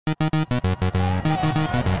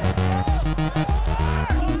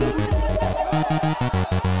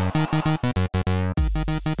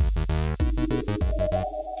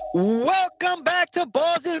to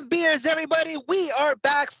Balls and Beers, everybody. We are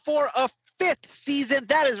back for a 5th season.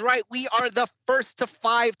 That is right. We are the first to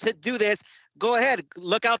 5 to do this. Go ahead.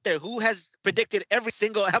 Look out there. Who has predicted every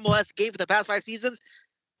single MLS game for the past 5 seasons?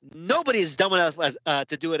 Nobody is dumb enough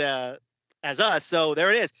to do it as us. So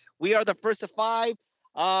there it is. We are the first to 5.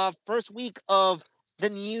 First week of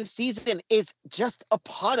the new season is just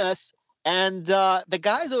upon us. And the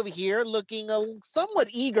guys over here looking somewhat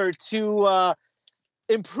eager to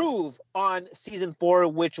improve on season 4,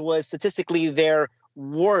 which was statistically their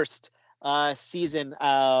worst season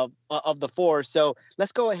of the 4. So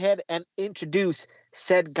let's go ahead and introduce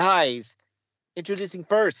said guys. Introducing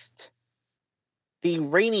first, the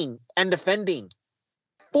reigning and defending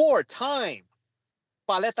 4-time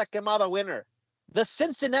Paleta Quemada winner, the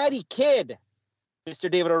Cincinnati Kid,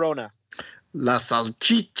 Mr. David Arona. La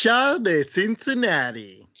Salchicha de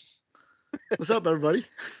Cincinnati. What's up, everybody?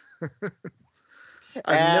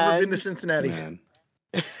 I've never been to Cincinnati. Man.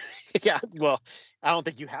 Yeah, well, I don't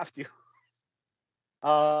think you have to.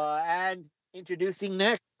 And introducing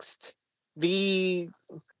next,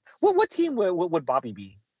 what team would Bobby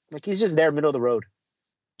be? Like, he's just there, middle of the road.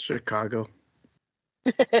 Chicago.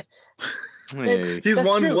 Hey. He's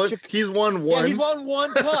won one. He's won one. Yeah, he's won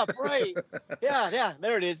one cup, right? Yeah.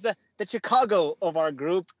 There it is. The Chicago of our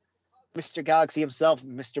group, Mr. Galaxy himself,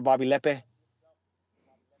 Mr. Bobby Lepe.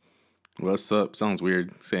 What's up? Sounds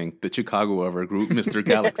weird saying the Chicago of our group, Mr.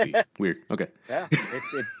 Galaxy. Weird. Okay. Yeah,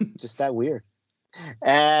 it's just that weird.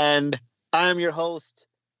 And I'm your host,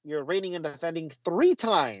 your reigning and defending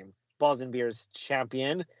 3-time Balls and Beers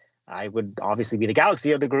champion. I would obviously be the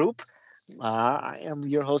Galaxy of the group. I am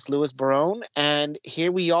your host, Louis Barone, and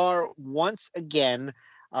here we are once again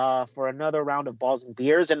for another round of Balls and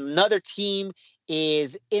Beers. And another team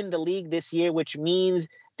is in the league this year, which means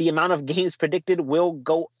the amount of games predicted will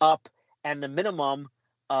go up, and the minimum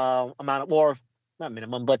amount, or not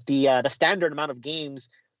minimum, but the standard amount of games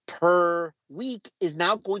per week is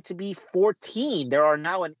now going to be 14. There are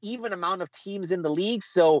now an even amount of teams in the league,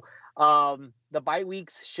 so the bye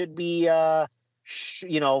weeks should be,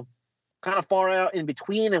 kind of far out in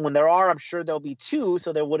between. And when there are, I'm sure there'll be 2,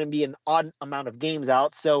 so there wouldn't be an odd amount of games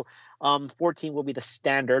out. So 14 will be the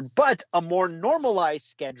standard, but a more normalized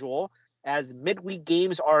schedule as midweek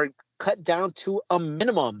games are cut down to a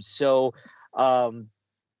minimum. So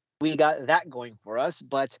we got that going for us,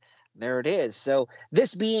 but there it is. So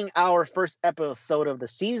this being our first episode of the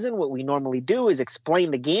season, what we normally do is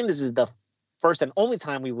explain the game. This is the first and only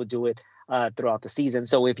time we will do it throughout the season.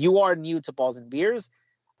 So if you are new to Balls and Beers,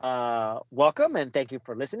 welcome and thank you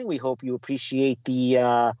for listening. We hope you appreciate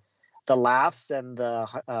the laughs and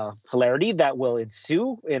the hilarity that will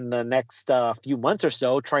ensue in the next few months or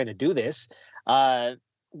so trying to do this.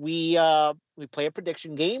 We play a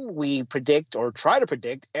prediction game. We predict or try to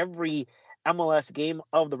predict every MLS game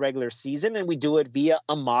of the regular season, and we do it via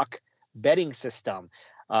a mock betting system.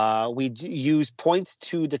 We use points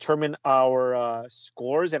to determine our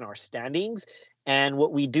scores and our standings. And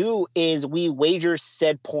what we do is we wager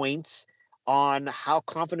said points on how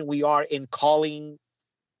confident we are in calling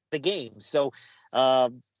the game. So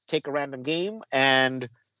take a random game and,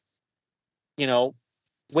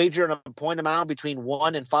 wager a point amount between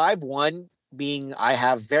 1 and 5. 1 being I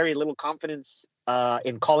have very little confidence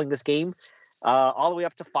in calling this game, all the way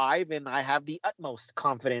up to 5, and I have the utmost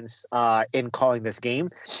confidence in calling this game.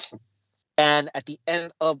 And at the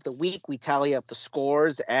end of the week, we tally up the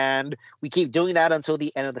scores, and we keep doing that until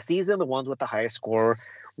the end of the season. The ones with the highest score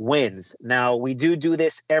wins. Now, we do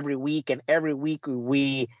this every week, and every week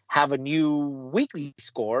we have a new weekly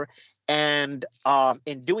score. And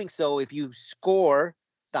in doing so, if you score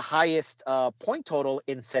the highest point total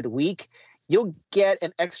in said week, you'll get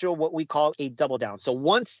an extra what we call a double down. So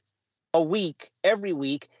once a week,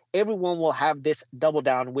 everyone will have this double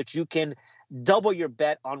down, which you can double your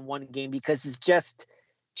bet on one game because it's just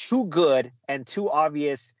too good and too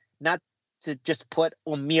obvious not to just put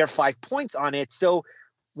a mere 5 points on it. So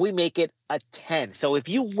we make it a 10. So if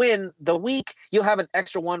you win the week, you'll have an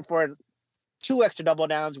extra one for 2 extra double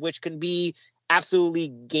downs, which can be absolutely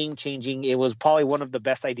game changing. It was probably one of the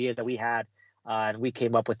best ideas that we had. And we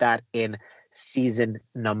came up with that in season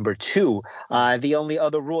number 2. The only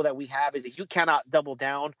other rule that we have is that you cannot double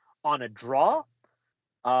down on a draw.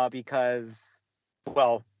 Because,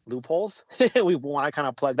 loopholes. We want to kind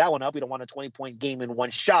of plug that one up. We don't want a 20-point game in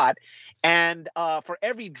one shot. And for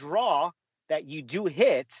every draw that you do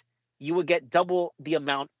hit, you will get double the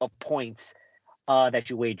amount of points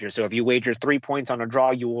that you wager. So if you wager 3 points on a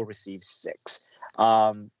draw, you will receive 6.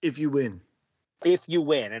 If you win.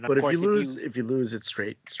 And but of course, if you lose, it's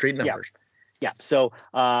straight numbers. Yeah. So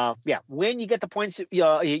when you get the points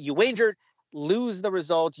you wagered, lose the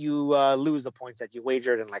result, you lose the points that you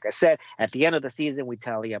wagered. And like I said, at the end of the season, we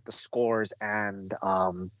tally up the scores and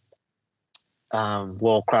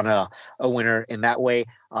we'll crown a winner in that way.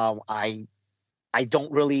 I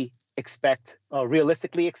don't really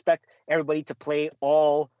realistically expect everybody to play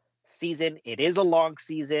all season. It is a long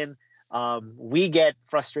season. We get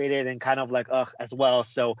frustrated and kind of like, as well.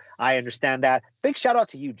 So I understand that. Big shout out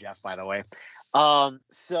to you, Jeff, by the way.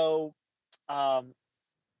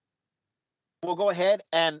 We'll go ahead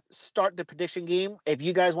and start the prediction game. If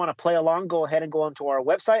you guys want to play along, go ahead and go onto our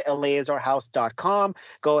website, laisOurhouse.com.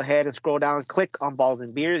 Go ahead and scroll down, click on Balls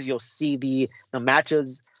and Beers. You'll see the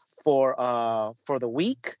matches for the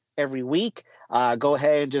week, every week. Go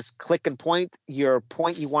ahead and just click and point your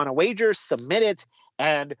point you want to wager, submit it,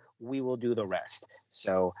 and we will do the rest.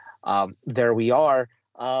 So there we are.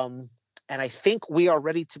 And I think we are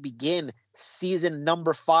ready to begin season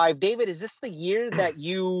number 5. David, is this the year that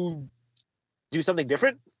you do something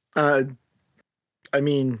different? I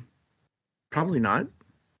mean, probably not.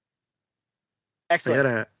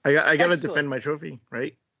 Excellent. I gotta defend my trophy,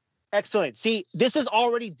 right? Excellent. See, this is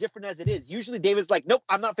already different as it is. Usually David's like, nope,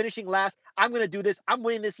 I'm not finishing last. I'm going to do this. I'm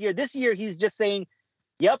winning this year. This year, he's just saying,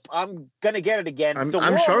 yep, I'm going to get it again. I'm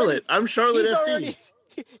Charlotte. I'm Charlotte FC.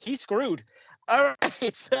 He's screwed. All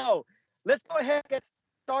right. So let's go ahead and get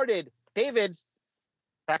started. David,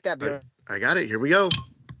 pack that beer. I got it. Here we go.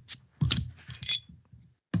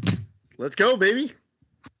 Let's go, baby.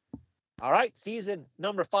 All right. Season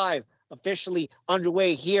number 5. Officially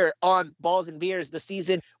underway here on Balls and Beers. The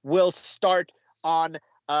season will start on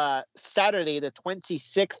Saturday, the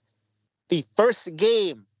 26th, the first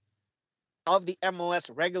game of the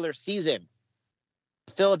MLS regular season.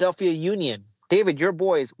 Philadelphia Union, David, your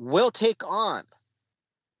boys will take on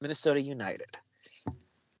Minnesota United.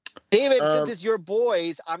 David, since it's your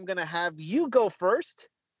boys, I'm going to have you go first.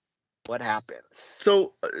 What happens?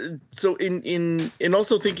 So in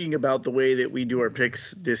also thinking about the way that we do our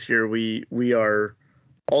picks this year, we are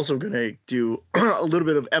also gonna do a little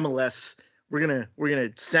bit of MLS. We're gonna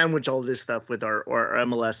sandwich all this stuff with our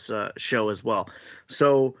MLS show as well.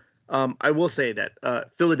 So I will say that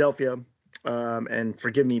Philadelphia, and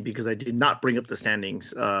forgive me because I did not bring up the standings,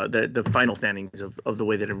 the final standings of the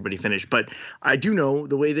way that everybody finished, but I do know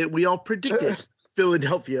the way that we all predicted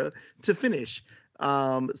Philadelphia to finish.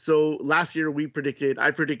 So last year I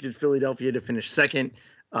predicted Philadelphia to finish second.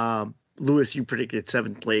 Lewis, you predicted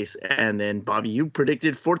 7th place, and then Bobby, you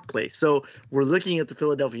predicted 4th place. So we're looking at the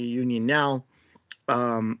Philadelphia Union now.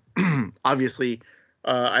 Obviously,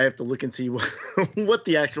 I have to look and see what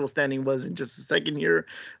the actual standing was in just a second here.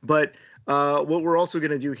 But what we're also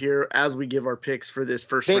going to do here as we give our picks for this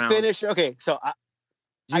first round. They finished. Okay, so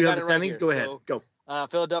do you have the standings? Go ahead. Go.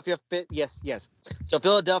 Philadelphia yes. So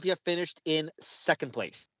Philadelphia finished in 2nd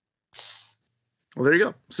place. Well, there you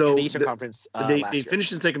go. So in the Eastern Conference, they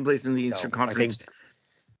finished in 2nd place in the Eastern Conference.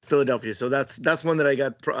 Philadelphia. So that's one that I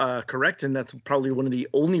got correct, and that's probably one of the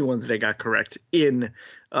only ones that I got correct in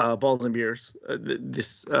Balls and Beers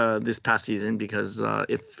this past season. Because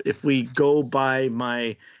if we go by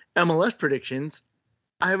my MLS predictions,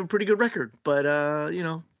 I have a pretty good record. But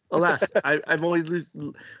alas, I've always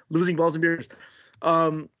losing Balls and Beers.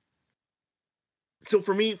 So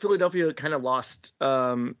for me, Philadelphia kind of lost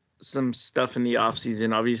some stuff in the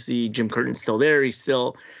offseason. Obviously, Jim Curtin's still there. He's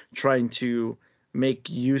still trying to make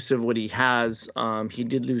use of what he has. He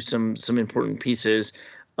did lose some important pieces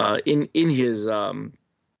in his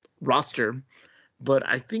roster, but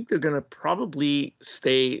I think they're going to probably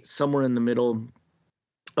stay somewhere in the middle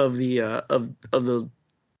of the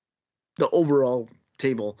overall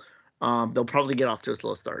table. They'll probably get off to a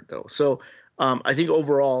slow start though. So I think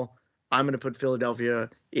overall, I'm going to put Philadelphia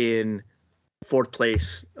in 4th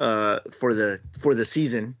place for the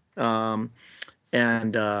season, and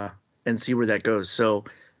see where that goes. So,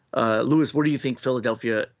 Lewis, where do you think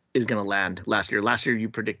Philadelphia is going to land last year? Last year, you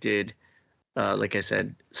predicted, like I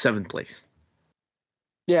said, 7th place.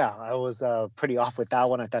 Yeah, I was pretty off with that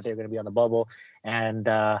one. I thought they were going to be on the bubble, and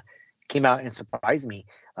came out and surprised me.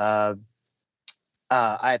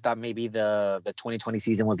 I thought maybe the 2020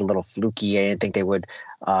 season was a little fluky. I didn't think they would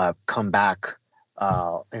come back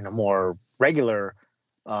in a more regular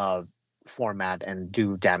format and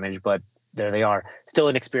do damage, but there they are, still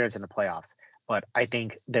inexperienced in the playoffs. But I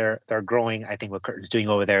think they're growing. I think what Curtin's doing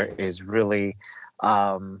over there is really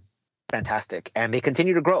fantastic, and they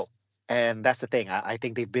continue to grow. And that's the thing. I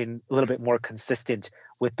think they've been a little bit more consistent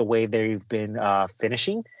with the way they've been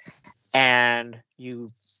finishing. And you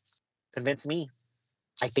convinced me.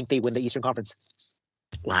 I think they win the Eastern Conference.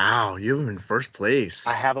 Wow, you have them in 1st place.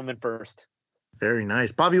 I have them in 1st. Very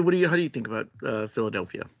nice, Bobby. How do you think about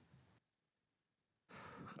Philadelphia?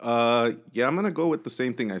 Yeah, I'm gonna go with the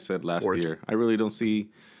same thing I said last Fourth. year. I really don't see.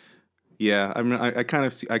 Yeah, I kind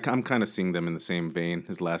of see. I'm kind of seeing them in the same vein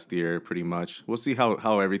as last year, pretty much. We'll see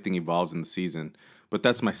how everything evolves in the season, but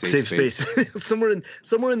that's my safe Safe space. somewhere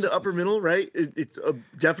in the upper middle, right? It's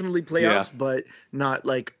definitely Yeah, playoffs, but not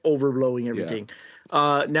like overblowing yeah, everything.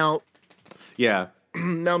 Now yeah.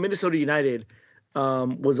 now Minnesota United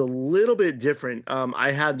was a little bit different.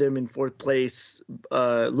 I had them in fourth place.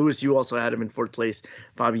 Lewis, you also had them in fourth place.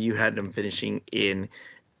 Bobby, you had them finishing in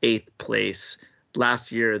eighth place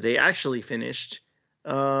last year. They actually finished.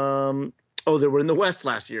 They were in the West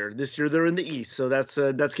last year. This year they're in the East, so that's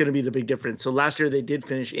going to be the big difference. So last year they did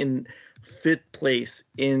finish in fifth place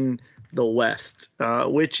in the West,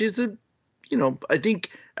 which is I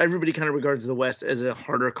think everybody kind of regards the West as a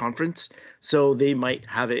harder conference, so they might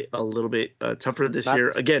have it a little bit tougher this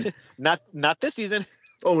year. Again, not this season.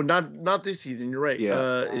 oh, not this season. You're right.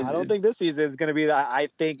 Yeah. I don't think this season is going to be that. I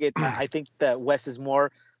think the West is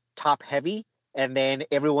more top heavy, and then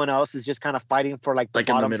everyone else is just kind of fighting for like the Like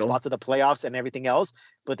in the bottom middle. spots of the playoffs and everything else.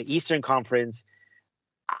 But the Eastern Conference,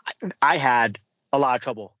 I had a lot of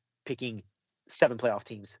trouble picking 7 playoff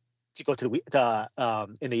teams to go to the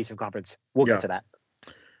in the Eastern Conference. We'll Yeah. get to that.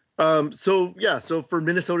 So for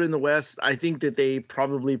Minnesota in the West, I think that they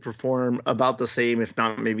probably perform about the same, if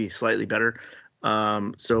not maybe slightly better.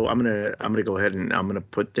 So I'm gonna go ahead and I'm gonna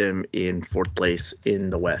put them in fourth place in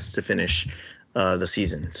the West to finish the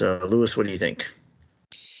season. So Lewis, what do you think?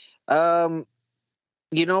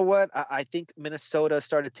 You know what? I think Minnesota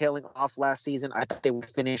started tailing off last season. I thought they would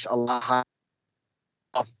finish a lot higher.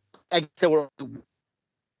 I guess they were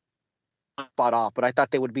spot off, but I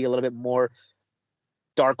thought they would be a little bit more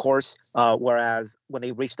dark horse. Whereas when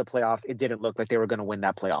they reached the playoffs, it didn't look like they were going to win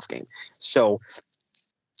that playoff game. So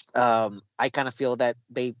I kind of feel that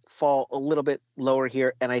they fall a little bit lower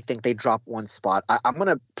here, and I think they drop one spot. I'm going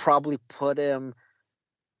to probably put him.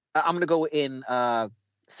 I'm going to go in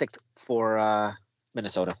sixth for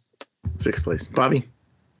Minnesota. Sixth place, Bobby.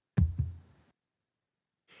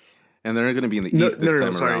 And they're going to be in the East this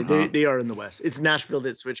time sorry. around, huh? They are in the West. It's Nashville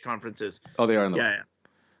that switch conferences. Oh, they are in the. Yeah.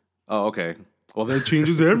 Oh, okay. Well, that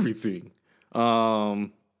changes everything. What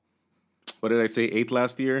did I say? 8th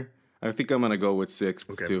last year. I think I'm gonna go with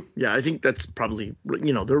 6th too. Yeah, I think that's probably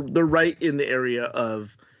they're right in the area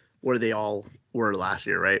of where they all were last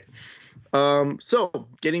year, right? So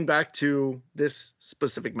getting back to this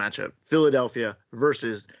specific matchup, Philadelphia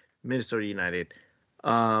versus Minnesota United.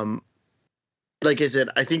 Like I said,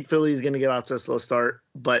 I think Philly is going to get off to a slow start,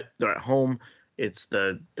 but they're at home. It's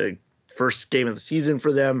the first game of the season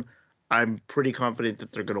for them. I'm pretty confident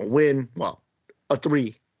that they're going to win. Well, a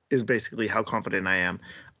 3 is basically how confident I am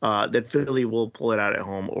that Philly will pull it out at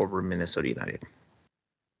home over Minnesota United.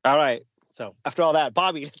 All right. So after all that,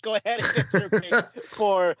 Bobby, let's go ahead and get your pick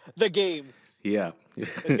for the game. Yeah.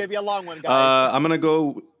 It's going to be a long one, guys. I'm going to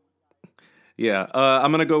go... Yeah,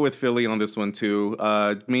 I'm gonna go with Philly on this one too,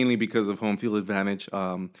 mainly because of home field advantage.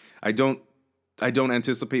 I don't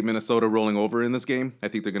anticipate Minnesota rolling over in this game. I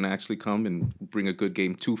think they're gonna actually come and bring a good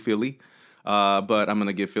game to Philly, but I'm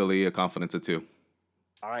gonna give Philly a confidence of 2.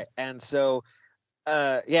 All right, and so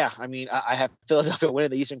I mean, I have Philadelphia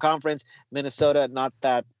winning the Eastern Conference. Minnesota, not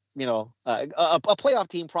that a playoff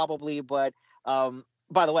team probably, but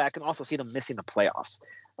by the way, I can also see them missing the playoffs.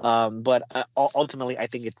 But ultimately, I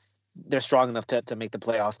think they're strong enough to make the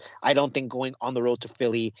playoffs. I don't think going on the road to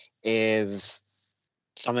Philly is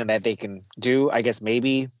something that they can do. I guess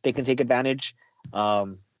maybe they can take advantage,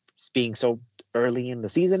 being so early in the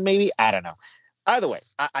season. Maybe, I don't know. Either way,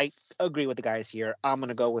 I agree with the guys here. I'm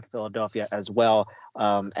gonna go with Philadelphia as well,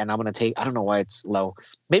 and I'm gonna take. I don't know why it's low.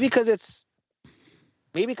 Maybe because it's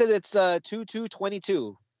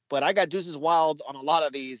 2-2-22. But I got deuces wild on a lot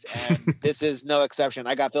of these, and this is no exception.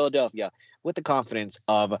 I got Philadelphia with the confidence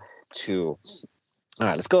of 2. All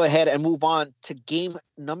right, let's go ahead and move on to game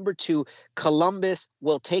number 2. Columbus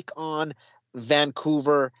will take on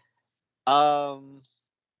Vancouver. All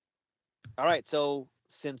right, so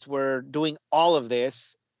since we're doing all of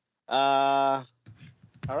this, all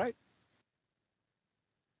right,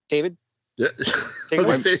 David. Yeah,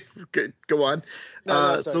 go on.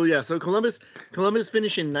 So Columbus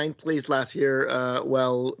finished in 9th place last year.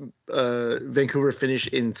 Vancouver finished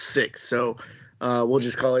in 6th. So we'll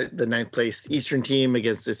just call it the 9th place Eastern team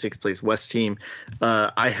against the 6th place West team.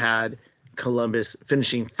 I had Columbus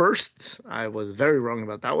finishing 1st. I was very wrong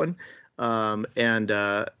about that one. I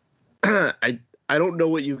don't know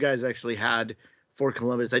what you guys actually had for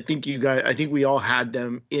Columbus. I think we all had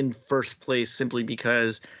them in 1st place simply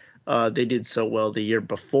because they did so well the year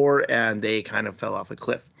before and they kind of fell off a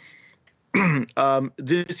cliff.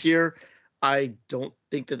 This year, I don't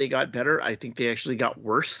think that they got better. I think they actually got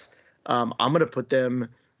worse. I'm going to put them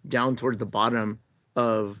down towards the bottom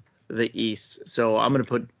of the East. So I'm going to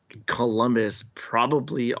put Columbus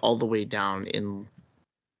probably all the way down in,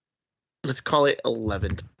 let's call it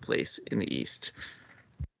 11th place in the East.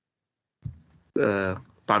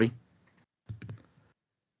 Bobby?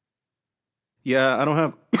 Yeah, I don't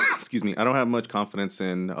have excuse me, I don't have much confidence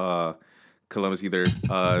in Columbus either.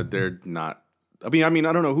 They're not. I mean,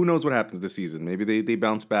 I don't know. Who knows what happens this season? Maybe they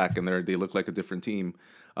bounce back and they look like a different team.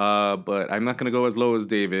 But I'm not gonna go as low as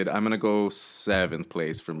David. I'm gonna go 7th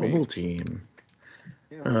place for me. Whole team.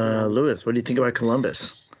 Lewis, what do you think about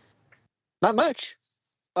Columbus? Not much.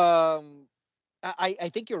 I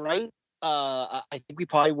think you're right. I think we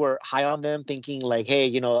probably were high on them, thinking like,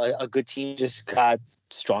 hey, a good team just got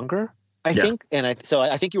stronger. I think, and I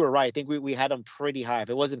think you were right. I think we had them pretty high.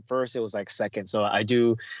 If it wasn't first, it was like second. So I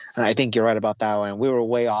think you're right about that one. We were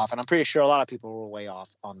way off, and I'm pretty sure a lot of people were way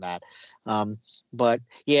off on that. But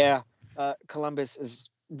yeah, Columbus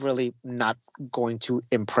is really not going to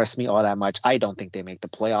impress me all that much. I don't think they make the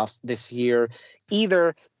playoffs this year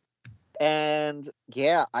either. And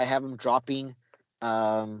yeah, I have them dropping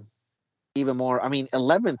even more. I mean,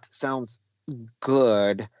 11th sounds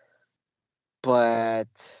good,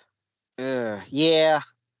 but yeah,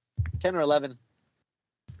 10 or 11.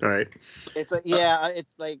 All right. It's like, yeah,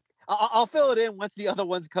 it's like I'll fill it in once the other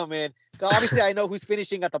ones come in. Obviously, I know who's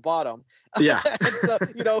finishing at the bottom. Yeah. And so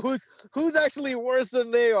who's actually worse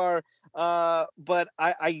than they are. But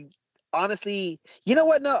I honestly, you know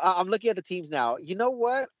what? No, I'm looking at the teams now. You know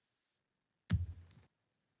what?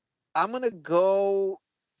 I'm gonna go.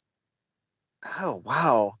 Oh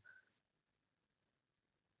wow!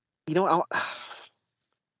 You know,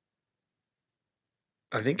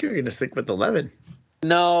 I think you're gonna stick with 11.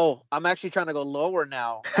 No, I'm actually trying to go lower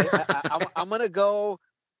now. I'm gonna go.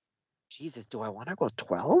 Jesus, do I want to go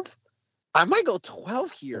 12? I might go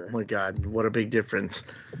 12 here. Oh my God, what a big difference!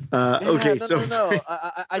 No.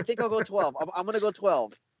 I think I'll go 12. I'm gonna go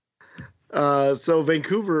 12. So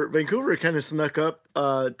Vancouver kind of snuck up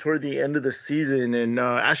toward the end of the season and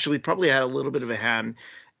actually probably had a little bit of a hand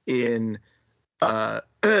in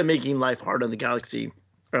making life hard on the Galaxy.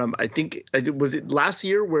 I think was it last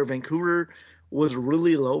year where Vancouver was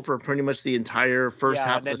really low for pretty much the entire first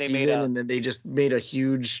half of the season, and then they just made a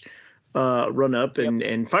huge run up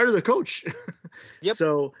and fired the coach. Yep.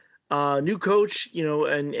 So new coach,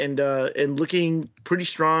 and looking pretty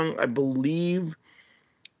strong, I believe.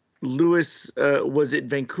 Lewis, was it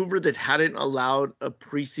Vancouver that hadn't allowed a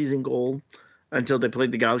preseason goal until they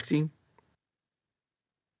played the Galaxy?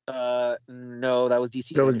 No, that was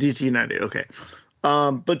DC. That was DC United. Okay,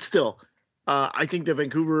 but still, I think that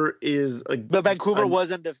Vancouver is. But Vancouver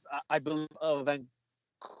wasn't. I believe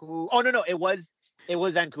Vancouver. Oh no, it was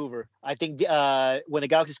Vancouver. I think when the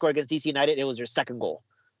Galaxy scored against DC United, it was their second goal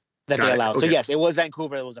that they allowed. Okay. So yes, it was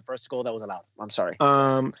Vancouver. It was the first goal that was allowed. I'm sorry.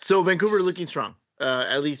 So Vancouver looking strong.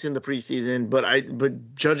 At least in the preseason, but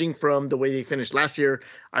judging from the way they finished last year,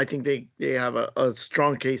 I think they have a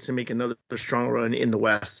strong case to make another strong run in the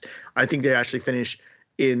West. I think they actually finish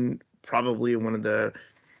in probably one of the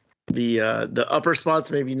upper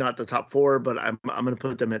spots, maybe not the top 4, but I'm going to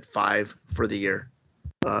put them at 5 for the year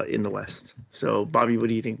in the West. So, Bobby, what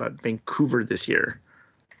do you think about Vancouver this year?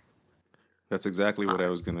 That's exactly what I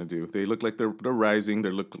was gonna do. They look like they're rising.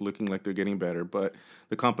 They're looking like they're getting better, but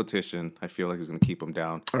the competition, I feel like, is gonna keep them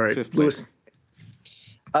down. All right, 5th place.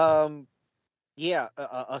 Yeah,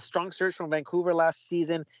 a strong surge from Vancouver last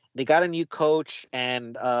season. They got a new coach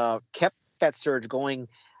and kept that surge going.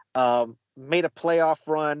 Made a playoff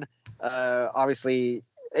run. Obviously,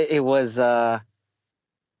 it was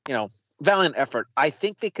valiant effort. I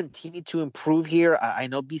think they continue to improve here. I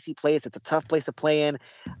know BC plays; it's a tough place to play in.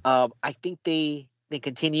 I think they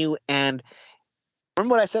continue. And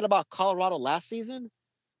remember what I said about Colorado last season?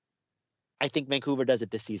 I think Vancouver does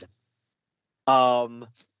it this season. I'm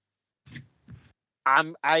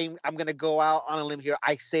gonna go out on a limb here.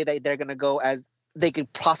 I say that they're gonna go as they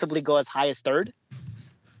could possibly go as high as 3rd.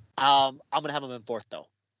 I'm gonna have them in 4th though.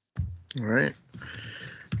 All right.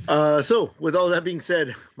 So with all that being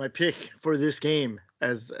said, my pick for this game,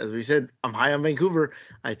 as we said, I'm high on Vancouver.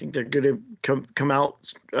 I think they're going to come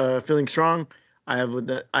out feeling strong. I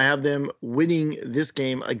have them winning this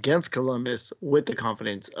game against Columbus with the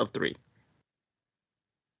confidence of 3.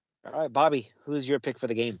 All right, Bobby, who's your pick for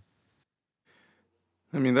the game?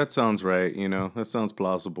 I mean, that sounds right. That sounds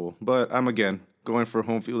plausible. But I'm again going for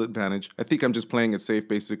home field advantage. I think I'm just playing it safe,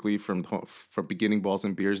 basically from beginning balls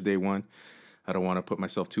and beers day one. I don't want to put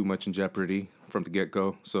myself too much in jeopardy from the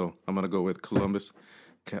get-go, so I'm gonna go with Columbus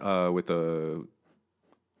with a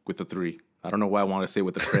 3. I don't know why I want to say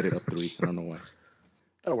with a credit of 3. I don't know why.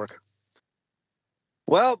 That'll work.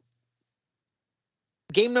 Well,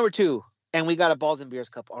 game number 2, and we got a Balls and Beers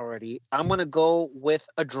Cup already. I'm gonna go with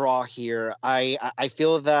a draw here. I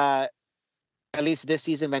feel that at least this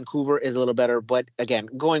season Vancouver is a little better, but again,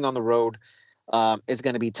 going on the road is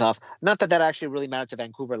going to be tough. Not that actually really mattered to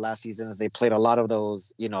Vancouver last season, as they played a lot of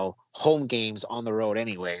those home games on the road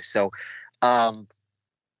anyway. So, but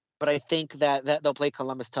I think that they'll play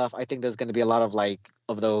Columbus tough. I think there's going to be a lot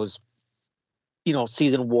of those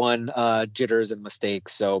season 1 jitters and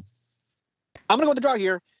mistakes. So I'm going to go with the draw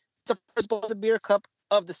here. It's the first Balls and Beer Cup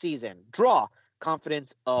of the season. Draw.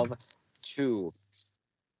 Confidence of 2.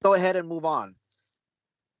 Go ahead and move on.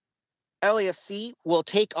 LAFC will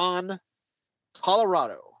take on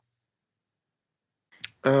Colorado.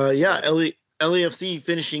 LAFC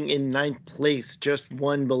finishing in 9th place, just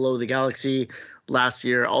 1 below the Galaxy. Last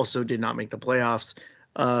year also did not make the playoffs.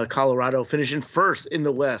 Colorado finishing 1st in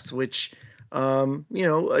the West, which,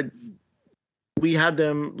 we had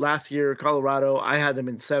them last year, Colorado. I had them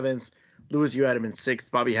in 7th. Lewis, you had them in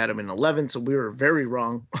 6th. Bobby had them in 11th. So we were very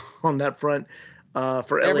wrong on that front.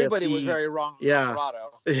 For Everybody LAFC, was very wrong on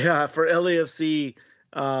Colorado. Yeah, for LAFC,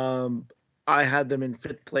 I had them in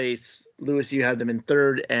 5th place. Lewis, you had them in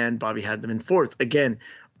 3rd, and Bobby had them in 4th. Again,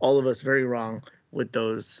 all of us very wrong with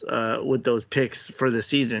those picks for the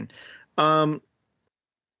season.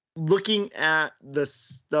 Looking at the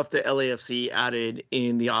stuff that LAFC added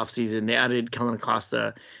in the offseason, they added Kellyn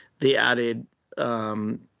Acosta. They added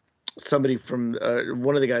somebody from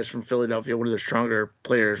one of the guys from Philadelphia, one of their stronger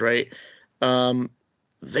players, right?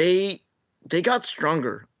 They got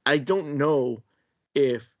stronger. I don't know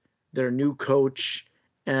if their new coach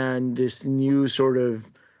and this new sort of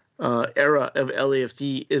era of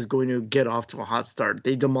LAFC is going to get off to a hot start.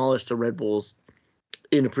 They demolished the Red Bulls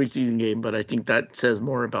in a preseason game, but I think that says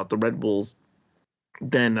more about the Red Bulls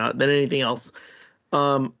than anything else.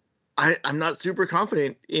 I'm not super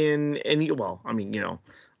confident in any. Well, I mean,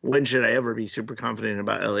 when should I ever be super confident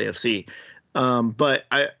about LAFC? But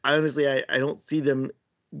I honestly I don't see them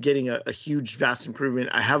getting a huge, vast improvement.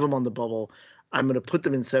 I have them on the bubble. I'm going to put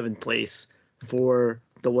them in 7th place for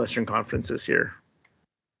the Western Conference this year.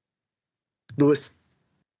 Lewis?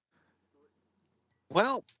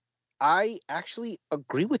 Well, I actually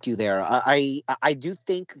agree with you there. I do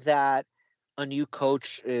think that a new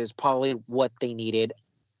coach is probably what they needed.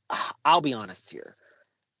 I'll be honest here.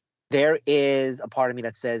 There is a part of me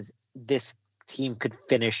that says this team could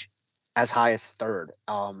finish as high as 3rd.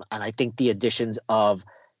 And I think the additions of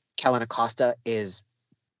Kellyn Acosta is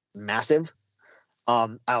massive.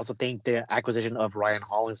 I also think the acquisition of Ryan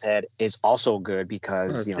Hollingshead is also good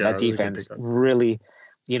because that defense really,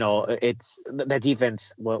 it's that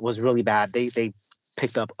defense was really bad. They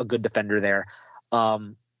picked up a good defender there.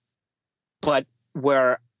 But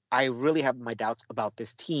where I really have my doubts about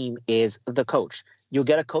this team is the coach. You'll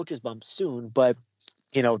get a coach's bump soon, but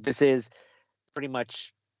this is pretty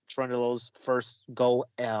much Cherundolo's first go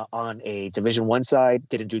on a Division 1 side.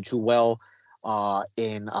 Didn't do too well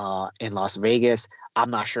in Las Vegas. I'm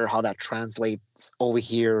not sure how that translates over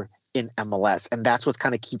here in MLS, and that's what's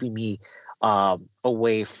kind of keeping me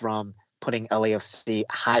away from putting LAFC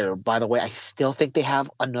higher. By the way, I still think they have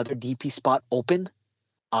another DP spot open,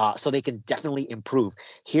 so they can definitely improve.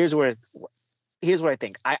 Here's what I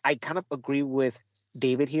think. I kind of agree with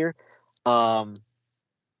David here.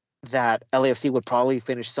 That LAFC would probably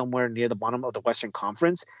finish somewhere near the bottom of the Western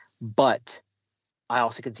Conference, but I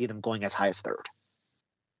also can see them going as high as 3rd.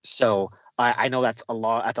 So I know that's a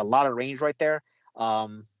lot. That's a lot of range right there.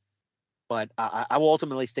 But I will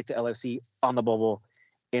ultimately stick to LAFC on the bubble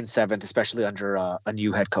in 7th, especially under a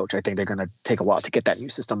new head coach. I think they're going to take a while to get that new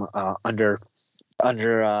system under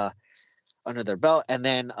their belt, and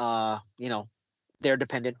then they're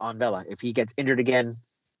dependent on Vela. If he gets injured again,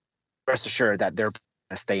 rest assured that they're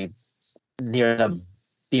stay near the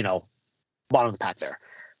bottom of the pack there.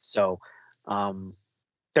 So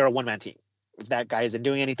they're a one-man team. If that guy isn't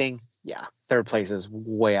doing anything, 3rd place is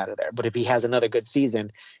way out of there. But if he has another good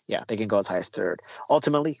season, they can go as high as 3rd.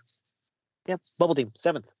 Ultimately, bubble team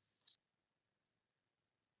 7th.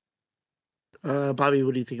 Bobby,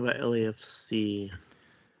 what do you think about LAFC?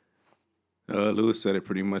 Lewis said it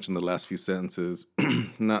pretty much in the last few sentences.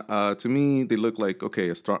 To me, they look like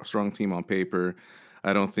a strong team on paper.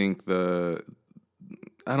 I don't think they're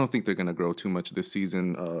going to grow too much this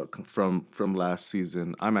season from last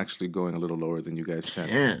season. I'm actually going a little lower than you guys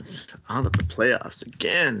tend. Out of the playoffs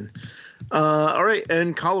again. All right,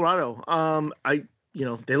 and Colorado.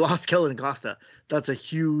 They lost Kellyn Acosta. That's a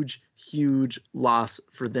huge, huge loss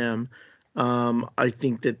for them. I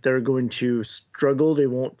think that they're going to struggle. They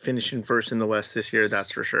won't finish in first in the West this year,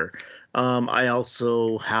 that's for sure. I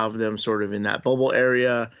also have them sort of in that bubble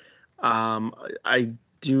area. I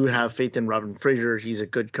do have faith in Robin Fraser. He's a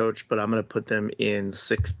good coach, but I'm going to put them in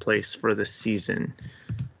 6th place for the season.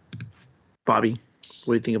 Bobby,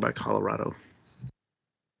 what do you think about Colorado?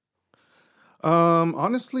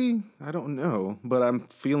 Honestly, I don't know, but I'm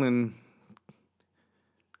feeling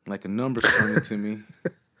like a number's coming to me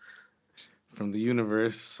from the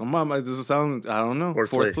universe. Does it sound? I don't know.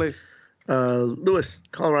 Fourth place. Lewis,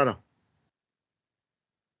 Colorado.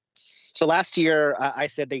 So last year, I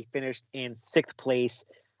said they finished in 6th place.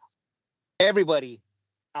 Everybody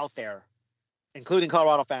out there, including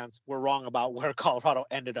Colorado fans, were wrong about where Colorado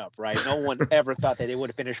ended up, right? No one ever thought that they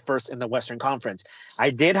would have finished first in the Western Conference.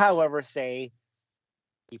 I did, however, say,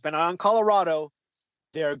 keep an eye on Colorado.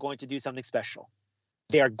 They're going to do something special.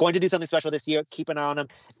 They are going to do something special this year. Keep an eye on them.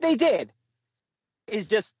 They did. It's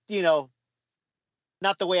just,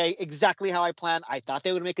 not the way exactly how I planned. I thought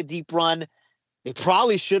they would make a deep run. They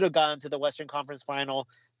probably should have gone to the Western Conference final,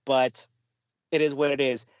 but it is what it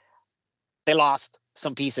is. They lost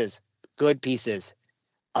some pieces, good pieces.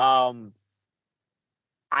 I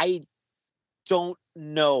don't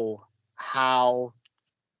know how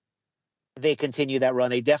they continue that run.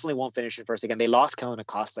 They definitely won't finish in first again. They lost Kellen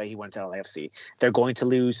Acosta. He went to LAFC. They're going to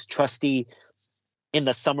lose Trusty in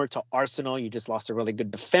the summer to Arsenal. You just lost a really good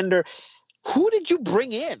defender. Who did you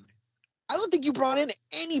bring in? I don't think you brought in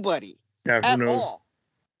anybody at all.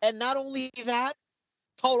 And not only that,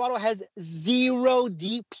 Colorado has 0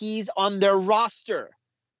 DPs on their roster.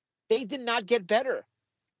 They did not get better.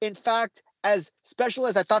 In fact, as special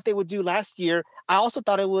as I thought they would do last year, I also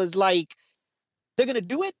thought it was like, they're going to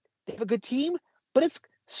do it. They have a good team, but it's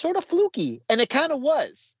sort of fluky. And it kind of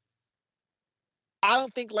was. I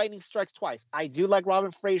don't think lightning strikes twice. I do like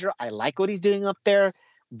Robin Fraser. I like what he's doing up there,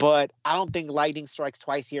 but I don't think lightning strikes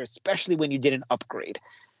twice here, especially when you did an upgrade.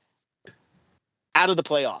 Out of the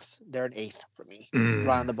playoffs, they're an 8th for me.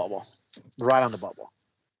 Right on the bubble. Right on the bubble.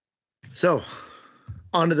 So,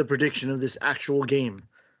 on to the prediction of this actual game.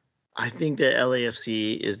 I think that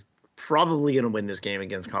LAFC is probably going to win this game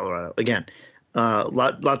against Colorado. Again,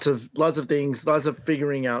 lots of things, lots of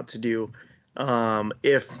figuring out to do.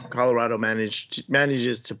 If Colorado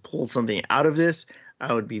manages to pull something out of this,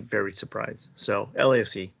 I would be very surprised. So,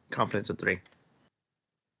 LAFC, confidence of 3.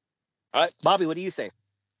 All right, Bobby, what do you say?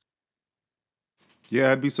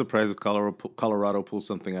 Yeah, I'd be surprised if Colorado pulls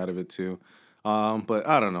something out of it too. But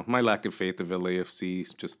I don't know. My lack of faith of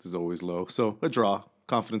LAFC just is always low. So a draw,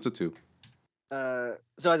 confidence of 2. So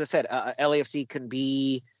as I said, LAFC can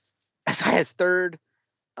be as high as 3rd,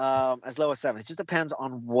 as low as 7th. It just depends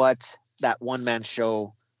on what that one-man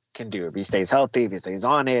show can do. If he stays healthy, if he stays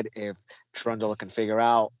on it, if Trundle can figure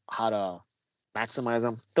out how to maximize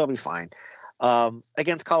them, they'll be fine.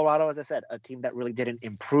 Against Colorado, as I said, a team that really didn't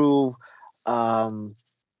improve. I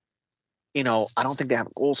don't think they have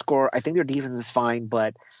a goal scorer. I think their defense is fine,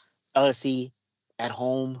 but LSC at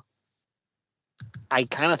home, I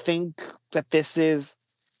kind of think that this is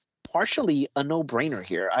partially a no-brainer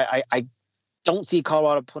here. I don't see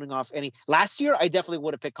Colorado putting off any. Last year, I definitely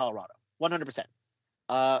would have picked Colorado,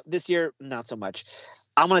 100%. This year, not so much.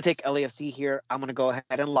 I'm going to take LAFC here. I'm going to go ahead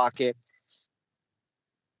and lock it.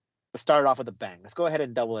 Let's start it off with a bang. Let's go ahead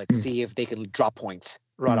and double it, see if they can drop points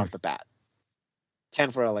right off the bat.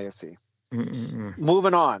 10 for LAFC.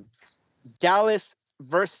 Moving on. Dallas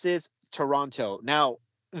versus Toronto. Now,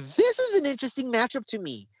 this is an interesting matchup to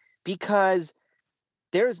me because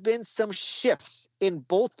there's been some shifts in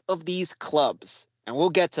both of these clubs, and we'll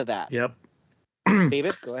get to that. Yep.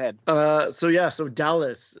 David, go ahead. So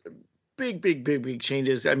Dallas, big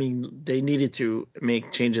changes. I mean, they needed to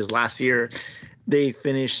make changes last year. They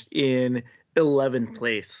finished in 11th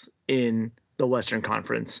place in the Western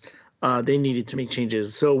Conference. They needed to make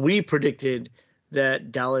changes. So we predicted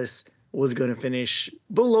that Dallas was going to finish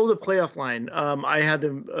below the playoff line. I had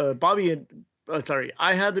them,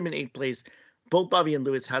 I had them in 8th place. Both Bobby and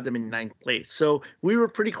Lewis had them in 9th place. So we were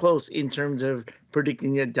pretty close in terms of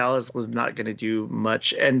predicting that Dallas was not going to do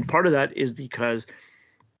much. And part of that is because,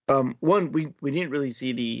 one, we didn't really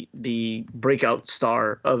see the breakout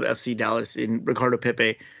star of FC Dallas in Ricardo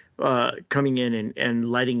Pepe coming in and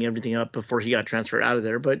lighting everything up before he got transferred out of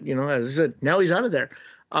there. But, as I said, now he's out of there.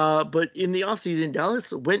 But in the offseason,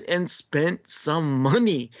 Dallas went and spent some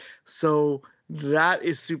money. So that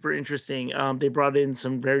is super interesting. They brought in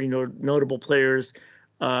some very notable players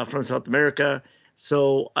from South America.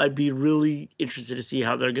 So I'd be really interested to see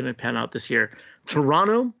how they're going to pan out this year.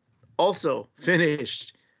 Toronto also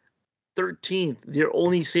finished 13th. Their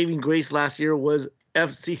only saving grace last year was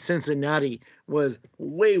FC Cincinnati was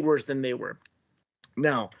way worse than they were.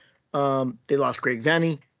 Now, they lost Greg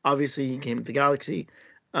Vanny. Obviously, he came to the Galaxy.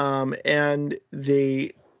 And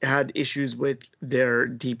they had issues with their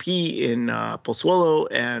DP in Pozuelo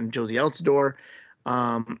and Josie Altidore.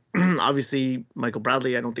 Obviously, Michael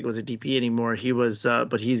Bradley, I don't think was a DP anymore. He was,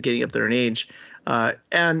 but he's getting up there in age.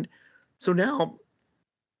 And so now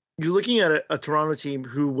you're looking at a Toronto team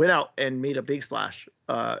who went out and made a big splash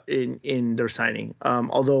in their signing.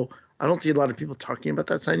 Although I don't see a lot of people talking about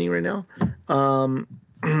that signing right now.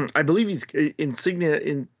 I believe he's Insignia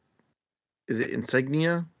in. Is it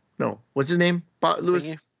Insignia? No. What's his name? Lewis?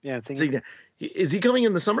 Insignia? Yeah, Insignia. Is he coming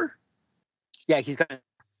in the summer? Yeah, he's coming.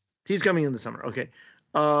 He's coming in the summer. Okay.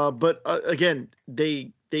 But again,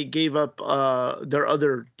 they gave up their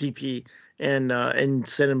other DP and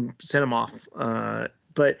sent him off.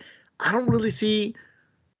 But I don't really see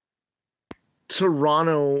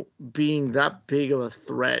Toronto being that big of a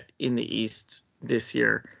threat in the East this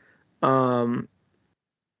year. I'm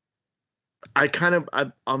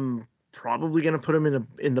probably going to put him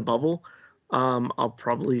in the bubble. I'll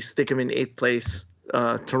probably stick him in 8th place,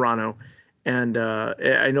 Toronto. And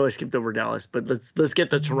I know I skipped over Dallas, but let's get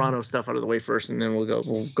the Toronto stuff out of the way first, and then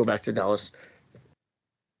we'll go back to Dallas.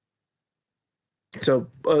 So,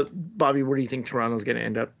 Bobby, where do you think Toronto's going to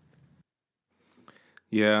end up?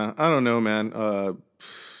 Yeah, I don't know, man.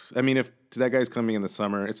 I mean, if that guy's coming in the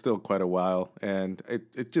summer, it's still quite a while, and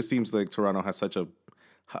it just seems like Toronto has such a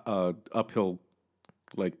uphill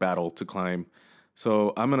like battle to climb.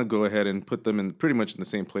 So I'm gonna go ahead and put them in pretty much in the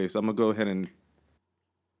same place. I'm gonna go ahead and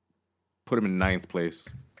put them in 9th place.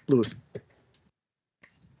 Lewis.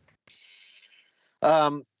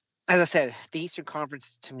 As I said, the Eastern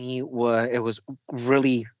Conference to me was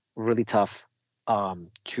really, really tough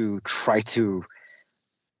to try to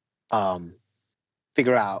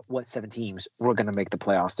figure out what 7 teams were going to make the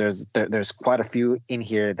playoffs. There's quite a few in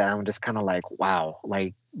here that I'm just kind of like, wow,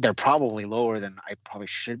 like they're probably lower than I probably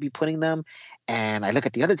should be putting them. And I look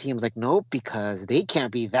at the other teams like, nope, because they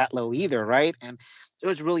can't be that low either, right? And it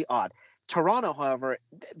was really odd. Toronto, however,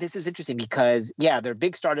 this is interesting because, yeah, their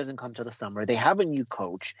big star doesn't come till the summer. They have a new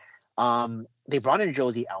coach. They brought in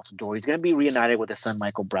Josie Altidore. He's going to be reunited with his son,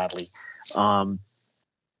 Michael Bradley.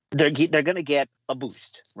 They're going to get a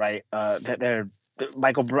boost, right? Bob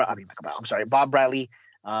Bradley.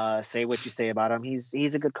 Say what you say about him.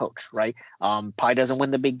 He's a good coach, right? Probably doesn't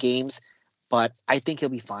win the big games, but I think he'll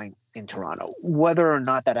be fine in Toronto. Whether or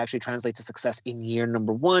not that actually translates to success in year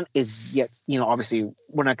number 1 is yet, obviously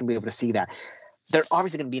we're not going to be able to see that. They're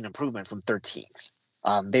obviously going to be an improvement from 13th.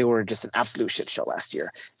 They were just an absolute shit show last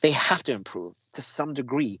year. They have to improve to some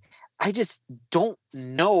degree. I just don't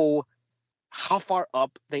know how far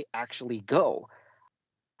up they actually go.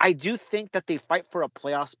 I do think that they fight for a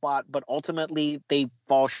playoff spot, but ultimately they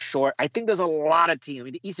fall short. I think there's a lot of teams. I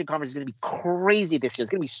mean, the Eastern Conference is going to be crazy this year. It's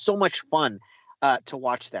going to be so much fun to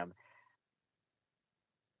watch them.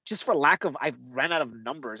 Just for lack of, I've ran out of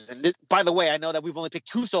numbers. And this, by the way, I know that we've only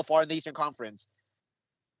picked 2 so far in the Eastern Conference.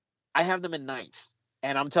 I have them in 9th.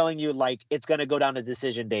 And I'm telling you, like, it's going to go down to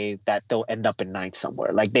decision day that they'll end up in 9th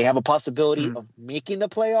somewhere. Like, they have a possibility of making the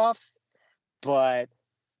playoffs, but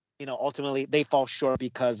ultimately they fall short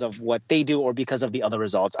because of what they do or because of the other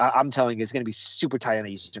results. I'm telling you, it's going to be super tight in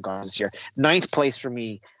the Eastern Conference this year. 9th place for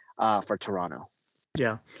me for Toronto.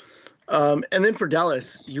 Yeah. And then for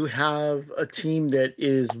Dallas, you have a team that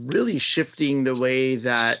is really shifting the way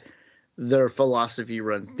that their philosophy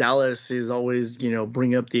runs. Dallas is always,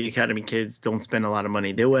 bring up the academy kids, don't spend a lot of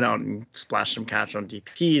money. They went out and splashed some cash on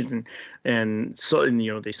DPs and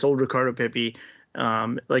they sold Ricardo Pepi.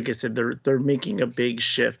 Like I said, they're making a big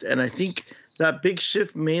shift, and I think that big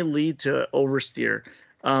shift may lead to oversteer.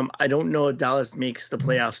 I don't know if Dallas makes the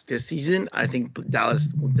playoffs this season. I think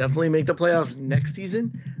Dallas will definitely make the playoffs next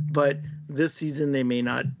season, but this season they may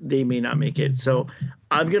not make it. So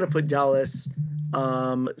I'm gonna put Dallas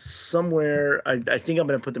somewhere. I think I'm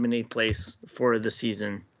gonna put them in 8th place for the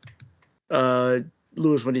season.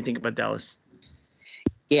 Lewis, what do you think about Dallas?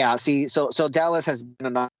 Yeah, see, so Dallas has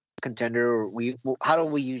been a contender. How do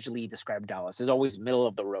we usually describe Dallas? It's always middle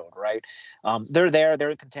of the road, right?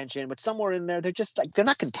 They're in contention, but somewhere in there, they're just like, they're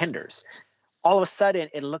not contenders. All of a sudden,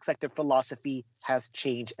 it looks like their philosophy has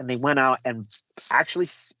changed, and they went out and actually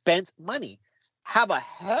spent money, have a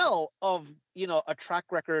hell of a track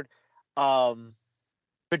record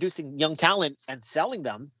producing young talent and selling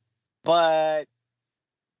them, but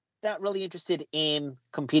not really interested in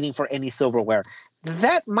competing for any silverware.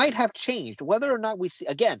 That might have changed. Whether or not we see,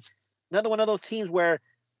 again, another one of those teams where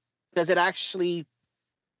does it actually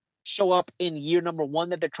show up in year number 1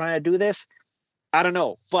 that they're trying to do this? I don't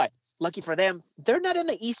know, but lucky for them, they're not in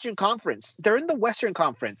the Eastern Conference. They're in the Western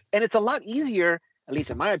Conference, and it's a lot easier, at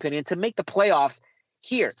least in my opinion, to make the playoffs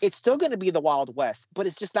here. It's still going to be the Wild West, but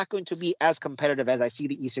it's just not going to be as competitive as I see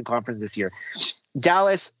the Eastern Conference this year.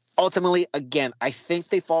 Dallas, ultimately, again, I think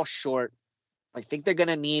they fall short. I think they're going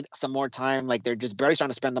to need some more time. Like, they're just barely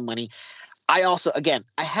starting to spend the money. I also, again,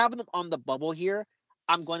 I have them on the bubble here.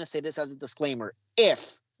 I'm going to say this as a disclaimer.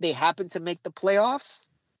 If they happen to make the playoffs,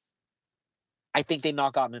 I think they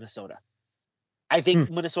knock out Minnesota. I think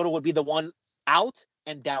Minnesota would be the one out,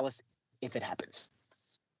 and Dallas if it happens.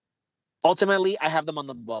 Ultimately, I have them on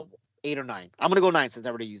the bubble, 8 or 9. I'm going to go 9 since I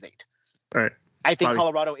already used 8. All right. I think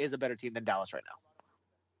Colorado is a better team than Dallas right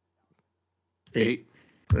now. 8.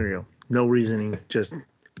 There you go. No reasoning, just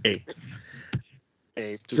 8.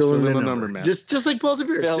 8. Just fill in the number, man. Just like Paul's and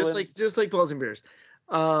Beers. Just like Paul's and Beers.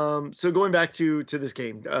 So going back to this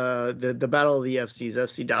game, the battle of the FCs,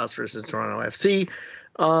 FC Dallas versus Toronto FC.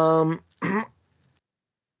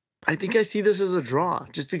 I think I see this as a draw,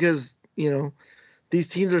 just because these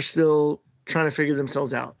teams are still trying to figure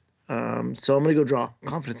themselves out. So I'm gonna go draw.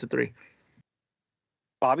 Confidence at 3.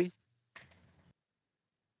 Bobby?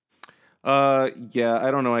 Yeah,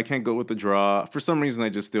 I don't know. I can't go with the draw. For some reason, I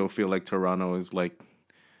just still feel like Toronto is like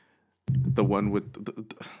the one with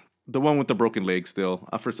the broken leg still,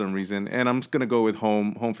 for some reason. And I'm just gonna go with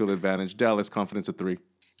home field advantage. Dallas, confidence at 3.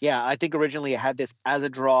 Yeah, I think originally I had this as a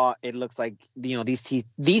draw. It looks like these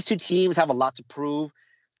two teams have a lot to prove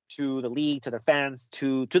to the league, to their fans,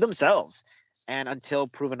 to themselves. And until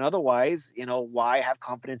proven otherwise, why have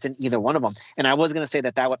confidence in either one of them? And I was going to say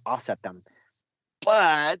that would offset them.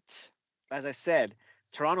 But as I said,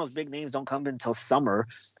 Toronto's big names don't come until summer.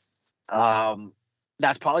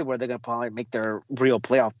 That's probably where they're going to probably make their real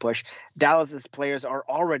playoff push. Dallas's players are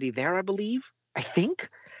already there, I believe. I think.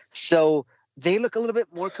 So they look a little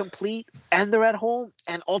bit more complete, and they're at home.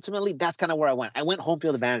 And ultimately, that's kind of where I went. I went home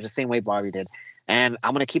field advantage the same way Bobby did. And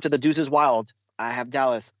I'm going to keep to the deuces wild. I have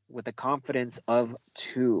Dallas with a confidence of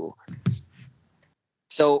 2.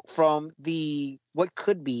 So from the what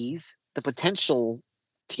could be's, the potential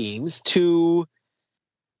teams, to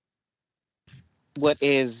what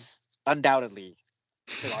is undoubtedly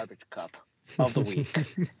the garbage cup of the week.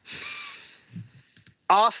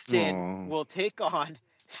 Austin will take on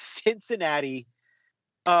Cincinnati.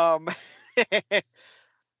 David,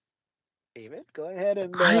 go ahead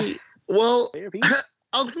and I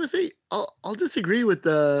was gonna say I'll disagree with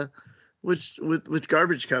with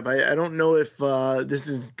garbage cup. I don't know if this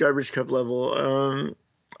is garbage cup level.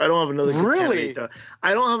 I don't have another candidate, though.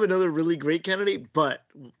 I don't have another really great candidate, but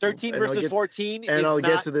 13 versus 14, and I'll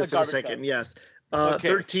get to this in a second. Cup. Yes, okay.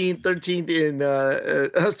 13th in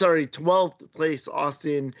 12th place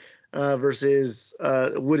Austin versus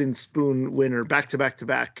Wooden Spoon winner, back to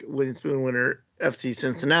back Wooden Spoon winner FC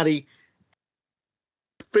Cincinnati.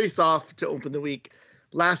 Face off to open the week.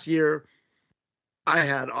 Last year, I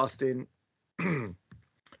had Austin.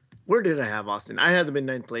 Where did I have Austin? I had them in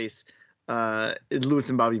 9th place. Lewis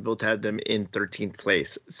and Bobby both had them in 13th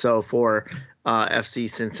place. So for FC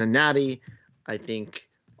Cincinnati, I think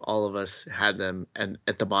all of us had them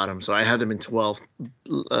at the bottom. So I had them in 12th.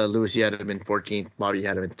 Lewis, you had them in 14th. Bobby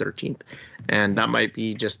had them in 13th. And that might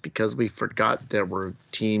be just because we forgot there were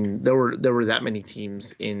that many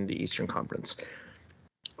teams in the Eastern Conference.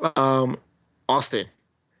 Austin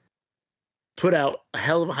put out a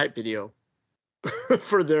hell of a hype video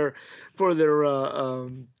for their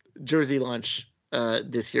jersey launch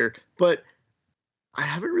this year, but I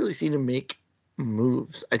haven't really seen him make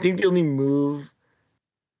moves. I think the only move,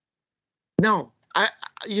 you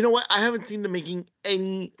know what? I haven't seen them making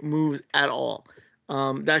any moves at all.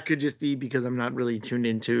 That could just be because I'm not really tuned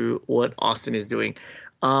into what Austin is doing.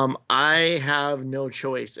 I have no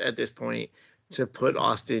choice at this point to put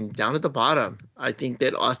Austin down at the bottom. I think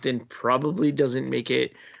that Austin probably doesn't make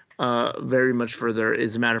it very much further.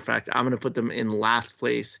 As a matter of fact, I'm going to put them in last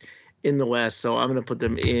place in the West. So I'm going to put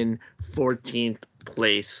them in 14th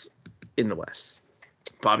place in the West.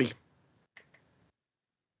 Bobby?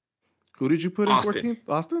 Who did you put in 14th?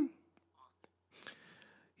 Austin?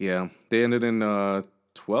 Yeah. They ended in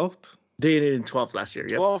 12th? They ended in 12th last year.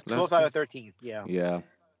 Yep. 12th out of 13. Yeah. Yeah.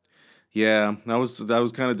 Yeah, I was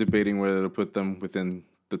kind of debating whether to put them within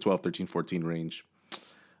the 12, 13, 14 range.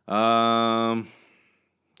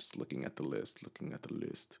 Just looking at the list.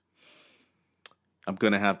 I'm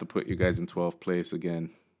going to have to put you guys in 12th place again.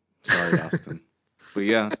 Sorry, Austin. But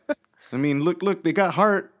yeah, I mean, look, they got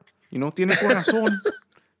heart. Tiene corazón.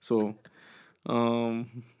 So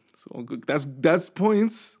that's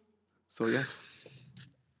points. So yeah.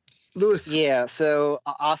 Lewis. Yeah, so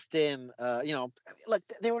Austin, look,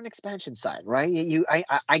 they were an expansion side, right?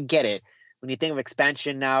 I get it. When you think of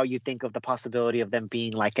expansion now, you think of the possibility of them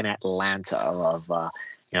being like an Atlanta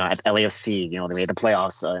at LAFC. They made the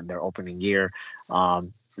playoffs in their opening year.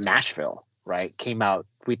 Nashville, right, came out.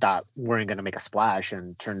 We thought weren't going to make a splash,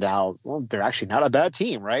 and turned out, well, they're actually not a bad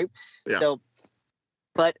team, right? Yeah. So,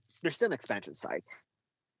 but they're still an expansion side.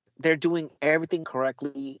 They're doing everything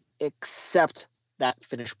correctly except that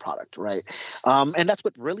finished product, right? And that's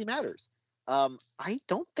what really matters. I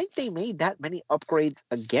don't think they made that many upgrades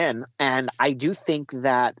again, and I do think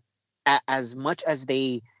that as much as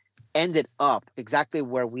they ended up exactly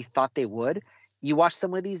where we thought they would, you watch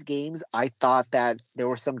some of these games, I thought that there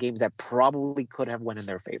were some games that probably could have went in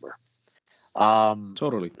their favor.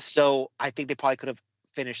 Totally. So I think they probably could have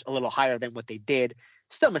finished a little higher than what they did.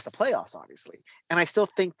 Still miss the playoffs, obviously, and I still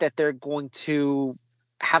think that they're going to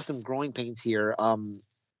have some growing pains here.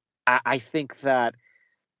 I think that,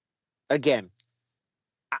 again,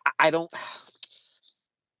 I don't.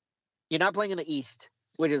 You're not playing in the East,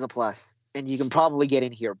 which is a plus, and you can probably get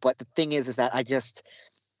in here. But the thing is that I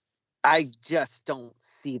just don't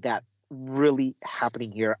see that really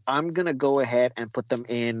happening here. I'm gonna go ahead and put them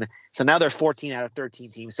in. So now they're 14 out of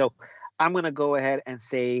 13 teams. So I'm gonna go ahead and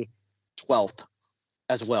say 12th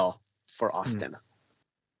as well for Austin.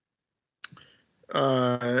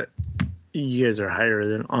 You guys are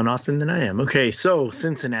higher on Austin than I am. Okay, so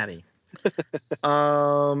Cincinnati.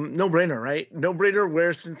 No brainer, right? No brainer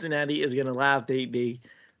where Cincinnati is gonna laugh.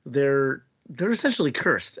 They're essentially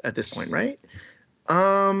cursed at this point, right?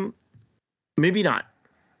 Maybe not.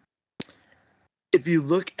 If you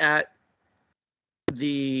look at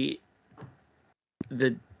the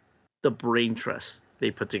brain trust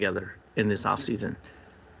they put together in this offseason,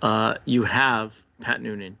 you have Pat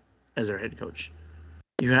Noonan as their head coach.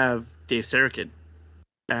 You have Dave Sarachan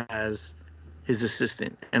as his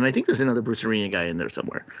assistant. And I think there's another Bruce Arena guy in there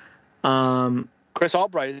somewhere. Chris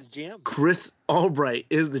Albright is GM. Chris Albright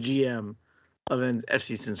is the GM of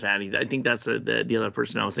FC Cincinnati. I think that's the other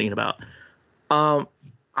person I was thinking about.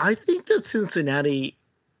 I think that Cincinnati,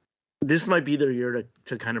 this might be their year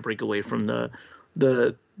to kind of break away from the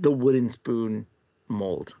wooden spoon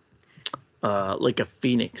mold. Like a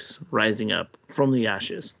phoenix rising up from the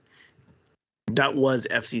ashes. That was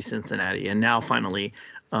FC Cincinnati, and now finally,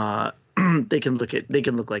 they can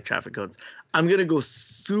look like traffic cones. I'm gonna go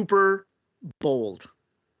super bold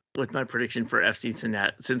with my prediction for FC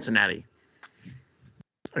Cincinnati.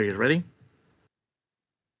 Are you guys ready?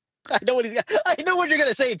 I know what you're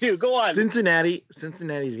gonna say too. Go on. Cincinnati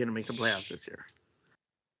is gonna make the playoffs this year.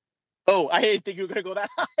 Oh, I didn't think you were gonna go that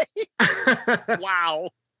high. Wow.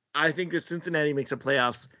 I think that Cincinnati makes the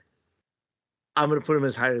playoffs. I'm going to put them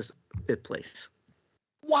as high as 5th place.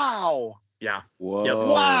 Wow. Yeah. Whoa. Yep.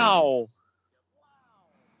 Wow.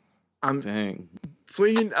 Dang.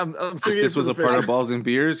 Swinging. I'm swinging. If this was a part of Balls and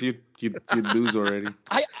Beers, you'd lose already.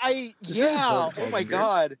 Yeah. Oh my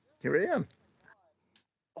God. Here I am.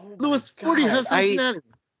 Oh Lewis, where do you have Cincinnati?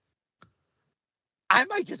 I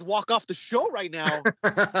might just walk off the show right now.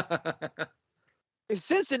 If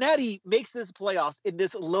Cincinnati makes this playoffs in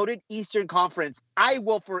this loaded Eastern Conference, I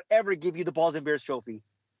will forever give you the Balls and Beers trophy,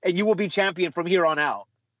 and you will be champion from here on out.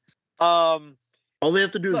 All they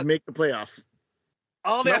have to do is make the playoffs.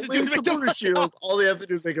 All they have to do is make the playoffs. All they have to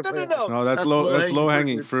do is make a playoffs. No, that's low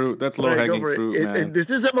hanging fruit. That's low hanging fruit, man.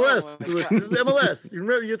 This is MLS. This is MLS. You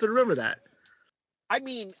have to remember that. I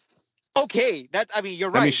mean, okay, you're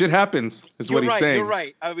right. I mean, shit happens. Is what he's saying. You're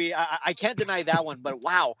right. I mean, I can't deny that one. But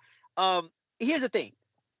wow. Here's the thing.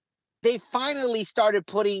 They finally started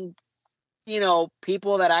putting,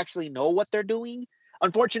 people that actually know what they're doing.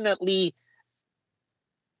 Unfortunately,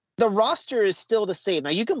 the roster is still the same.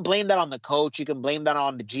 Now, you can blame that on the coach. You can blame that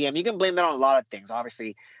on the GM. You can blame that on a lot of things,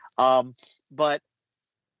 obviously. But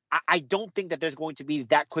I don't think that there's going to be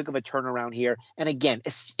that quick of a turnaround here. And again,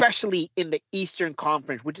 especially in the Eastern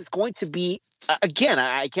Conference, which is going to be, again,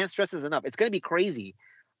 I can't stress this enough. It's going to be crazy.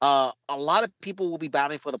 A lot of people will be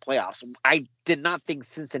battling for the playoffs. I did not think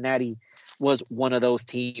Cincinnati was one of those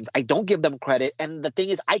teams. I don't give them credit. And the thing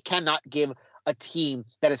is, I cannot give a team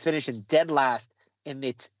that is finishing dead last in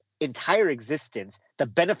its entire existence the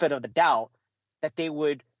benefit of the doubt that they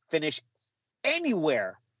would finish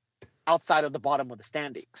anywhere outside of the bottom of the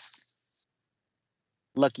standings.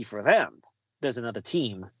 Lucky for them, there's another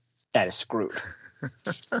team that is screwed.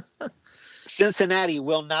 Cincinnati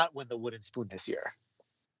will not win the wooden spoon this year.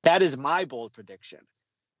 That is my bold prediction.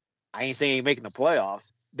 I ain't saying making the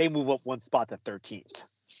playoffs. They move up one spot to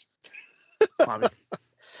 13th. Bobby,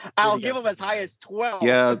 I'll give them as high as 12.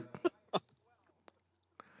 Yeah.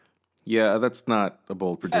 Yeah, that's not a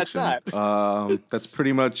bold That's prediction. not. That's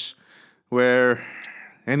pretty much where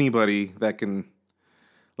anybody that can,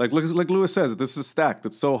 like Lewis says, this is stacked.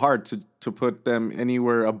 It's so hard to put them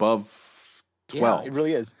anywhere above Yeah, it 12.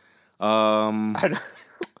 really is. Um,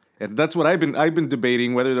 and that's what I've been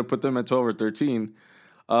debating whether to put them at 12 or 13.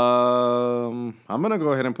 I'm gonna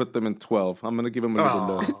go ahead and put them in 12. I'm gonna give them a little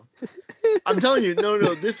low. I'm telling you, no.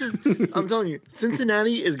 I'm telling you,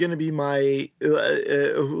 Cincinnati is gonna be my.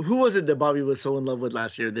 Who was it that Bobby was so in love with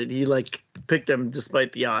last year that he like picked them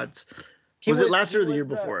despite the odds? Was it last year or the year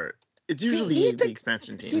before? It's usually the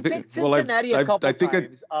expansion team. He picked Cincinnati a couple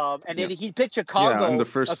times, and then he picked Chicago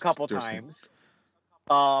a couple times.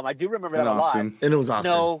 I do remember that a lot. And it was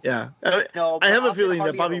Austin. No, I have a feeling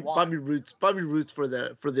that Bobby roots for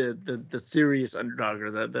the serious underdog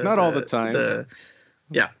or the not all the time.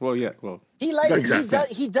 Well, he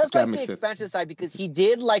does like the expansion side because he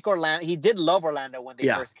did like Orlando. He did love Orlando when they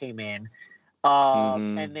first came in.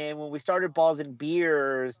 And then when we started Balls and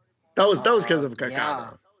Beers, that was because of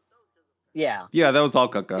Kaká. Yeah, that was all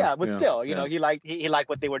Kaká. Yeah, but still, you know, he liked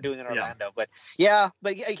what they were doing in Orlando. But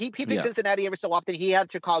he picked Cincinnati every so often. He had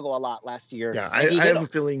Chicago a lot last year. Yeah, I have a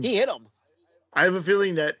feeling he hit them. I have a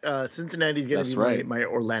feeling that Cincinnati's going to be my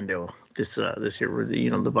Orlando this year. With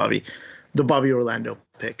the Bobby Orlando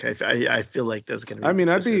pick. I feel like that's going to be. I mean,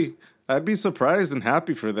 I'd be surprised and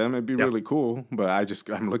happy for them. It'd be really cool. But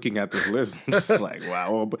I'm looking at this list. I'm just like,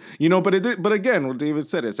 wow. But again, what David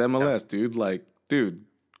said, it's MLS, dude. Like,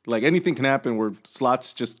 like anything can happen where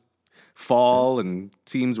slots just fall and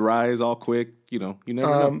teams rise all quick. You never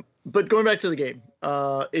know. But going back to the game,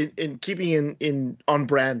 in keeping in on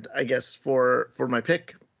brand, I guess for my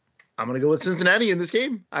pick, I'm gonna go with Cincinnati in this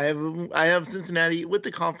game. I have Cincinnati with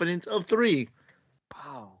the confidence of 3.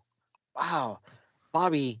 Wow,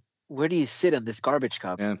 Bobby, where do you sit in this garbage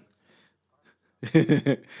cup? Man.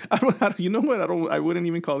 I wouldn't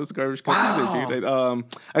even call this a garbage cup either, dude.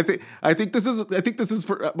 I think this is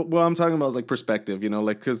for what I'm talking about is like perspective,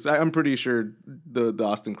 because I'm pretty sure the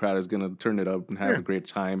Austin crowd is gonna turn it up and have a great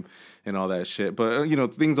time and all that shit. But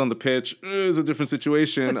things on the pitch is a different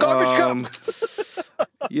situation. The garbage cup.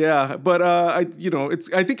 Yeah, but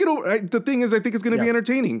the thing is, I think it's gonna be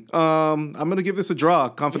entertaining. I'm gonna give this a draw.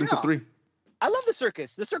 Confidence of 3. I love the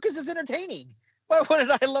circus. The circus is entertaining. Why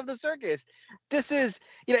wouldn't I love the circus? This is,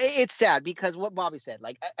 it's sad because what Bobby said,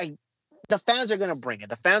 like, the fans are going to bring it.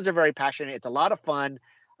 The fans are very passionate. It's a lot of fun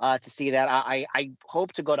to see that. I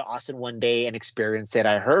hope to go to Austin one day and experience it.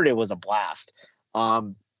 I heard it was a blast.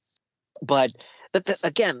 But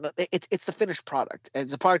again, it's the finished product.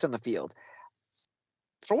 It's the product on the field.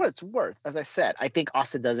 For what it's worth, as I said, I think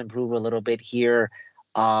Austin does improve a little bit here.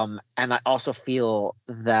 And I also feel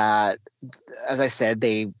that, as I said,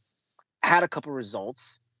 they had a couple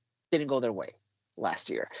results, didn't go their way last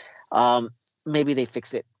year. Maybe they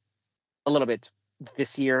fix it a little bit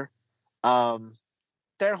this year.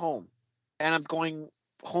 They're home, and I'm going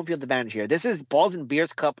home field advantage here. This is Balls and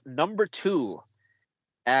Beers Cup number 2,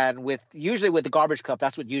 and usually with the garbage cup,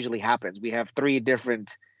 that's what usually happens. We have 3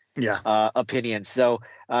 different opinions, so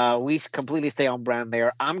we completely stay on brand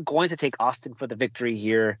there. I'm going to take Austin for the victory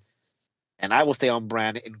here, and I will stay on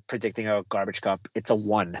brand in predicting a garbage cup. It's a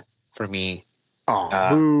 1 for me.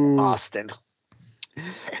 Austin.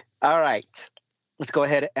 All right, let's go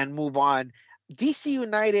ahead and move on. DC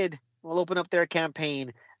United will open up their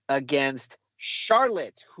campaign against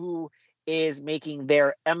Charlotte, who is making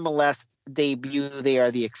their MLS debut. They are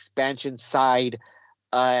the expansion side,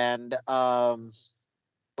 and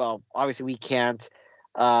well, obviously we can't.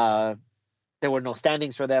 There were no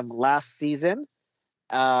standings for them last season.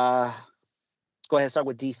 Go ahead and start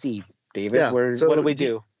with DC, David. What do we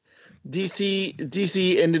do?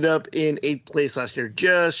 DC ended up in 8th place last year,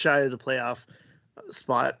 just shy of the playoff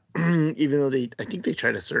spot, even though I think they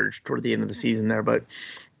tried to surge toward the end of the season there. But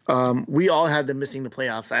we all had them missing the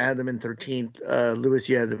playoffs. I had them in 13th. Lewis,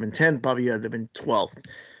 you had them in 10th. Bobby, you had them in 12th.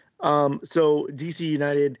 So DC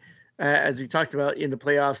United, as we talked about in the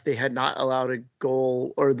playoffs, they had not allowed a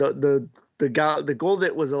goal, or the goal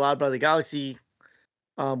that was allowed by the Galaxy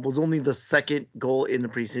was only the second goal in the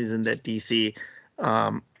preseason that DC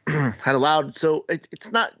had allowed. So it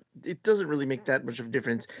doesn't really make that much of a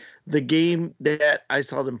difference. The game that I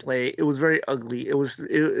saw them play, it was very ugly. It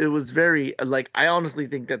was very, like, I honestly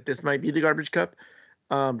think that this might be the garbage cup,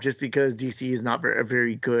 just because DC is not a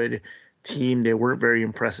very good team. They weren't very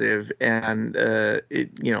impressive, and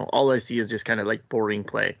all I see is just kind of like boring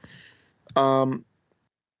play.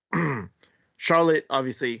 Charlotte,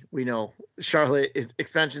 obviously, we know Charlotte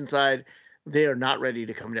expansion side. They are not ready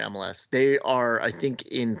to come to MLS. They are, I think,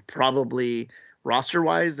 in probably roster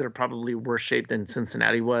wise, they're probably worse shape than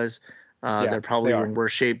Cincinnati was. They're probably in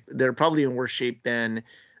worse shape. They're probably in worse shape than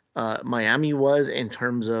Miami was in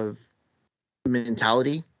terms of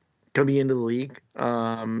mentality coming into the league.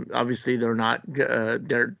 Obviously, they're not.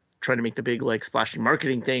 They're trying to make the big like splashy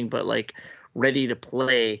marketing thing, but like ready to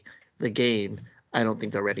play the game, I don't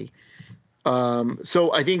think they're ready.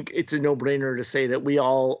 So I think it's a no-brainer to say that we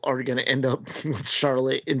all are going to end up with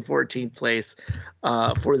Charlotte in 14th place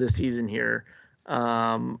for the season here.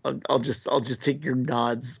 I'll just take your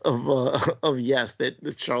nods of yes that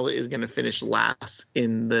Charlotte is going to finish last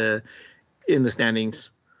in the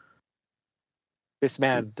standings. This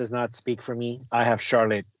man does not speak for me. I have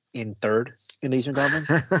Charlotte in third in the Eastern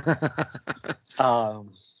Conference.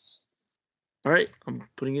 All right, I'm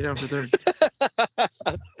putting you down for third.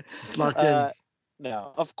 Locked in.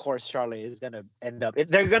 No, of course Charlotte is going to end up.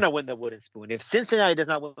 They're going to win the Wooden Spoon. If Cincinnati does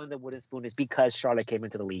not win the Wooden Spoon, it's because Charlotte came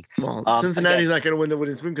into the league. Well, Cincinnati's not going to win the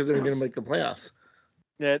Wooden Spoon because they're going to make the playoffs.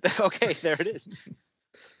 Yeah, okay, there it is.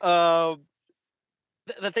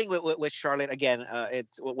 The thing with Charlotte again,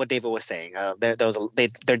 it's what David was saying.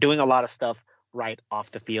 They're doing a lot of stuff right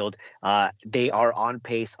off the field. They are on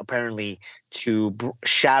pace apparently to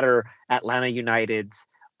shatter Atlanta United's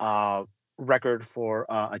record for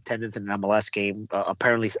attendance in an MLS game.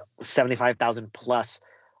 Apparently 75,000 plus,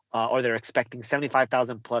 or they're expecting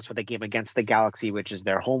 75,000 plus for the game against the Galaxy, which is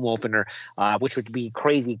their home opener, which would be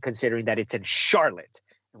crazy considering that it's in Charlotte.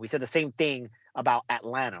 And we said the same thing about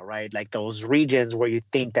Atlanta, right? Like those regions where you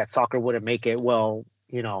think that soccer wouldn't make it. Well,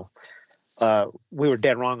 we were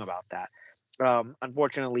dead wrong about that.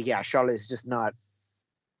 Unfortunately, yeah, Charlotte is just not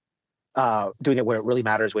doing it where it really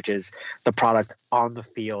matters, which is the product on the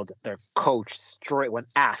field. Their coach, straight when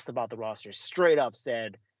asked about the roster, straight up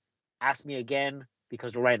said, "Ask me again,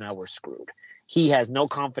 because right now we're screwed." He has no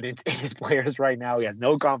confidence in his players right now. He has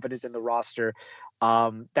no confidence in the roster.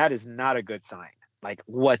 That is not a good sign, like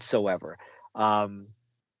whatsoever.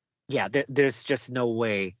 There's just no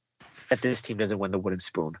way that this team doesn't win the Wooden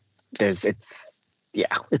Spoon. It's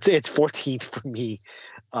 14th for me.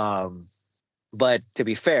 But to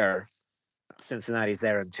be fair, Cincinnati's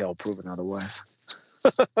there until proven otherwise.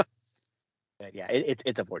 But yeah,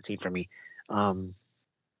 it's a 14 for me.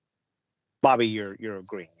 Bobby, you're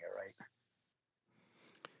agreeing here, right?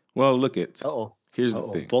 Well, look it. Here's the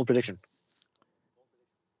thing. Bold prediction.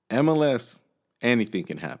 MLS, anything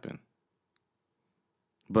can happen.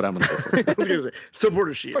 But I'm gonna go for it. I was gonna say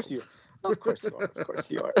supporter shield. Of course you are. Of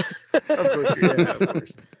course you are. Of course you are. Yeah, of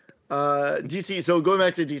course. DC. So going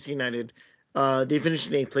back to DC United, they finished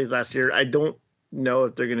in 8th place last year. I don't know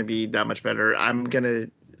if they're going to be that much better. I'm going to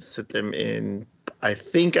sit them in. I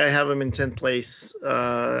think I have them in 10th place.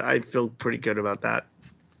 I feel pretty good about that.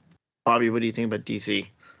 Bobby, what do you think about DC?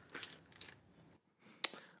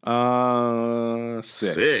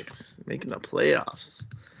 6, making the playoffs.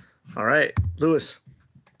 All right, Lewis.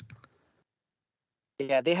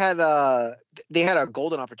 Yeah, they had a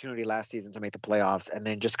golden opportunity last season to make the playoffs, and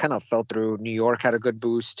then just kind of fell through. New York had a good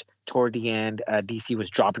boost toward the end. DC was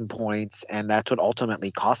dropping points, and that's what ultimately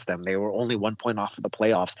cost them. They were only 1 point off of the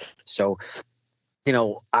playoffs. So,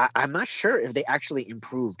 I'm not sure if they actually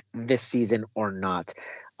improved this season or not.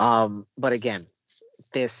 But again,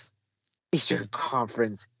 this Eastern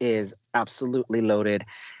Conference is absolutely loaded.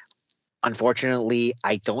 Unfortunately,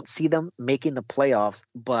 I don't see them making the playoffs,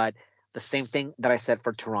 but the same thing that I said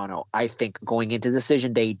for Toronto. I think going into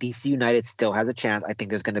decision day, DC United still has a chance. I think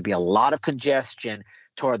there's going to be a lot of congestion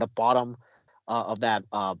toward the bottom of that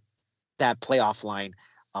playoff line.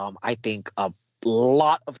 I think a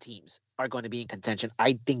lot of teams are going to be in contention.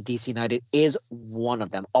 I think DC United is one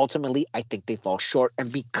of them. Ultimately, I think they fall short.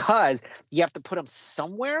 And because you have to put them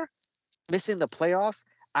somewhere, missing the playoffs,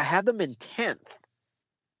 I have them in 10th.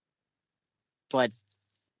 But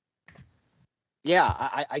yeah,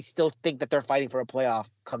 I still think that they're fighting for a playoff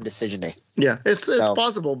come decision day. Yeah, it's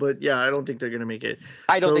possible, but yeah, I don't think they're going to make it.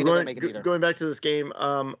 I don't think they're going to make it either. Going back to this game,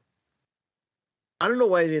 I don't know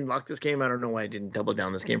why I didn't lock this game. I don't know why I didn't double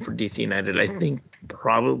down this game for DC United. I think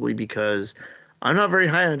probably because I'm not very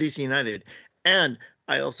high on DC United. And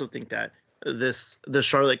I also think that the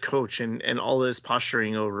Charlotte coach and all this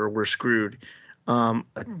posturing over we're screwed,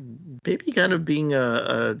 maybe kind of being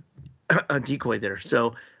a decoy there.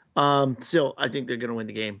 So still, I think they're going to win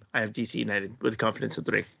the game. I have DC United with confidence at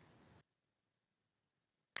 3.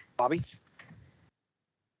 Bobby?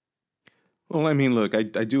 Well, I mean, look, I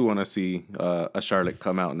do want to see a Charlotte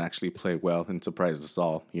come out and actually play well and surprise us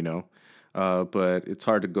all, but it's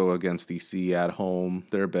hard to go against DC at home.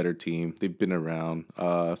 They're a better team. They've been around.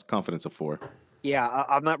 It's confidence of 4. Yeah,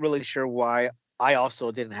 I'm not really sure why I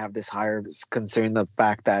also didn't have this higher, considering the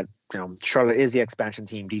fact that Charlotte is the expansion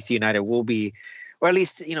team. DC United will be, or at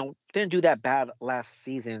least, didn't do that bad last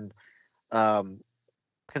season,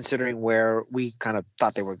 considering where we kind of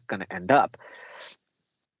thought they were going to end up.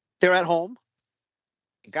 They're at home,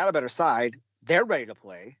 got a better side. They're ready to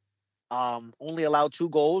play. Only allowed 3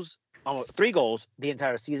 goals the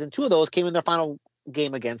entire season. 2 of those came in their final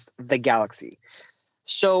game against the Galaxy.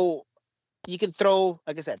 So you can throw,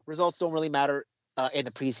 like I said, results don't really matter in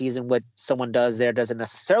the preseason. What someone does there doesn't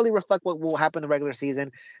necessarily reflect what will happen in the regular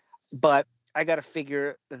season. But I got to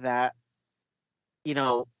figure that,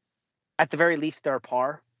 at the very least, they're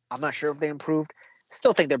par. I'm not sure if they improved.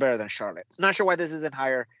 Still think they're better than Charlotte. Not sure why this isn't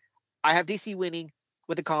higher. I have DC winning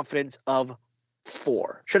with the confidence of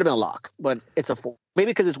 4. Should have been a lock, but it's a 4.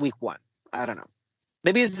 Maybe because it's week 1. I don't know.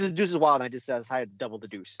 Maybe it's the deuce is wild and I just decided to double the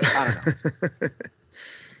deuce. I don't know.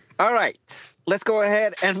 All right. Let's go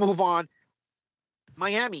ahead and move on.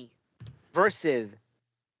 Miami versus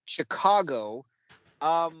Chicago.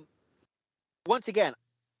 Once again,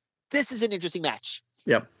 this is an interesting match.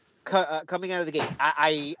 Yep. Coming out of the game.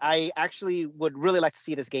 I actually would really like to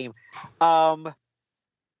see this game.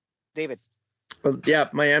 David. Yeah,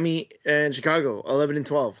 Miami and Chicago, 11 and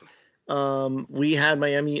 12. We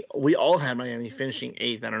all had Miami finishing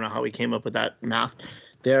 8th. I don't know how we came up with that math.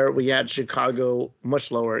 There we had Chicago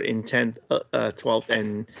much lower in 10th, 12th,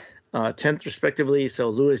 and 10th respectively. So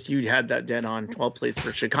Lewis, you had that dead on 12th place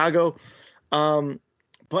for Chicago.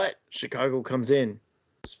 But Chicago comes in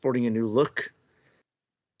sporting a new look,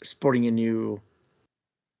 sporting a new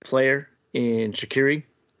player in Shaqiri.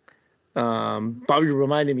 Bobby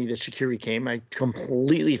reminded me that Shaqiri came. I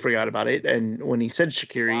completely forgot about it. And when he said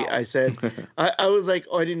Shaqiri, wow. I said, I was like,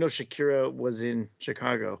 oh, I didn't know Shakira was in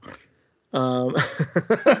Chicago.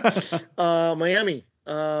 Miami.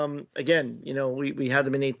 Again, we had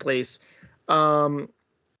them in 8th place. I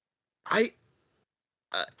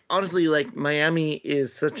honestly, like, Miami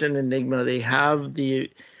is such an enigma. They have they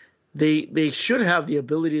should have the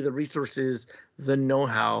ability, the resources, the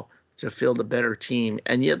know-how to field a better team,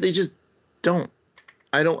 and yet they just don't.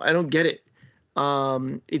 I don't get it.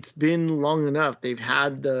 It's been long enough. They've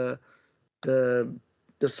had the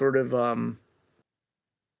sort of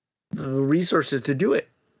the resources to do it,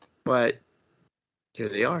 but here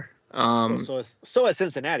they are. So is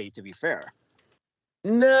Cincinnati, to be fair.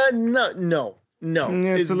 No.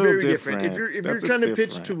 It's a little very different. If you're trying to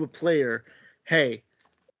pitch to a player, hey,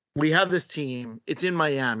 we have this team. It's in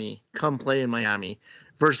Miami. Come play in Miami.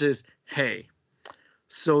 Versus, hey,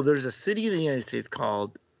 so there's a city in the United States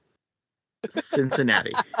called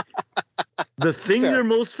Cincinnati. The thing they're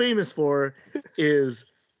most famous for is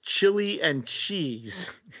chili and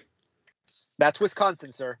cheese. That's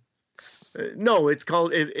Wisconsin, sir. No, it's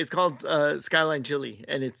called Skyline Chili,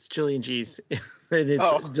 and it's chili and cheese, and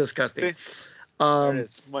it's disgusting.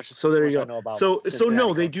 So there you go. So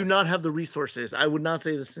no, they do not have the resources. I would not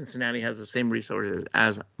say that Cincinnati has the same resources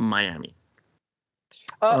as Miami.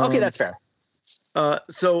 Okay, that's fair. And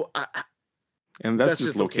that's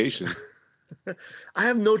just location. I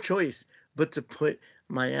have no choice but to put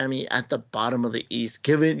Miami at the bottom of the East.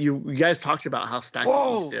 Given you guys talked about how stacked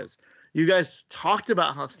the East is. You guys talked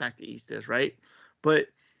about how stacked the East is, right? But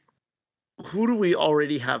who do we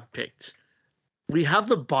already have picked? We have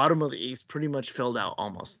the bottom of the East pretty much filled out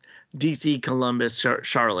almost. DC, Columbus,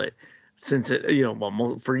 Charlotte. Since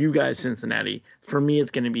for you guys, Cincinnati. For me,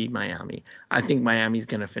 it's going to be Miami. I think Miami's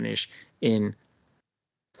going to finish in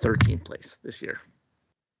 13th place this year.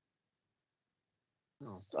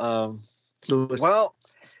 Well,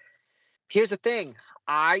 here's the thing.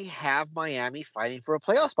 I have Miami fighting for a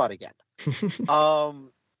playoff spot again.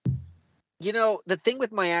 The thing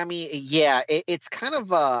with Miami, it's kind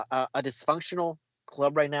of a dysfunctional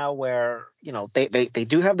club right now where, they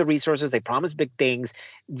do have the resources. They promised big things.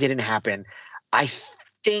 Didn't happen. I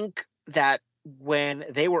think that when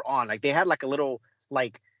they were on, like, they had like a little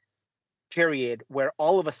period where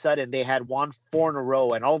all of a sudden they had won 4 in a row,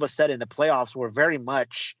 and all of a sudden the playoffs were very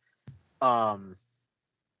much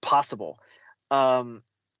possible.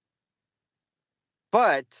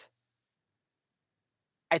 But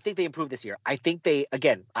I think they improved this year. I think they,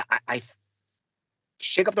 again, I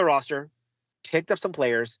shake up the roster, picked up some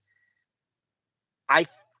players. I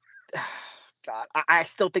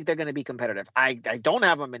still think they're going to be competitive. I don't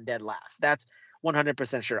have them in dead last. That's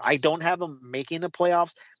 100% sure. I don't have them making the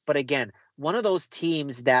playoffs. But again, one of those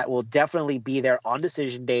teams that will definitely be there on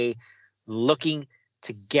decision day looking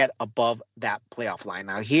to get above that playoff line.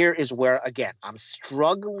 Now, here is where, again, I'm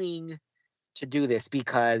struggling to do this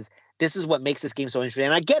because this is what makes this game so interesting.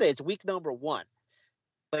 And I get it. It's week number 1.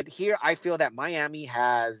 But here I feel that Miami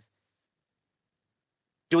has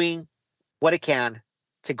doing what it can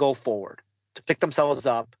to go forward, to pick themselves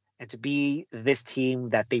up, and to be this team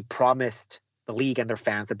that they promised the league and their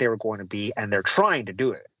fans that they were going to be, and they're trying to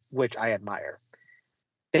do it, which I admire.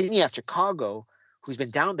 Then you have Chicago, who's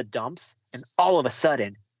been down the dumps, and all of a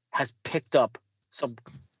sudden has picked up some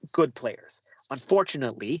good players.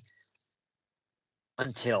 Unfortunately,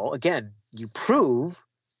 until, again, you prove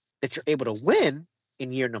that you're able to win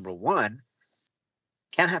in year number one,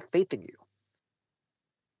 can't have faith in you.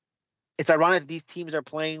 It's ironic that these teams are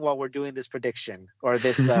playing while we're doing this prediction or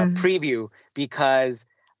this preview, because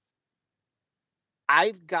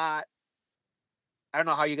I don't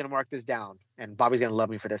know how you're going to mark this down, and Bobby's going to love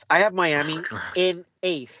me for this. I have Miami in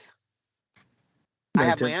 8th. I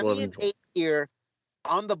have Miami in 8th here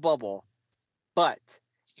on the bubble, but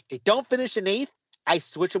if they don't finish in 8th, I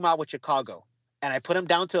switch them out with Chicago, and I put them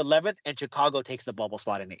down to 11th, and Chicago takes the bubble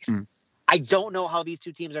spot in 8th. I don't know how these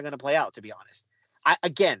two teams are going to play out, to be honest.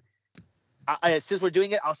 Since we're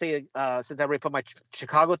doing it, I'll say, since I already put my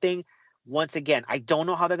Chicago thing, once again, I don't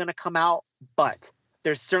know how they're going to come out, but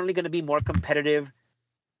they're certainly going to be more competitive,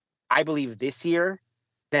 I believe, this year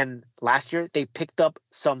than last year. They picked up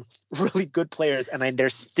some really good players, and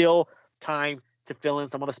there's still time to fill in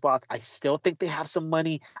some of the spots. I still think they have some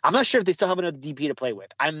money. I'm not sure if they still have another DP to play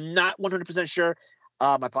with. I'm not 100% sure.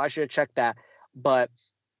 I probably should have checked that, but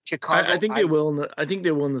Chicago. I think they will. I think they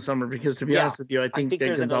will in the summer, because, to be honest with you, I think that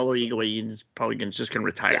Gonzalo Higuain is probably just going to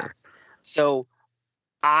retire. Yeah. So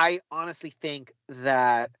I honestly think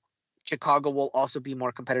that Chicago will also be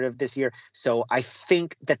more competitive this year. So I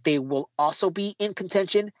think that they will also be in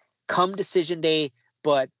contention come decision day,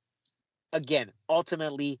 but again,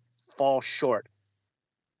 ultimately fall short.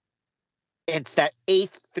 It's that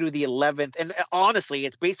 8th through the 11th. And honestly,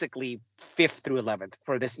 it's basically 5th through 11th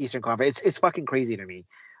for this Eastern Conference. It's fucking crazy to me.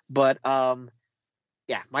 But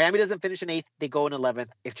yeah, Miami doesn't finish in 8th, they go in 11th.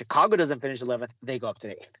 If Chicago doesn't finish 11th, they go up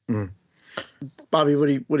to 8th. Bobby,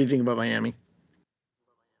 what do you think about Miami?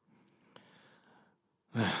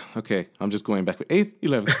 Okay, I'm just going back. 8th,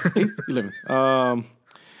 11th, 8th,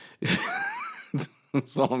 11th.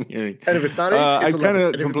 That's all I'm hearing. And if it's not 8th, it's 11th.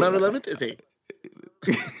 And if it's not 11th, it's 8th.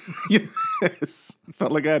 Yes.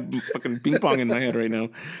 Felt like I had fucking ping pong in my head right now.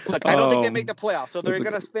 Look, I don't think they make the playoffs, so they're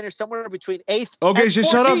going to finish somewhere between 8th okay, and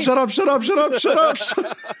 14th. Shut up.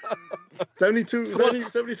 72, 70,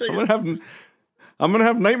 76. I'm gonna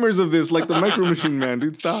have nightmares of this, like the Micro Machine Man,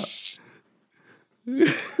 dude. Stop.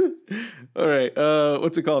 All right.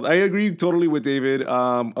 What's it called? I agree totally with David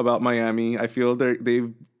about Miami. I feel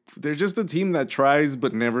they're just a team that tries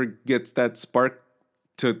but never gets that spark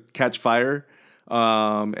to catch fire.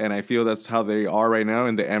 And I feel that's how they are right now.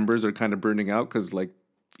 And the embers are kind of burning out because, like,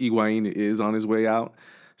 Higuain is on his way out.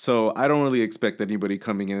 So I don't really expect anybody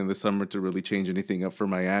coming in the summer to really change anything up for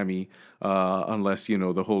Miami, unless,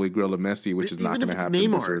 the holy grail of Messi, which is not going to happen.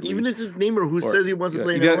 Neymar, even if it's Neymar who says he wants to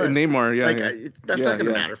play in MLS. Neymar, that's not going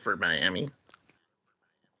to matter for Miami.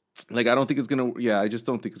 Like, I don't think it's going to. Yeah, I just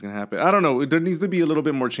don't think it's going to happen. I don't know. There needs to be a little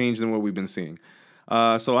bit more change than what we've been seeing.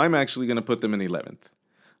 So I'm actually going to put them in 11th.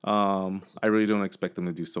 I really don't expect them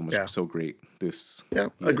to do so much so great this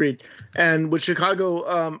year. Agreed. And with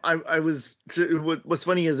Chicago, what's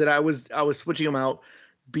funny is that I was switching them out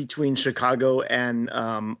between Chicago and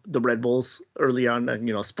the Red Bulls early on.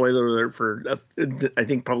 Spoiler alert for I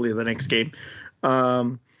think probably the next game.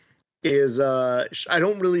 I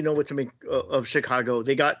don't really know what to make of Chicago.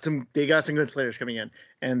 They got some good players coming in,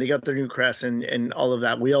 and they got their new crest and all of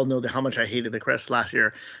that. We all know how much I hated the crest last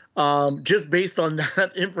year. Just based on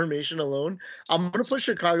that information alone, I'm going to put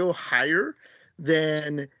Chicago higher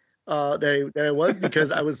than I was,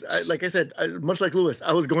 because like I said, much like Lewis,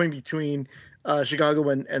 I was going between Chicago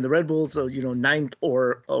and the Red Bulls. So 9th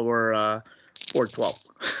or 12.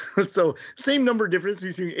 So same number difference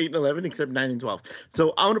between 8 and 11, except 9 and 12.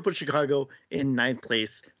 So I want to put Chicago in 9th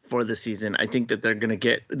place for the season. I think that they're going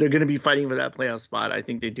to be fighting for that playoff spot. I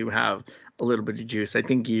think they do have a little bit of juice. I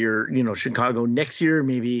think Chicago next year,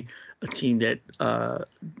 maybe a team that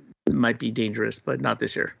might be dangerous, but not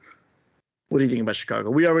this year. What do you think about Chicago?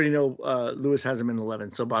 We already know Lewis has them in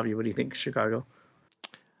 11. So Bobby, what do you think, Chicago?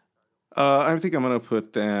 I think I'm going to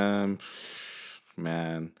put them,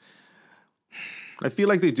 man. I feel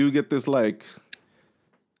like they do get this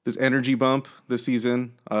energy bump this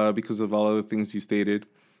season because of all of the things you stated.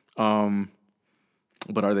 But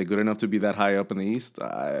are they good enough to be that high up in the East?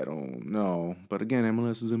 I don't know. But again,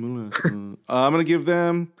 MLS is MLS. I'm going to give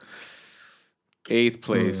them 8th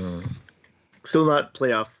place. Still not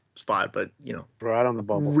playoff spot, but right on the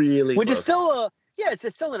bubble. Really, which is still it's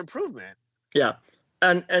still an improvement. Yeah,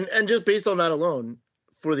 and just based on that alone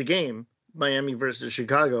for the game, Miami versus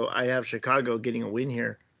Chicago, I have Chicago getting a win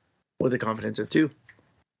here with a confidence of 2.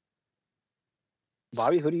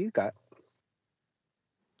 Bobby, who do you got?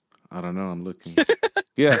 I don't know. I'm looking.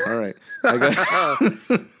 Yeah, all right. I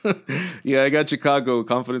got Chicago.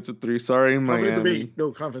 Confidence of 3. Sorry, Confidence of Miami. 8.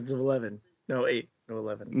 No, confidence of 11. No, 8. No,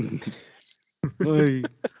 11.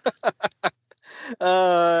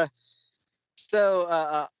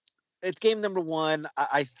 It's game number 1.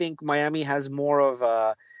 I think Miami has more of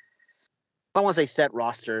a, I don't want to say set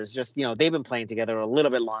rosters, just, they've been playing together a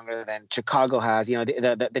little bit longer than Chicago has.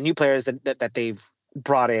 The new players that they've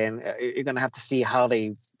brought in, you're going to have to see how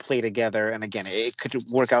they play together. And again, it could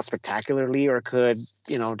work out spectacularly or could,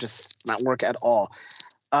 just not work at all.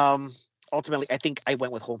 Ultimately, I think I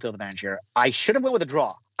went with home field advantage here. I should have went with a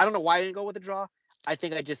draw. I don't know why I didn't go with a draw. I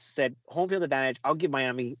think I just said home field advantage. I'll give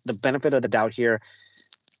Miami the benefit of the doubt here.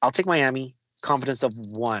 I'll take Miami. Confidence of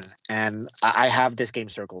 1, and I have this game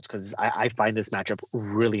circled because I find this matchup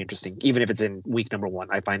really interesting. Even if it's in week number 1,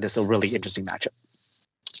 I find this a really interesting matchup.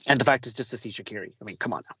 And the fact is just to see Shaqiri. I mean,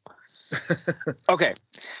 come on now. Okay,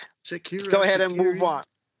 Shaqiri, go ahead and move on.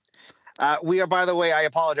 We are, by the way, I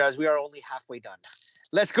apologize. We are only halfway done.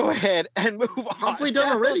 Let's go ahead and move on. Halfway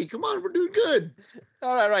done already. Come on, we're doing good.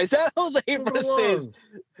 All right. San Jose versus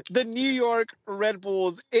the New York Red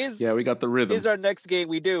Bulls we got the rhythm. Is our next game.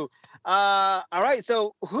 We do. All right.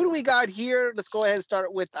 So who do we got here? Let's go ahead and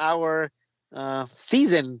start with our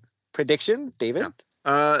season prediction, David.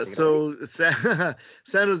 So San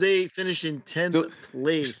Jose finished in 10th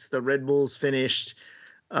place. The Red Bulls finished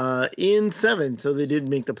in 7th. So they did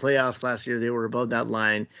make the playoffs last year. They were above that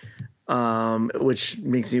line. Which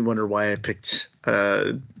makes me wonder why I picked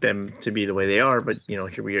them to be the way they are. But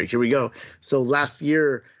here we go. So last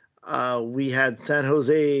year we had San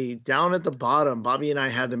Jose down at the bottom. Bobby and I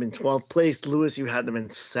had them in 12th place. Lewis, you had them in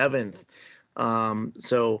 7th.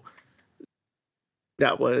 So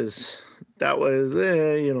that was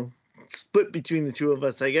split between the two of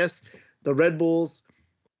us, I guess. The Red Bulls,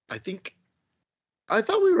 I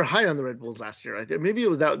thought we were high on the Red Bulls last year. Maybe it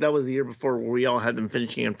was that was the year before where we all had them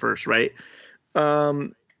finishing in first, right?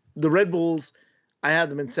 The Red Bulls, I had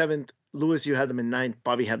them in 7th. Lewis, you had them in 9th.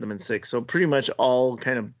 Bobby had them in 6th. So pretty much all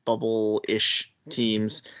kind of bubble-ish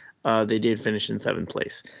teams. They did finish in 7th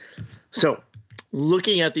place. So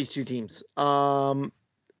looking at these two teams, Almeida,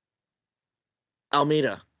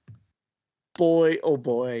 boy, oh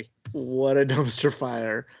boy, what a dumpster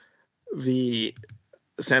fire the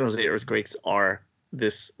San Jose Earthquakes are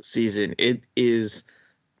this season. It is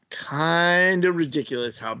kind of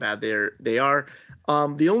ridiculous how bad they are.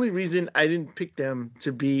 The only reason I didn't pick them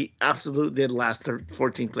to be absolute dead last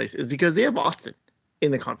 14th place is because they have Austin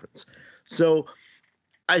in the conference. So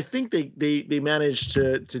I think they managed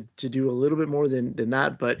to do a little bit more than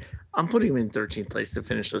that, but I'm putting them in 13th place to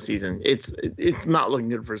finish the season. It's not looking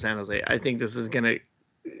good for San Jose. I think this is going to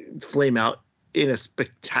flame out in a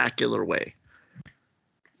spectacular way.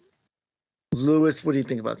 Lewis, what do you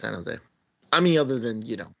think about San Jose? I mean, other than,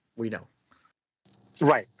 we know.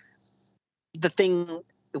 Right. The thing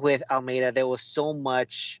with Almeida, there was so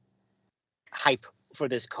much hype for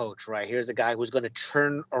this coach, right? Here's a guy who's going to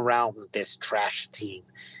turn around this trash team.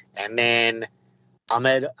 And then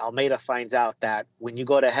Almeida finds out that when you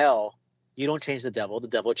go to hell, you don't change the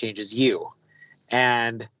devil changes you.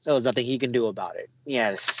 And there was nothing he can do about it. He had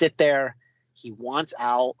to sit there. He wants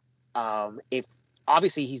out. If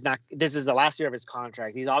obviously he's not, this is the last year of his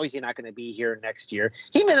contract. He's obviously not going to be here next year.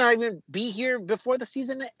 He may not even be here before the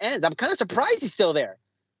season ends. I'm kind of surprised he's still there,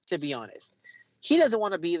 to be honest. He doesn't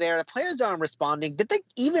want to be there. The players aren't responding. Did they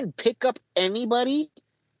even pick up anybody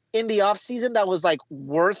in the offseason that was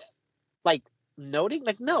worth noting?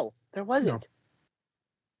 No, there wasn't. No.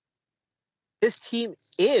 This team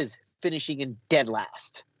is finishing in dead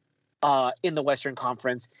last in the Western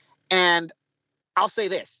Conference. And I'll say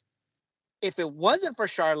this. If it wasn't for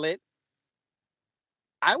Charlotte,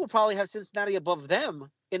 I would probably have Cincinnati above them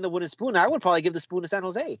in the wooden spoon. I would probably give the spoon to San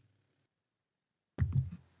Jose.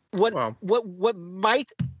 What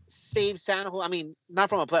might save San Jose? I mean, not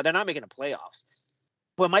from a play. They're not making the playoffs.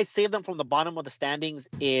 What might save them from the bottom of the standings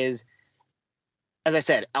is, as I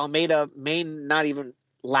said, Almeida may not even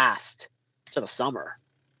last to the summer.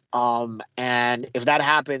 And if that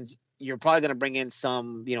happens, you're probably going to bring in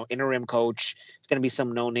some, interim coach. It's going to be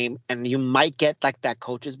some no name, and you might get that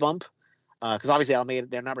coach's bump because obviously Almeida,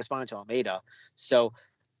 they're not responding to Almeida. So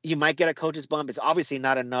you might get a coach's bump. It's obviously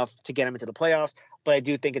not enough to get him into the playoffs, but I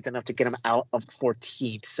do think it's enough to get him out of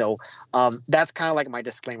 14th. So that's kind of my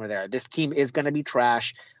disclaimer there. This team is going to be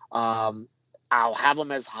trash. I'll have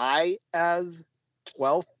them as high as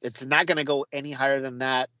 12th. It's not going to go any higher than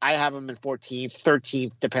that. I have them in 14th,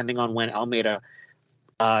 13th, depending on when Almeida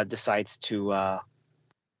decides to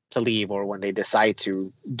leave or when they decide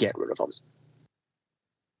to get rid of him.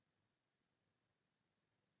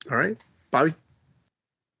 All right, Bobby.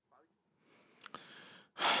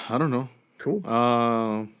 I don't know. Cool.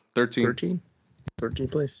 13.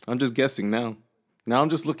 13th place. I'm just guessing now. Now I'm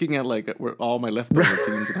just looking at like where all my leftover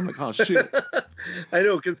teams, and I'm like, oh shit. I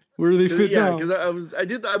know, because Where do they fit now? because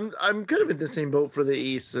I'm kind of in the same boat for the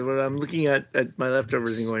East. So when I'm looking at my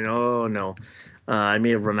leftovers and going, oh no, I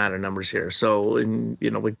may have run out of numbers here. So, and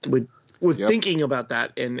with thinking about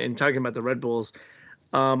that and talking about the Red Bulls,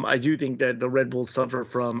 I do think that the Red Bulls suffer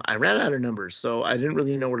from, I ran out of numbers, so I didn't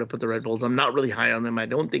really know where to put the Red Bulls. I'm not really high on them. I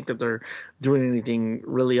don't think that they're doing anything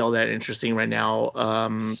really all that interesting right now.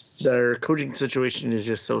 Their coaching situation is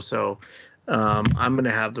just so. I'm going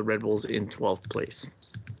to have the Red Bulls in 12th place.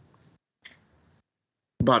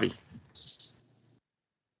 Bobby.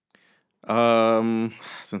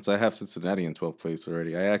 Since I have Cincinnati in 12th place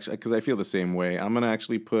already, because I feel the same way. I'm going to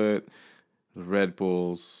actually put the Red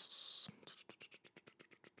Bulls.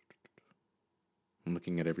 I'm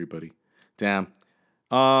looking at everybody. Damn.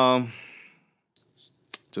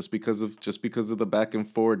 Just because of the back and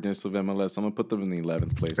forwardness of MLS, I'm gonna put them in the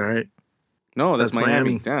 11th place. All right. No, that's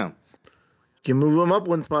Miami. Damn. You can move them up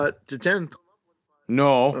one spot to 10th.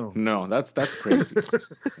 No, that's crazy. You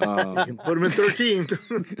can put them in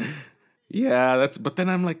 13th. Yeah, but then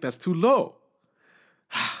I'm like, that's too low.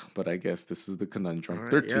 But I guess this is the conundrum.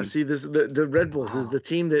 Right, 13. Yeah, see, the Red Bulls is the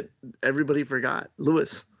team that everybody forgot.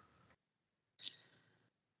 Lewis.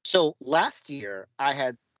 So last year, I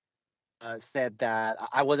had said that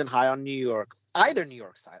I wasn't high on either New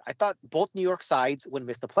York side. I thought both New York sides would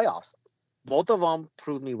miss the playoffs. Both of them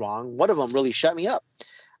proved me wrong. One of them really shut me up.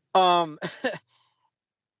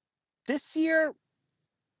 This year,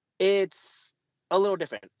 it's a little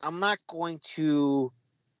different. I'm not going to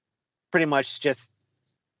pretty much just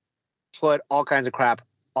put all kinds of crap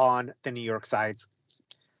on the New York sides.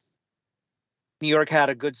 New York had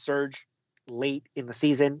a good surge late in the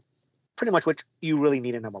season, pretty much what you really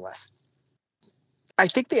need in MLS. I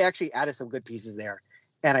think they actually added some good pieces there,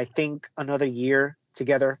 and I think another year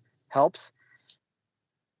together helps.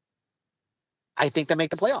 I think they make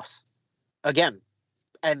the playoffs again,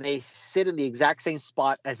 and they sit in the exact same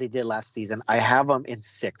spot as they did last season. I have them in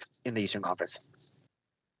 6th in the Eastern Conference.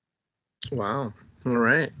 Wow. All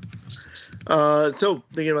right. So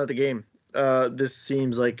thinking about the game, this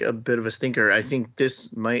seems like a bit of a stinker. I think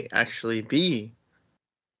this might actually be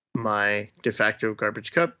my de facto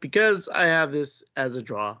garbage cup because I have this as a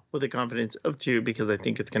draw with a confidence of 2 because I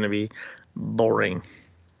think it's going to be boring.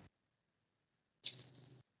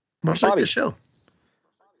 Much like the show.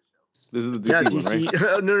 This is the DC one,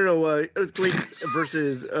 right? No. Earthquakes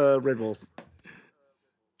versus Red Bulls.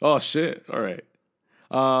 Oh, shit. All right.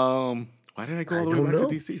 Why did I go all the way back to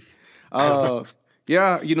DC?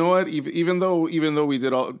 Yeah, you know what? Even though we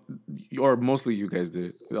did all, or mostly you guys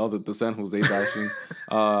did all the San Jose bashing,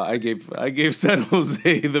 I gave San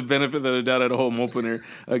Jose the benefit of the doubt at a home opener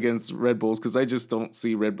against Red Bulls because I just don't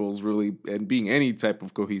see Red Bulls really and being any type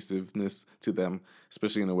of cohesiveness to them,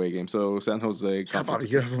 especially in a away game. So San Jose. How about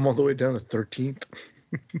you have them all the way down to 13th?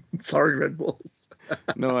 Sorry, Red Bulls.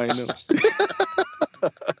 No, I know.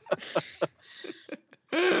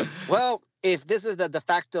 Well, if this is the de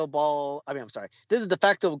facto this is de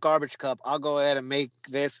facto garbage cup, I'll go ahead and make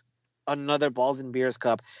this another balls and beers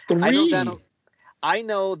cup. 3. I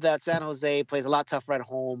know that San Jose plays a lot tougher at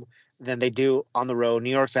home than they do on the road. New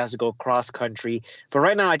York has to go cross country. But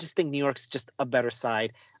right now, I just think New York's just a better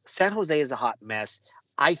side. San Jose is a hot mess.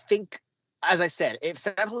 I think, as I said, if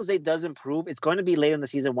San Jose does improve, it's going to be later in the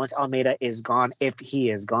season once Almeida is gone, if he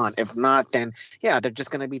is gone. If not, then, yeah, they're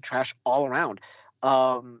just going to be trash all around.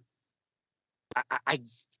 I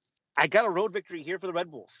got a road victory here for the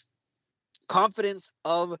Red Bulls. Confidence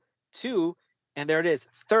of 2, and there it is.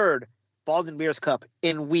 3rd Balls and Beers Cup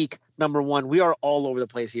in week number 1. We are all over the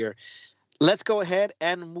place here. Let's go ahead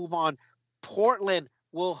and move on. Portland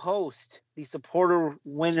will host the supporter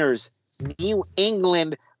winners, New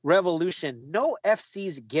England Revolution. No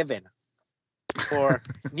FCs given for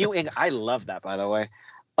New England. I love that, by the way.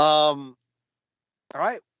 All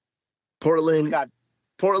right. Portland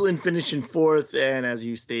finishing 4th, and as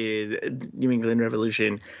you stated, New England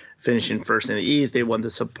Revolution finishing 1st in the East. They won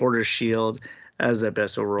the Supporters Shield as the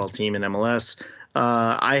best overall team in MLS.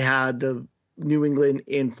 I had the New England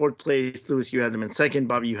in 4th place. Lewis, you had them in 2nd.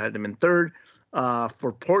 Bobby, you had them in 3rd.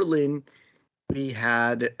 For Portland, we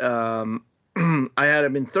had I had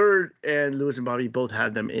them in 3rd, and Lewis and Bobby both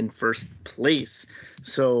had them in 1st place.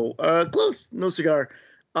 So close, no cigar.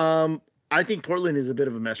 I think Portland is a bit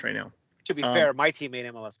of a mess right now. To be fair, my team made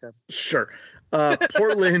MLS Cup. Sure.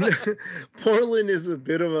 Portland is a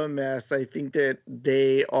bit of a mess. I think that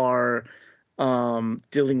they are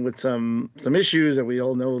dealing with some issues, and we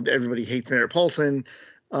all know everybody hates Merritt Paulson.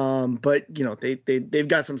 But they've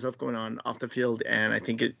got some stuff going on off the field, and I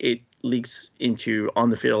think it leaks into on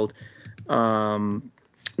the field.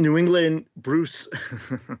 New England, Bruce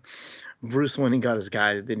went and got his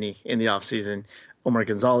guy, didn't he, in the offseason? Omar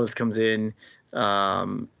Gonzalez comes in.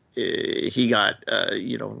 He got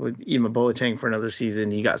with Ima Boateng for another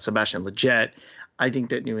season. He got Sebastian Lletget. I think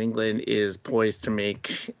that New England is poised to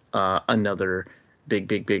make another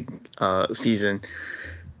big season.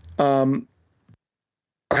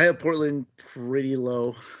 I have Portland pretty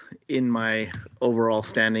low in my overall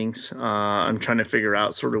standings. I'm trying to figure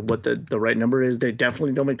out sort of what the right number is. They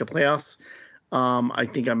definitely don't make the playoffs. I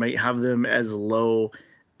think I might have them as low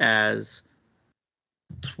as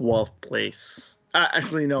 12th place.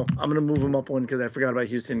 Actually, no. I'm going to move them up one because I forgot about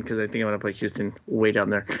Houston, because I think I'm going to put Houston way down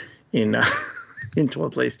there in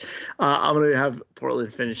 12th place. I'm going to have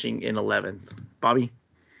Portland finishing in 11th. Bobby?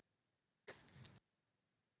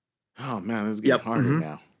 Oh man, this is getting harder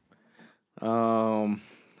now.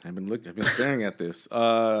 I've been staring at this.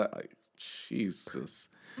 Jesus.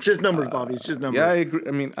 It's just numbers, Bobby. It's just numbers. Yeah, I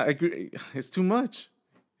agree. I agree. It's too much.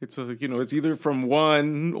 It's it's either from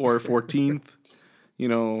 1 or 14th,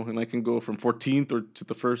 and I can go from 14th or to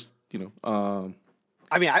the first, I'm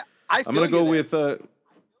gonna go with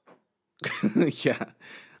yeah.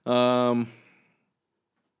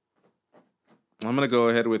 I'm gonna go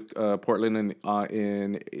ahead with Portland I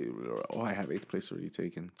have 8th place already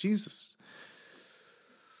taken. Jesus.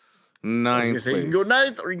 9th place. You can go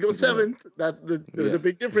 9th or you can go 7th. There's a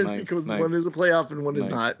big difference because one is a playoff and one is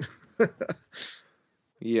not.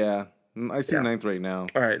 Yeah, I see 9th right now.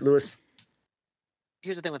 All right, Lewis.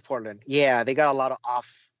 Here's the thing with Portland. Yeah, they got a lot of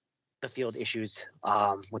off the field issues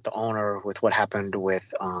with the owner, with what happened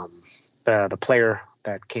with the player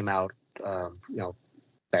that came out.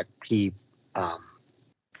 That he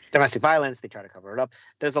domestic violence. They try to cover it up.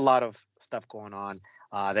 There's a lot of stuff going on.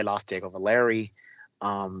 They lost Diego Valeri.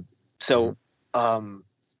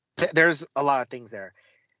 There's a lot of things there.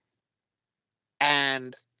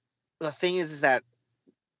 And the thing is that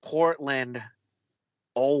Portland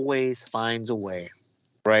always finds a way,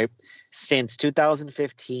 right? Since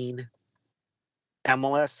 2015,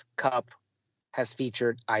 MLS Cup has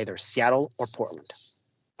featured either Seattle or Portland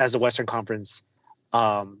as the Western Conference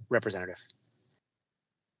representative.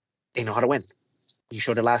 They know how to win. You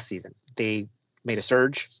showed it last season. They made a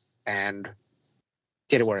surge and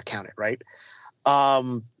did it where it counted, right?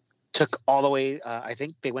 Took all the way, I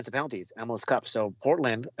think they went to penalties, MLS Cup. So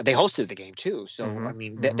Portland, they hosted the game too. So,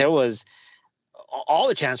 there was all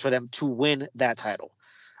the chance for them to win that title.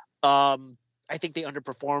 I think they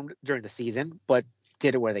underperformed during the season, but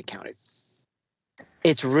did it where they counted.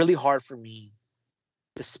 It's really hard for me,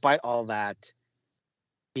 despite all that,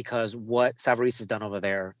 because what Savarese has done over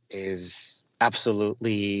there is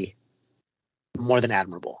absolutely more than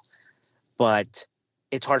admirable. But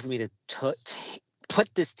it's hard for me to put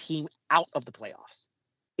this team out of the playoffs.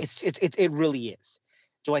 It really is.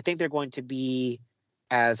 Do I think they're going to be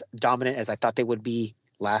as dominant as I thought they would be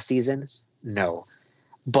last season? No.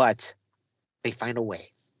 But they find a way.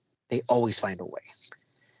 They always find a way.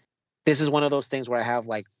 This is one of those things where I have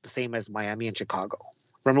like the same as Miami and Chicago.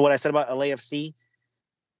 Remember what I said about LAFC?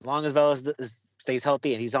 As long as Velas stays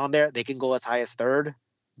healthy and he's on there, they can go as high as 3rd.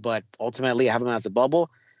 But ultimately, I have him as a bubble.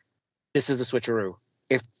 This is the switcheroo.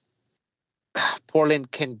 If Portland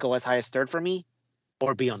can go as high as 3rd for me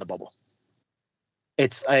or be on the bubble,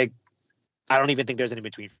 it's like I don't even think there's an in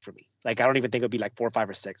between for me. Like I don't even think it'll be like 4, 5,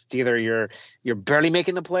 or 6. It's either you're barely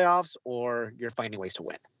making the playoffs or you're finding ways to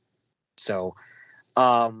win. So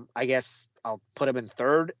I guess I'll put him in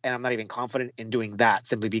 3rd, and I'm not even confident in doing that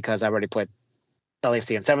simply because I already put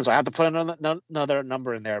LAFC in 7, so I have to put another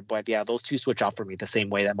number in there. But yeah, those two switch off for me the same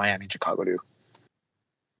way that Miami and Chicago do.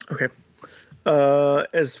 Okay.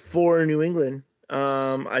 As for New England,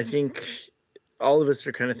 I think all of us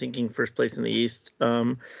are kind of thinking first place in the East.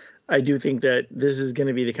 I do think that this is going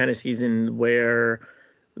to be the kind of season where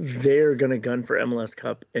they're going to gun for MLS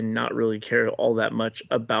Cup and not really care all that much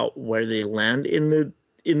about where they land in the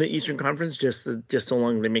Eastern Conference, just so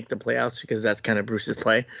long as they make the playoffs, because that's kind of Bruce's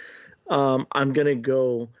play. I'm going to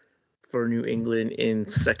go for New England in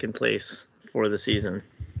 2nd place for the season.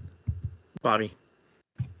 Bobby.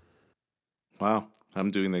 Wow.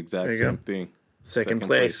 I'm doing the exact same thing. Second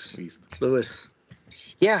place. Lewis.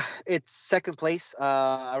 Yeah, it's 2nd place.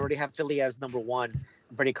 I already have Philly as number 1.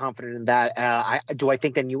 I'm pretty confident in that. I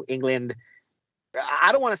think that New England,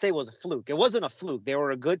 I don't want to say it was a fluke. It wasn't a fluke. They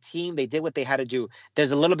were a good team. They did what they had to do.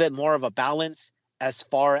 There's a little bit more of a balance as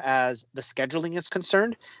far as the scheduling is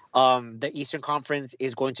concerned, the Eastern Conference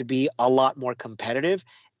is going to be a lot more competitive.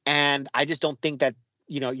 And I just don't think that,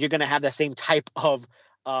 you're going to have the same type of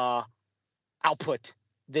output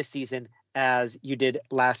this season as you did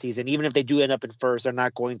last season. Even if they do end up in first, they're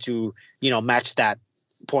not going to, match that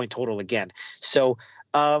point total again. So,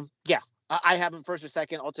 I have them first or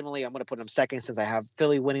second. Ultimately, I'm going to put them second since I have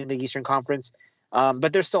Philly winning the Eastern Conference.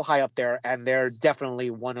 But they're still high up there, and they're definitely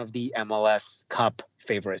one of the MLS Cup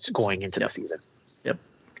favorites going into the season. Yep.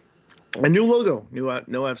 A new logo,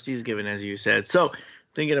 no FCs given, as you said. So,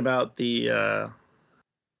 thinking about the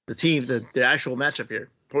team, the actual matchup here,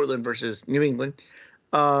 Portland versus New England.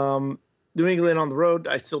 New England on the road,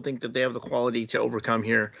 I still think that they have the quality to overcome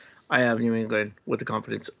here. I have New England with the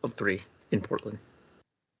confidence of 3 in Portland.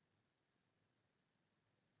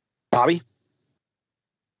 Bobby?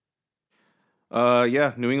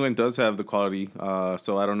 New England does have the quality.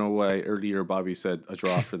 So I don't know why earlier Bobby said a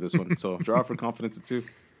draw for this one. So draw for confidence of 2.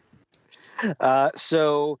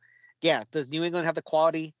 Does New England have the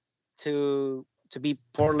quality to beat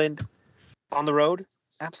Portland on the road?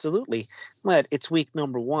 Absolutely. But it's week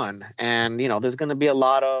number 1, and there's going to be a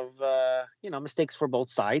lot of mistakes for both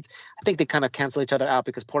sides. I think they kind of cancel each other out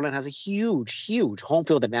because Portland has a huge home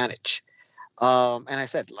field advantage. And I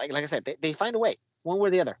said, like I said, they find a way, one way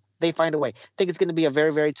or the other. They find a way. I think it's going to be a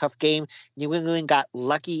very, very tough game. New England got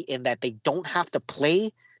lucky in that they don't have to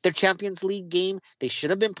play their Champions League game. They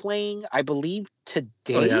should have been playing, I believe, today.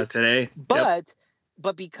 Oh, yeah, today. But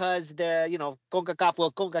because the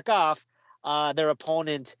CONCACAF, their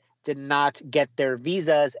opponent did not get their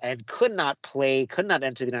visas and could not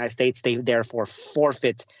enter the United States. They therefore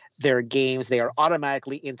forfeit their games. They are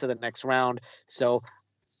automatically into the next round. So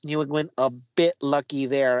New England a bit lucky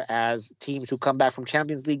there, as teams who come back from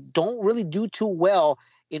Champions League don't really do too well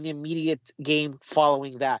in the immediate game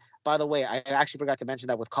following that. By the way, I actually forgot to mention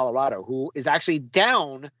that with Colorado, who is actually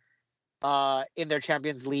down in their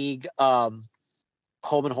Champions League home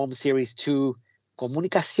and home series to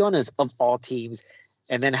Comunicaciones of all teams,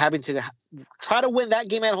 and then having to try to win that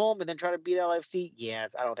game at home and then try to beat LFC.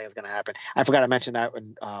 Yes, I don't think it's going to happen. I forgot to mention that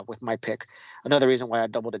with my pick. Another reason why I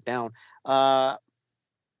doubled it down.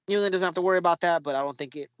 New England doesn't have to worry about that, but I don't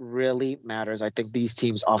think it really matters. I think these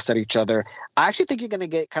teams offset each other. I actually think you're going to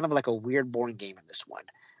get kind of like a weird, boring game in this one.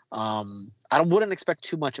 I wouldn't expect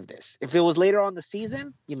too much of this. If it was later on the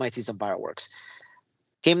season, you might see some fireworks.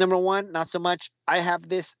 Game number 1, not so much. I have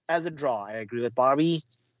this as a draw. I agree with Bobby.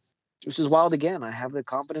 This is wild again. I have the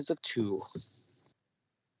confidence of 2.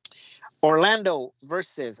 Orlando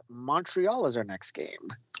versus Montreal is our next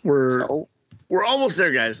game. We're almost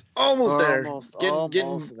there, guys. Almost there.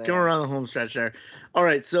 Getting Coming around the home stretch there. All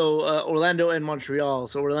right, so Orlando and Montreal.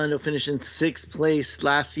 So Orlando finished in 6th place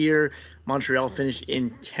last year. Montreal finished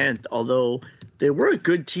in 10th, although they were a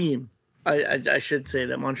good team. I should say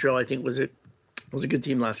that Montreal, I think, was a good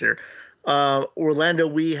team last year. Orlando,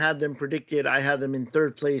 we had them predicted. I had them in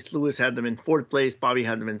 3rd place. Lewis had them in 4th place. Bobby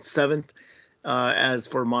had them in 7th. As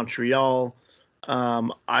for Montreal,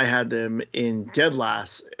 I had them in dead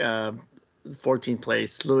last, 14th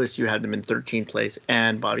place. Lewis, you had them in 13th place,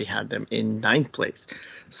 and Bobby had them in 9th place.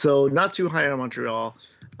 So not too high on Montreal.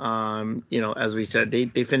 As we said,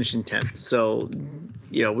 they finished in 10th. So,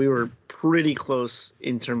 we were pretty close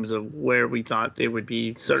in terms of where we thought they would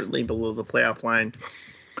be, certainly below the playoff line.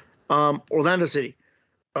 Orlando City,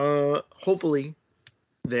 hopefully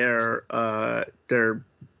their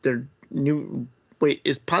new. Wait,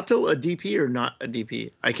 is Pato a DP or not a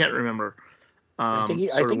DP? I can't remember. I think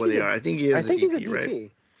he's a DP,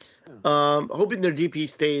 right? Yeah. Hoping their DP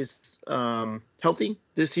stays healthy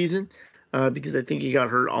this season, because I think he got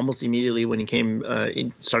hurt almost immediately when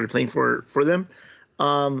he started playing for them.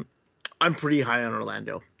 I'm pretty high on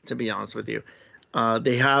Orlando, to be honest with you.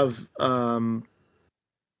 They have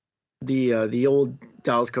the old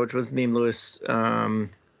Dallas coach. What's his name? Lewis.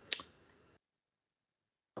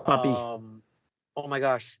 Poppy. Oh my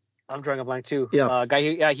gosh, I'm drawing a blank too. Yeah.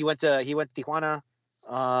 He went to Tijuana.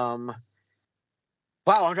 Wow,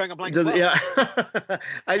 I'm drawing a blank. Yeah.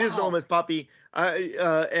 I just know him as Poppy.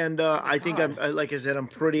 I think like I said, I'm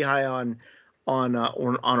pretty high on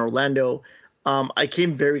Orlando. I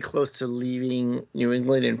came very close to leaving New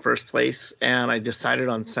England in 1st place, and I decided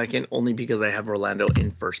on 2nd only because I have Orlando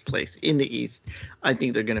in 1st place in the East. I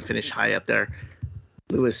think they're going to finish high up there.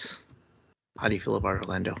 Lewis, how do you feel about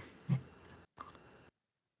Orlando?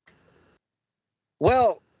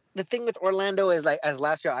 Well, the thing with Orlando is, like, as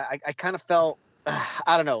last year, I kind of felt,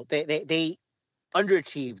 I don't know, they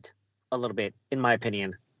underachieved a little bit, in my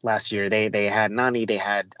opinion, last year. They had Nani, they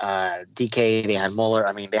had DK, they had Mueller.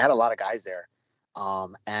 I mean, they had a lot of guys there.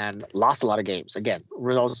 and lost a lot of games. Again,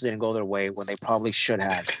 results didn't go their way when they probably should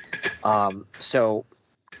have. So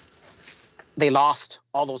they lost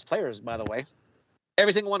all those players, by the way.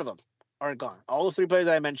 Every single one of them are gone. All those 3 players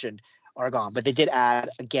that I mentioned are gone. But they did add,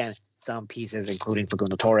 again, some pieces, including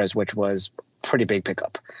Facundo Torres, which was pretty big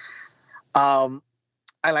pickup. I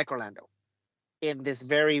like Orlando. In this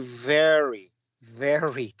very, very,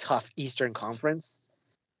 very tough Eastern Conference,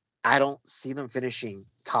 I don't see them finishing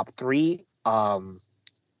top 3. I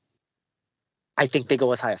think they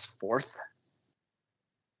go as high as 4th.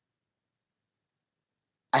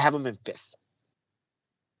 I have them in 5th.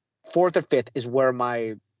 4th or 5th is where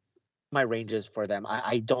my range is for them.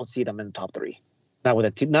 I don't see them in the top 3. Not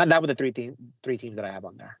with the three teams that I have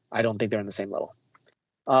on there. I don't think they're in the same level.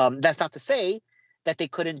 That's not to say that they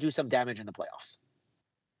couldn't do some damage in the playoffs.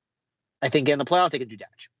 I think in the playoffs they could do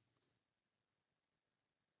damage.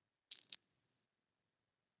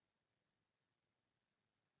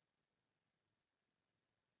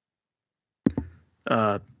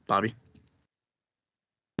 Bobby.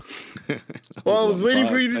 Well, I was waiting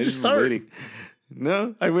for you to just start.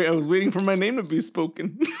 No, I was waiting for my name to be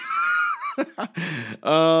spoken.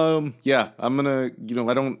 Yeah, I'm gonna.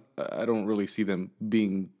 I don't really see them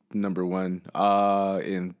being number 1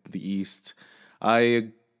 in the East. I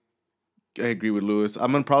agree with Lewis.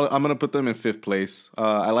 I'm gonna put them in 5th place.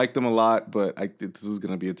 I like them a lot, but this is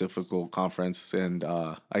gonna be a difficult conference, and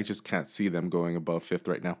I just can't see them going above 5th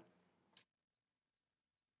right now.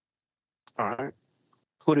 All right.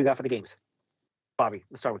 Who do you got for the games? Bobby,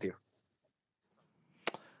 let's start with you.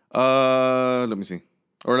 Let me see.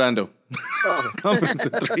 Orlando. Oh. Conference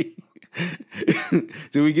of 3.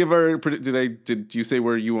 Did we give our? Did you say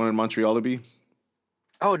where you wanted Montreal to be?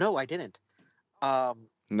 Oh no, I didn't. No,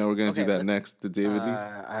 we're gonna do that next. Did David leave?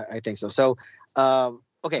 I think so. So,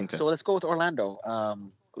 okay, so let's go with Orlando.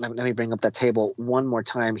 Let me bring up that table one more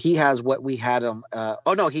time. He has what we had him.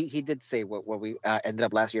 Oh no, he did say what we ended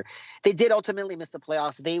up last year. They did ultimately miss the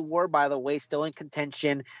playoffs. They were, by the way, still in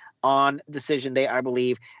contention on decision day, I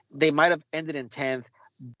believe. They might have ended in 10th,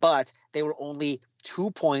 but they were only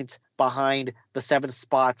 2 points behind the 7th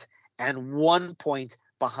spot and 1 point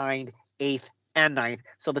behind 8th and 9th.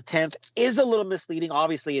 So the 10th is a little misleading.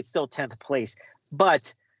 Obviously, it's still 10th place,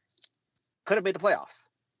 but could have made the playoffs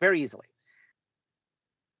very easily.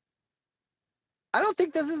 I don't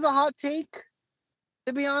think this is a hot take,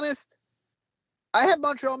 to be honest. I have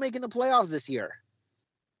Montreal making the playoffs this year,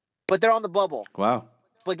 but they're on the bubble. Wow.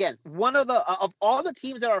 But again, one of all the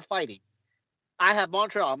teams that are fighting, I have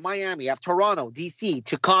Montreal, Miami, I have Toronto, DC,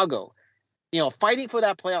 Chicago, fighting for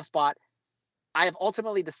that playoff spot. I have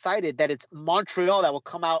ultimately decided that it's Montreal that will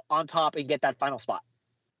come out on top and get that final spot.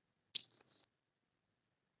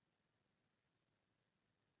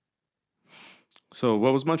 So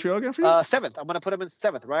what was Montreal again for you? 7th. I'm going to put them in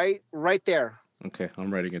 7th, right there. Okay,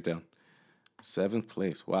 I'm writing it down. 7th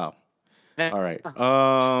place. Wow. All right.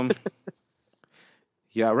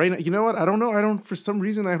 Yeah, right now, you know what? I don't know. For some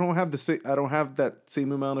reason I don't have that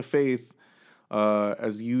same amount of faith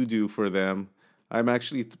as you do for them. I'm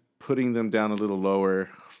actually putting them down a little lower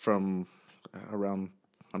from around.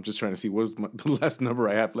 I'm just trying to see what's the last number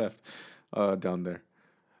I have left down there.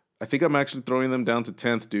 I think I'm actually throwing them down to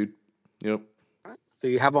 10th, dude. Yep. So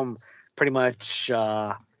you have them pretty much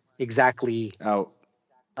exactly out.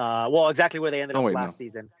 Exactly where they ended up last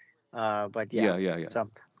season. But yeah. Yeah. So,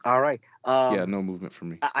 all right. Yeah, no movement for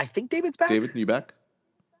me. I think David's back. David, you back?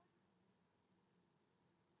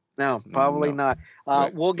 No, probably not.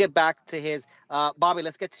 Right. We'll get back to his. Bobby,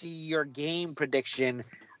 let's get to your game prediction.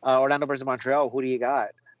 Orlando versus Montreal. Who do you got?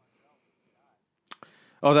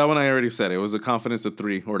 Oh, that one I already said. It was a confidence of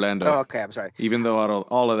 3, Orlando. Oh, okay. I'm sorry. Even though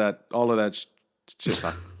all of that shit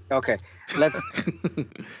talk. Okay, let's.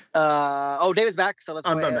 David's back, so let's.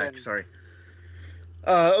 I'm back. Sorry.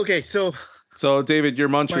 Okay, so David, your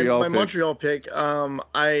Montreal. My Montreal pick.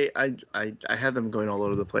 I had them going all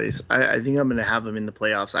over the place. I think I'm gonna have them in the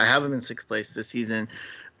playoffs. I have them in 6th place this season.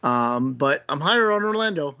 But I'm higher on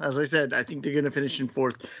Orlando. As I said, I think they're gonna finish in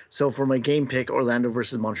 4th. So for my game pick, Orlando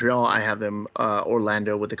versus Montreal, I have them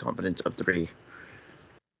Orlando with the confidence of 3.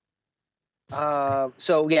 I'm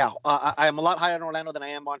a lot higher in Orlando than I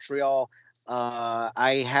am Montreal.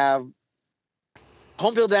 I have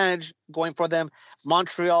home field advantage going for them.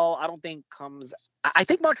 Montreal, I don't think comes. I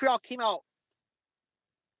think Montreal came out.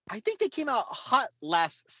 I think they came out hot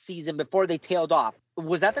last season before they tailed off.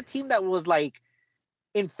 Was that the team that was like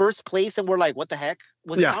in 1st place and we're like, what the heck?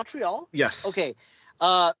 Was it Montreal? Yes. Okay.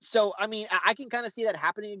 So I mean, I can kind of see that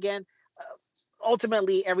happening again.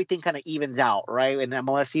 Ultimately, everything kind of evens out, right, in the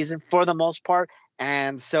MLS season for the most part.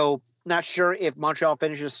 And so not sure if Montreal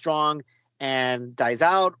finishes strong and dies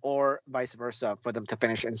out, or vice versa for them to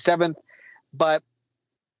finish in 7th. But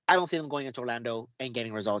I don't see them going into Orlando and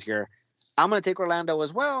getting a result here. I'm going to take Orlando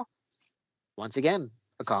as well. Once again,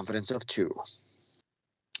 a confidence of 2.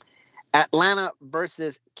 Atlanta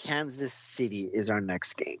versus Kansas City is our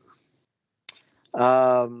next game.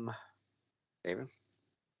 David?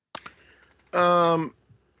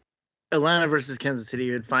 Atlanta versus Kansas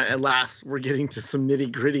City. At last, we're getting to some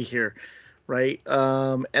nitty gritty here, right?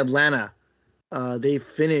 Atlanta, they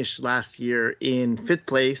finished last year in 5th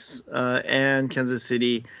place, and Kansas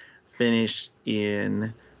City finished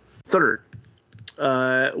in 3rd.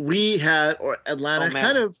 We had Atlanta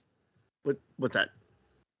kind of. What's that?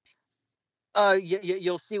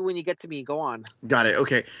 You'll see when you get to me. Go on. Got it.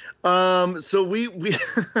 Okay. So we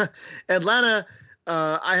Atlanta.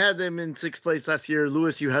 I had them in 6th place last year.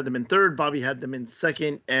 Lewis, you had them in 3rd. Bobby had them in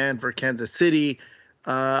 2nd. And for Kansas City,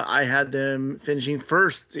 I had them finishing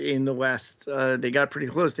 1st in the West. They got pretty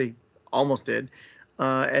close. They almost did.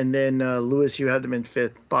 And then Lewis, you had them in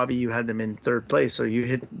 5th. Bobby, you had them in 3rd place. So you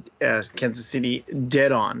hit Kansas City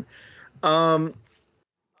dead on. Do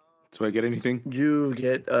I get anything? You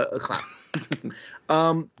get a clap.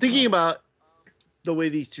 Thinking about the way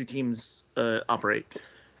these two teams operate,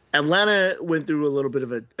 Atlanta went through a little bit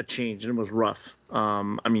of a change, and it was rough.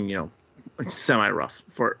 It's semi-rough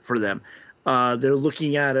for them. They're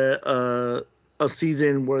looking at a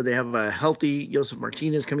season where they have a healthy Josef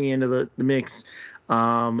Martinez coming into the mix.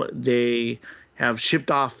 They have shipped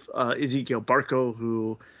off Ezequiel Barco,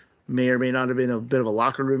 who may or may not have been a bit of a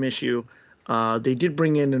locker room issue. They did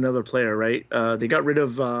bring in another player, right? They got rid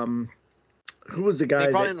of who was the guy?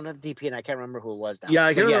 They brought in another DP, and I can't remember who it was now. Yeah,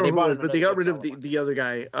 I can't remember who it was, but they got rid of the other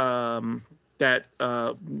guy that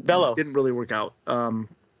Bello didn't really work out.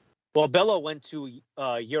 Well, Bello went to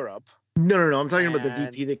Europe. No. I'm talking about the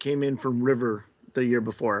DP that came in from River the year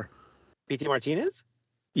before. PT Martinez?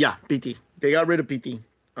 Yeah, PT. They got rid of PT.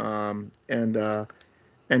 And now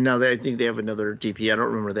I think they have another DP. I don't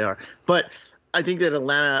remember who they are. But I think that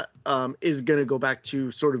Atlanta is going to go back to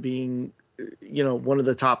sort of being, one of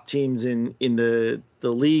the top teams in the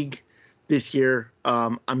league this year.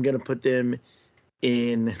 I'm going to put them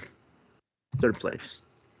in 3rd place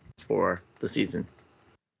for the season.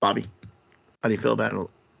 Bobby, how do you feel about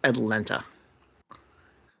Atlanta?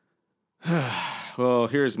 Well,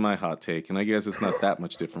 here's my hot take, and I guess it's not that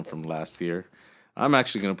much different from last year. I'm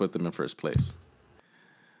actually going to put them in 1st place.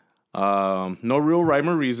 No real rhyme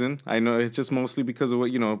or reason. I know it's just mostly because of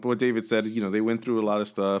what David said. They went through a lot of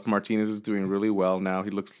stuff. Martinez is doing really well now. He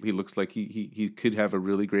looks like he could have a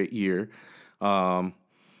really great year.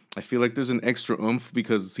 I feel like there's an extra oomph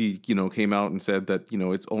because he came out and said that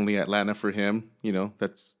it's only Atlanta for him.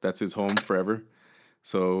 That's his home forever.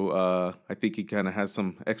 So I think he kind of has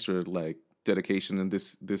some extra dedication in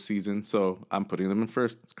this season. So I'm putting them in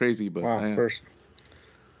 1st. It's crazy, but wow, 1st.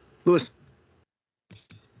 Lewis.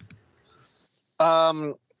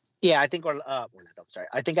 I think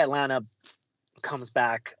I think Atlanta comes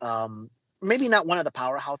back. Maybe not one of the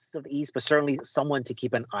powerhouses of the East, but certainly someone to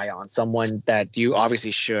keep an eye on. Someone that you obviously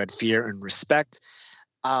should fear and respect.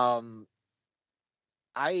 Obviously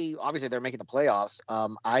they're making the playoffs.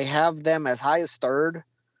 I have them as high as 3rd.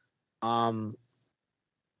 I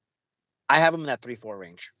have them in that 3-4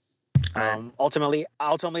 range. Ultimately,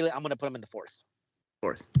 I'm going to put them in the 4th.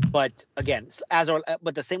 But again,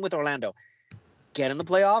 but the same with Orlando. Get in the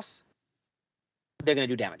playoffs, they're going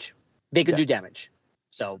to do damage. They could do damage.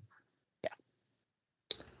 So, yeah.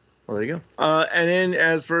 Well, there you go. And then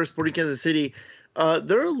as for Sporting Kansas City,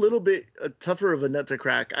 they're a little bit tougher of a nut to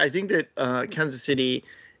crack. I think that Kansas City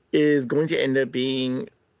is going to end up being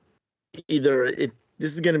this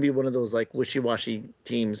is going to be one of those wishy-washy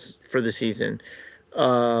teams for the season.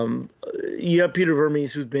 You have Peter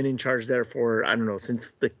Vermes, who's been in charge there for, I don't know,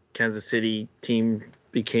 since the Kansas City team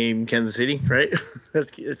became Kansas City, right?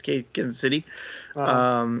 That's Kansas City.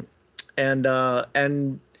 And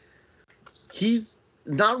he's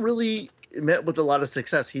not really met with a lot of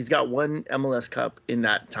success. He's got one MLS Cup in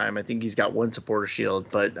that time. I think he's got one Supporter Shield,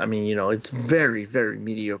 but it's very, very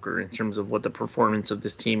mediocre in terms of what the performance of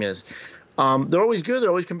this team is. They're always good. They're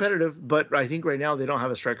always competitive, but I think right now they don't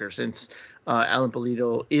have a striker since Alan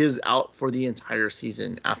Pulido is out for the entire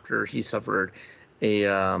season after he suffered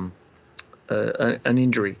an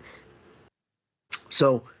injury.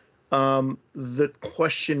 So the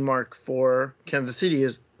question mark for Kansas City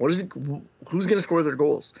is who's going to score their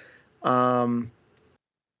goals?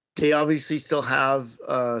 They obviously still have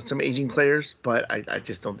some aging players, but I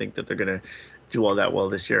just don't think that they're going to do all that well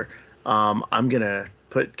this year. I'm going to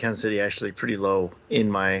put Kansas City actually pretty low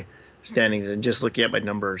in my standings, and just looking at my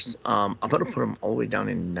numbers, I'm going to put them all the way down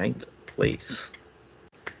in 9th place.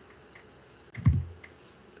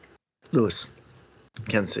 Lewis,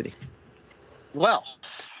 Kansas City. Well,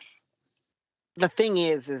 the thing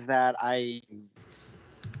is that I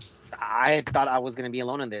thought I was going to be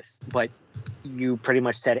alone in this, but you pretty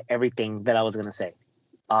much said everything that I was going to say.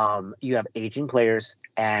 You have aging players,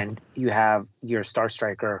 and you have your star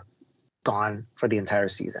striker gone for the entire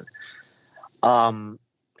season.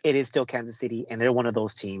 It is still Kansas City, and they're one of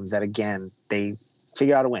those teams that, again, they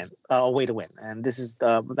figure out a way to win. And this is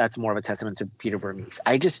that's more of a testament to Peter Vermees.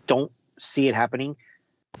 I just don't see it happening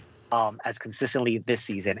as consistently this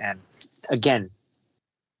season. And again,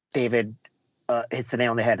 David hits the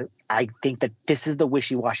nail on the head. I think that this is the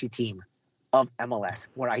wishy-washy team of MLS,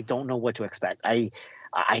 where I don't know what to expect. I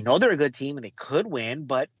know they're a good team and they could win,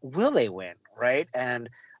 but will they win, right? And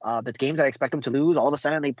the games that I expect them to lose, all of a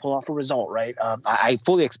sudden they pull off a result, right? I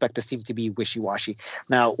fully expect this team to be wishy-washy.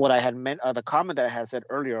 Now, what I had meant, the comment that I had said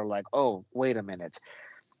earlier, like, oh, wait a minute.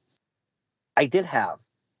 I did have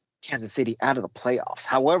Kansas City out of the playoffs.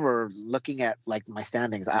 However, looking at like my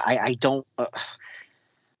standings, I don't.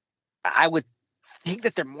 I would think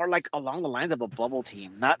that they're more like along the lines of a bubble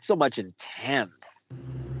team, not so much in 10th.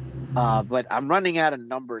 But I'm running out of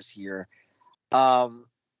numbers here. But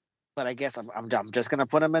I guess I'm just gonna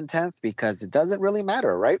put them in 10th because it doesn't really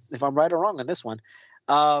matter, right? If I'm right or wrong on this one.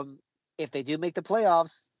 If they do make the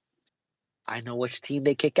playoffs, I know which team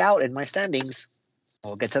they kick out in my standings.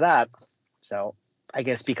 We'll get to that. So I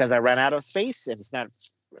guess because I ran out of space and it's not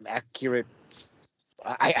an accurate.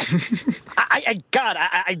 I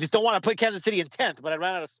just don't want to put Kansas City in 10th, but I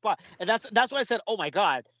ran out of spot, and that's why I said, oh my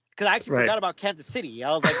god, because I actually forgot about Kansas City. I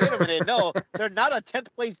was like, wait a minute, no, they're not a 10th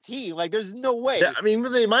place team. Like, there's no way. Yeah, I mean,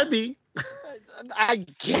 they might be. I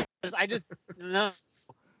guess I just no.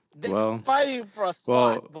 Well, fighting for a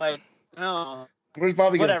spot, but no. Where's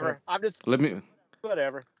Bobby? Whatever. I'm just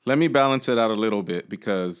whatever. Let me balance it out a little bit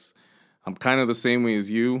because I'm kind of the same way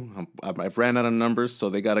as you. I've ran out of numbers, so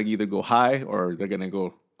they got to either go high or they're going to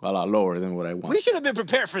go a lot lower than what I want. We should have been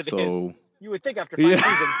prepared for this. So, you would think after 5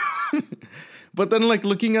 seasons. But then, like,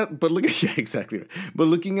 yeah, exactly. Right. But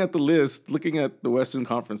looking at the list, looking at the Western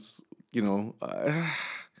Conference, I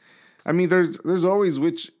mean, there's always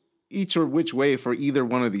which way for either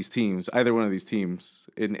one of these teams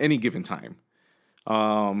in any given time.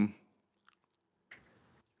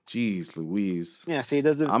 Jeez Louise. Yeah, see, it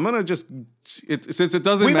doesn't. I'm gonna just since it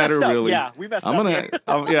doesn't matter really. Yeah, we messed up. I'm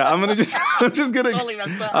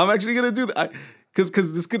actually gonna do that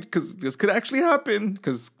because this could actually happen.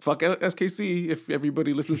 Because fuck SKC, if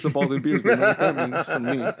everybody listens to Balls and Beers, they know what that means for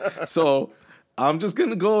me. So I'm just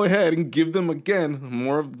gonna go ahead and give them again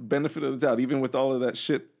more of the benefit of the doubt, even with all of that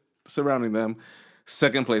shit surrounding them.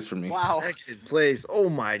 Second place for me. Wow. Second place. Oh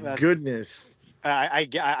my goodness.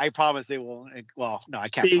 I promise they will. Well, no, I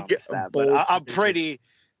can't promise that, but I'm pretty.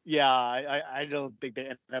 Yeah, I don't think they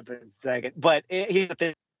end up in second. But here's the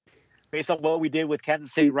thing: based on what we did with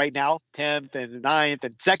Kansas City right now, 10th and 9th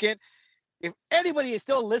and 2nd, if anybody is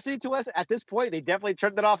still listening to us at this point, they definitely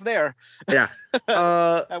turned it off there. Yeah,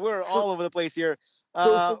 we're all over the place here.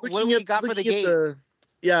 So what we got for the game?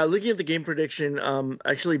 Looking at the game prediction.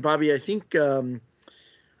 Actually, Bobby, I think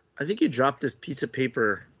you dropped this piece of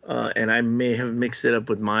paper. And I may have mixed it up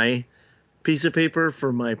with my piece of paper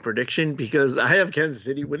for my prediction because I have Kansas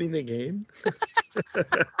City winning the game.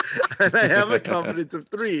 And I have a confidence of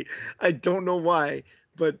 3. I don't know why,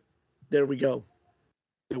 but there we go.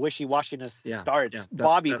 The wishy-washiness starts. Yeah,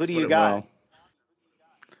 Bobby, who do you got?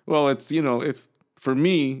 Well, it's for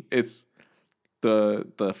me, it's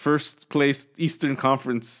the first place Eastern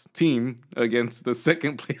Conference team against the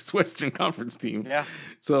second place Western Conference team. Yeah.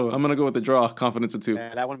 So I'm gonna go with the draw, confidence of 2. Yeah,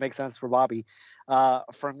 that one makes sense for Bobby.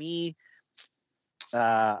 For me,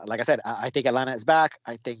 like I said, I think Atlanta is back.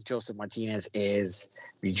 I think Joseph Martinez is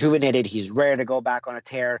rejuvenated. He's ready to go back on a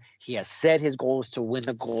tear. He has said his goal is to win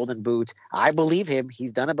the Golden Boot. I believe him.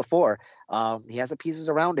 He's done it before. He has the pieces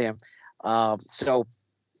around him. So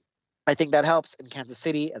I think that helps in Kansas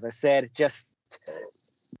City. As I said, just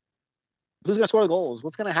who's going to score the goals?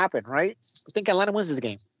 What's going to happen, right? I think Atlanta wins this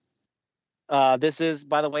game. This is,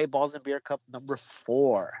 by the way, Balls and Beer Cup number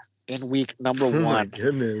 4 in week number 1. Oh, my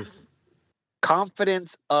goodness.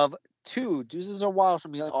 Confidence of 2. Deuces are wild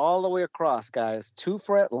from me all the way across, guys. 2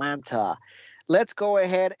 for Atlanta. Let's go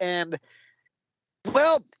ahead and,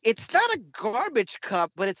 well, it's not a garbage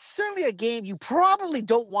cup, but it's certainly a game you probably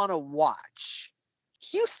don't want to watch.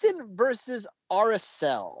 Houston versus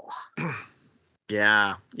RSL.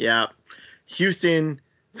 Yeah. Houston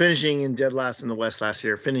finishing in dead last in the West last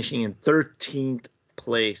year, finishing in 13th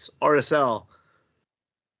place. RSL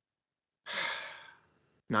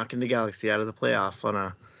knocking the Galaxy out of the playoff on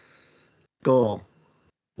a goal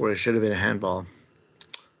where it should have been a handball.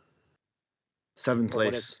 7th For what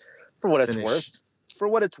place. For what it's finish.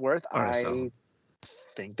 worth, RSL. I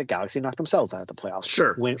think the Galaxy knocked themselves out of the playoffs.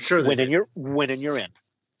 Sure, Win they you're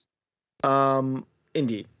in.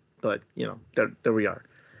 Indeed, but there we are.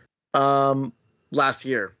 Last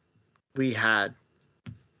year we had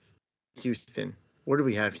Houston. Where do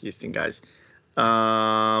we have Houston, guys?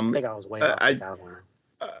 I think I was way off with that one.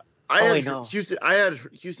 Houston. I had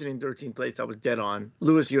Houston in 13th place. I was dead on.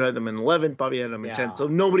 Lewis, you had them in 11th. Bobby had them in 10th. So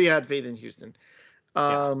nobody had faith in Houston.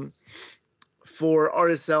 For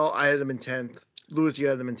RSL, I had them in 10th. Lewis, you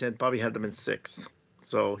had them in 10th. Bobby had them in 6th.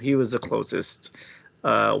 So he was the closest,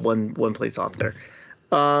 one place off there.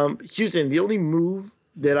 Houston, the only move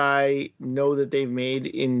that I know that they've made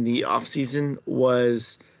in the offseason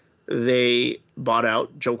was they bought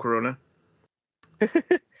out Joe Corona.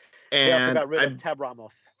 They also got rid of Tab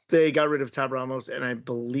Ramos. They got rid of Tab Ramos, and I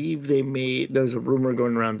believe there's a rumor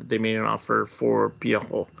going around that they made an offer for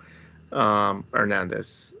Piojo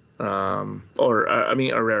Hernandez,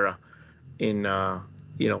 Herrera, in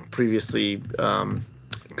previously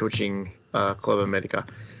coaching Club America.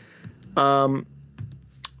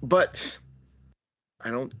 But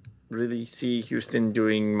I don't really see Houston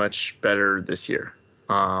doing much better this year.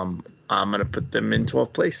 I'm gonna put them in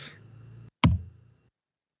 12th place.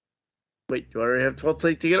 Wait, do I already have 12th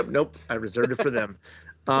place to get up? Nope, I reserved it for them.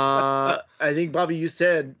 I think, Bobby, you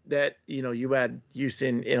said that you had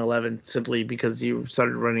Houston in 11 simply because you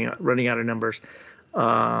started running out of numbers.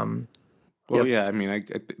 Yeah, I mean,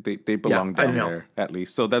 they belong down there at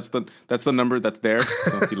least. So that's the number that's there.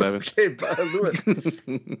 So 11. Okay, Lewis.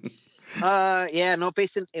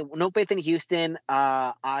 No faith in Houston.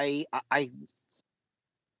 I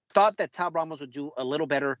thought that Tab Ramos would do a little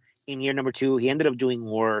better in year number 2. He ended up doing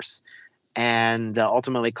worse, and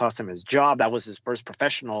ultimately cost him his job. That was his first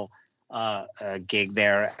professional gig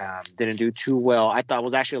there. Didn't do too well. I thought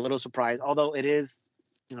was actually a little surprised, although it is,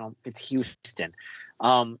 it's Houston.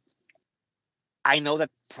 I know that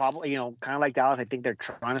probably, kind of like Dallas, I think they're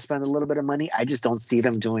trying to spend a little bit of money. I just don't see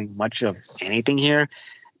them doing much of anything here.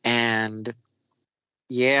 And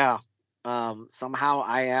somehow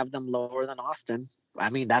I have them lower than Austin. I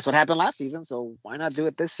mean, that's what happened last season, so why not do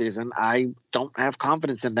it this season? I don't have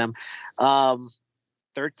confidence in them.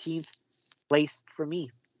 13th place for me.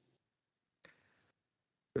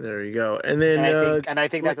 There you go. And then I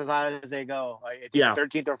think that's as high as they go. It's either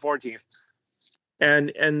 13th or 14th.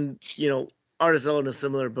 And RSL in a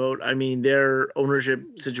similar boat. I mean, their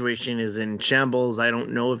ownership situation is in shambles. I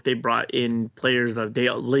don't know if they brought in players. They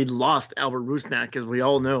lost Albert Rusnak, as we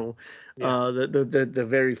all know, the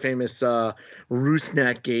very famous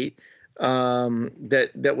Rusnak gate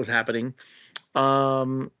that was happening.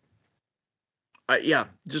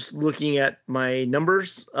 Just looking at my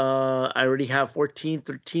numbers, I already have 14,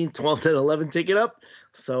 13, 12, and 11 taken up.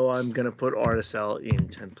 So I'm going to put RSL in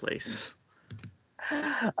 10th place.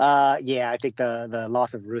 I think the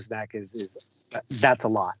loss of Rusnak is that's a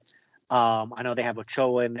lot. I know they have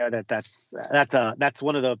Ochoa in there. That's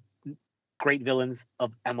one of the great villains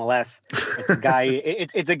of MLS. It's a guy.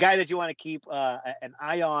 It's a guy that you want to keep an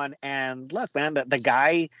eye on. And look, man, the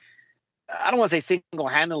guy. I don't want to say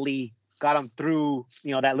single-handedly got him through,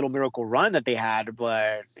 that little miracle run that they had,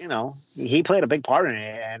 but he played a big part in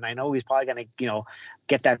it. And I know he's probably going to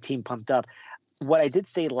get that team pumped up. What I did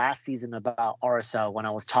say last season about RSL when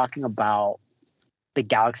I was talking about the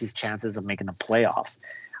Galaxy's chances of making the playoffs,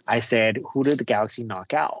 I said, who did the Galaxy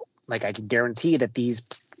knock out? Like, I can guarantee that these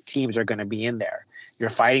teams are going to be in there. You're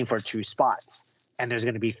fighting for 2 spots, and there's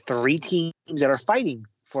going to be 3 teams that are fighting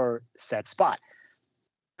for said spot.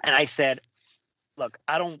 And I said, look,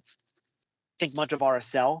 I don't think much of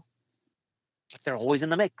RSL, but they're always in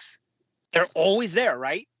the mix. They're always there,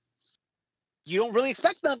 right? You don't really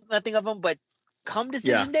expect nothing of them, but come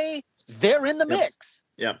decision day, they're in the mix.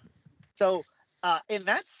 Yeah. So in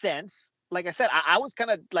that sense, like I said, I was kind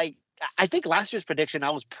of like, I think last year's prediction, I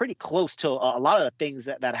was pretty close to a lot of the things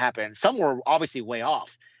that happened. Some were obviously way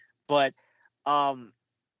off, but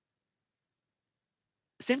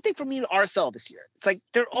same thing for me to RSL this year. It's like,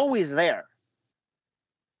 they're always there.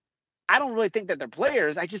 I don't really think that they're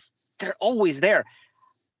players. They're always there.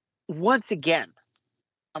 Once again,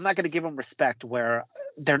 I'm not going to give them respect where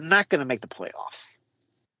they're not going to make the playoffs.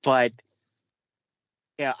 But,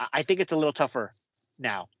 I think it's a little tougher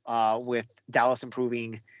now with Dallas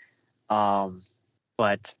improving.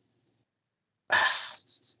 But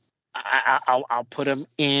I'll put them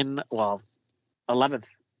in, 11th.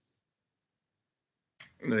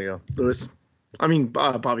 There you go. Lewis.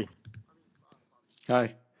 Bobby.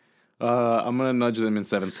 Hi. I'm going to nudge them in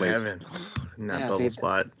 7th place. In that bubble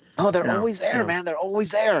spot. Oh, they're No, always there, no. man. They're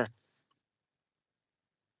always there.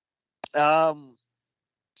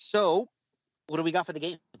 So what do we got for the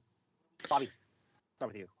game? Bobby,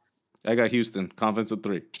 start with you. I got Houston, confidence of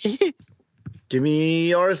 3. Give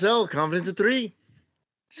me RSL, confidence of 3.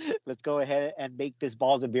 Let's go ahead and make this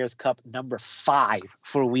Balls and Beers Cup number 5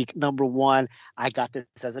 for week number 1. I got this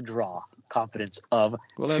as a draw. Confidence of 2.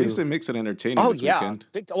 Well, at least it makes it entertaining this weekend.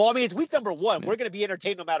 Well, I mean, it's week number 1. Yeah. We're going to be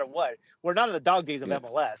entertained no matter what. We're not in the dog days of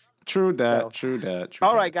MLS. True that.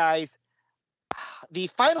 All right, guys. The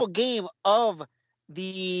final game of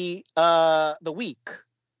the week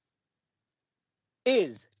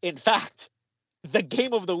is, in fact, the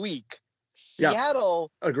game of the week. Seattle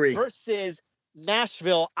agree. versus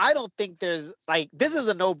Nashville. I don't think there's this is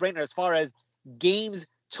a no-brainer as far as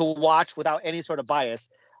games to watch without any sort of bias.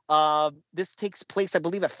 This takes place, I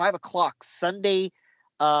believe, at 5:00 Sunday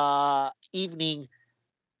evening.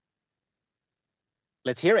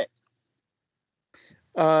 Let's hear it.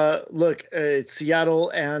 Look, Seattle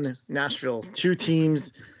and Nashville, 2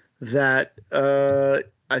 teams that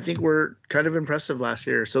I think were kind of impressive last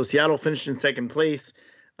year. So Seattle finished in 2nd place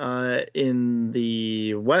in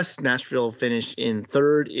the West. Nashville finished in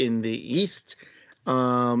 3rd in the East,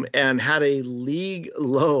 and had a league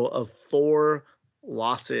low of 4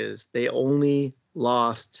 losses. They only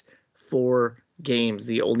lost 4 games,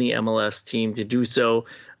 the only MLS team to do so.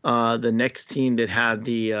 The next team that had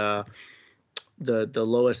the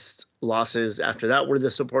lowest losses after that were the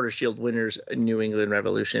Supporter Shield winners, New England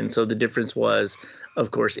Revolution. So the difference was, of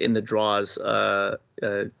course, in the draws.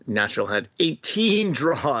 Nashville had 18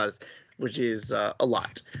 draws, which is a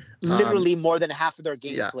lot. Literally more than half of their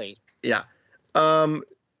games played. Yeah.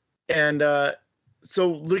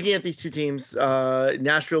 So looking at these 2 teams,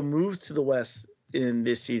 Nashville moves to the West in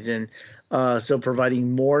this season, so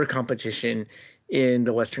providing more competition in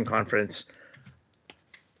the Western Conference.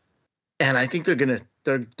 And I think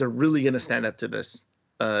they're really gonna stand up to this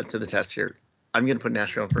to the test here. I'm gonna put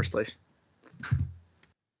Nashville in 1st place.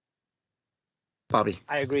 Bobby.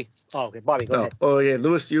 I agree. Oh, okay, Bobby, go ahead. Oh yeah,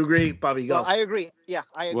 Lewis, you agree? Bobby, go. Well, I agree. Yeah,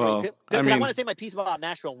 I agree. Well, I want to say my piece about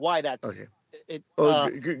Nashville. Why that's okay.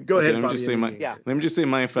 Go ahead. Let me just say let me just say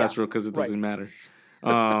mine fast, real, because it doesn't matter.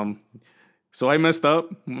 So I messed up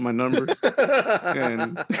with my numbers,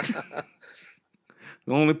 and the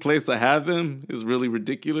only place I have them is really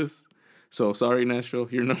ridiculous. So sorry, Nashville,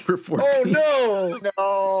 you're number 14. Oh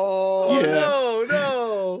no! No!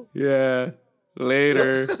 No! Yeah.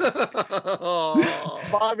 Later.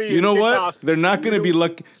 Bobby, you know what? They're not gonna be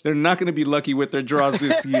lucky. They're not gonna be lucky with their draws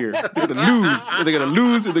this year. They're gonna lose. And they're gonna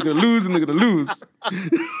lose. And they're gonna lose. And they're gonna lose.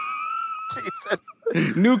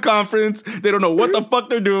 Jesus. New conference. They don't know what the fuck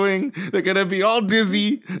they're doing. They're gonna be all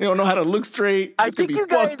dizzy. They don't know how to look straight. It's gonna be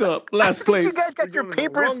fucked up. Last place. You guys got your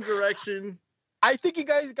papers. Wrong direction. I think you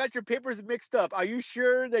guys got your papers mixed up. Are you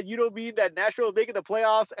sure that you don't mean that Nashville will making the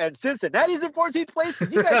playoffs and Cincinnati's in 14th place?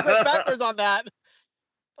 Because you guys went backwards on that.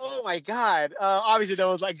 Oh my God. Obviously, that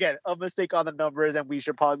was, again, a mistake on the numbers, and we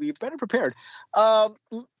should probably be better prepared.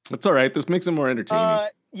 That's all right. This makes it more entertaining.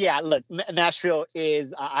 Yeah, look, Nashville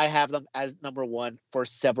is, I have them as number 1 for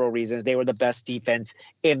several reasons. They were the best defense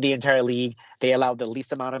in the entire league. They allowed the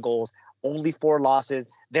least amount of goals. Only 4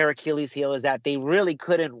 losses. Their Achilles heel is that they really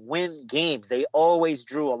couldn't win games. They always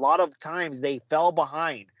drew. A lot of times they fell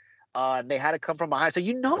behind. They had to come from behind. So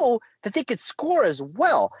you know that they could score as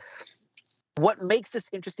well. What makes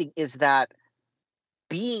this interesting is that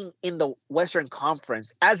being in the Western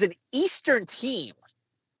Conference as an Eastern team,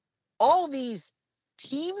 all these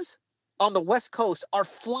teams on the West Coast are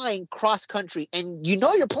flying cross country. And you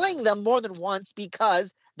know you're playing them more than once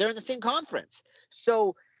because they're in the same conference.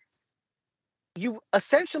 So you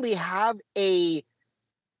essentially have a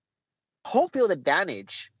home field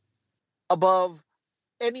advantage above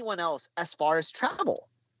anyone else as far as travel.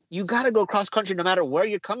 You got to go cross country no matter where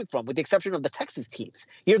you're coming from, with the exception of the Texas teams.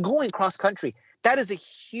 You're going cross country. That is a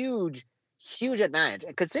huge, huge advantage.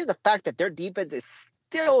 And considering the fact that their defense is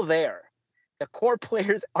still there, the core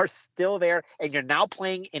players are still there, and you're now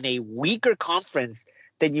playing in a weaker conference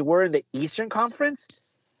than you were in the Eastern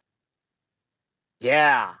Conference.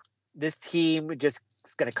 Yeah. This team just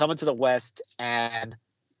is going to come into the West and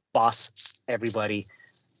boss everybody.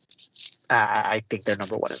 I think they're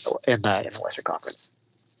number 1 in the Western Conference.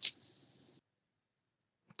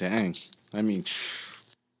 Dang. I mean,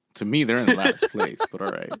 to me, they're in last place, but all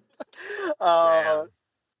right.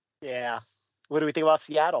 Yeah. What do we think about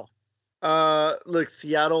Seattle? Look,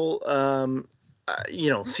 Seattle,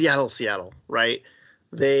 Seattle, right?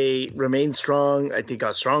 They remain strong. I think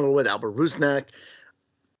got stronger with Albert Rusnak.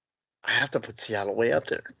 I have to put Seattle way up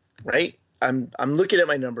there, right? I'm looking at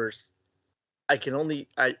my numbers.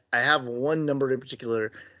 I have one number in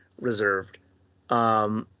particular reserved.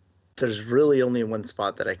 There's really only one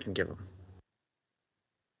spot that I can give them,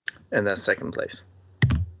 and that's second place.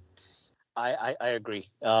 I agree.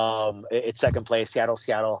 It's second place,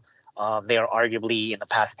 Seattle. They are arguably in the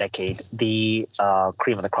past decade the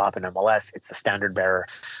cream of the crop in MLS. It's the standard bearer.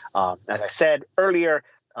 As I said earlier,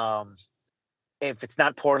 if it's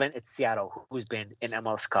not Portland, it's Seattle, who's been in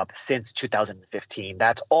MLS Cup since 2015.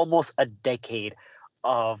 That's almost a decade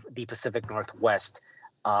of the Pacific Northwest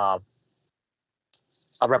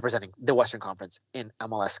representing the Western Conference in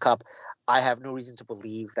MLS Cup. I have no reason to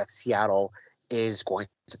believe that Seattle is going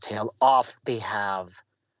to tail off. They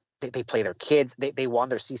play their kids. They won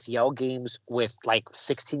their CCL games with like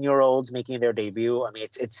 16-year-olds making their debut. I mean,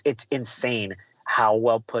 it's insane how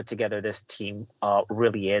well put together this team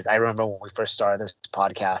really is. I remember when we first started this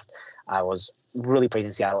podcast, I was really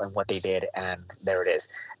praising Seattle and what they did, and there it is.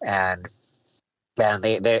 And man,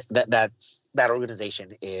 that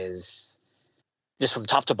organization is just from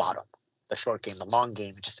top to bottom. The short game, the long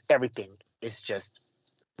game, just everything is just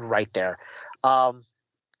right there.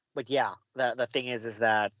 But yeah, the thing is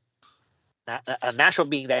that Nashville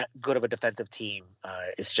being that good of a defensive team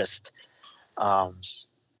is just I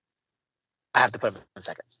have to put them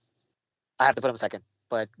in second.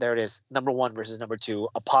 But there it is, number 1 versus number 2,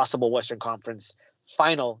 a possible Western Conference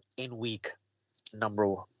final in week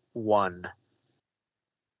number 1.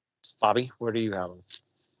 Bobby, where do you have them?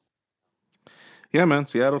 Yeah, man,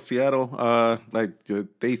 Seattle.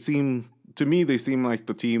 They seem like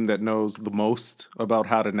the team that knows the most about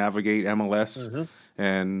how to navigate MLS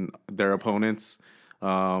and their opponents.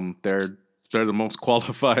 They're the most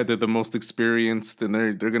qualified, they're the most experienced, and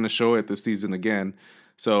they're going to show it this season again.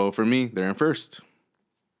 So for me, they're in first.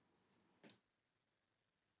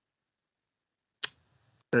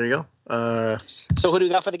 There you go. So who do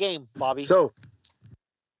you got for the game, Bobby? So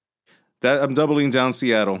that I'm doubling down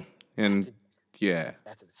Seattle, and yeah,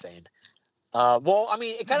 that's insane. Well, I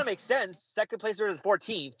mean, it kind of makes sense. Second place versus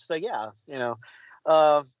 14th. So yeah,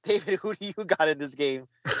 David, who do you got in this game?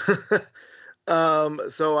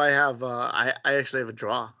 So I have I actually have a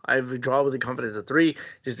draw. I have a draw with a confidence of 3,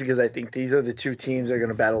 just because I think these are the two teams that are going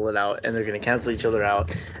to battle it out, and they're going to cancel each other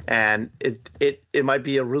out, and it might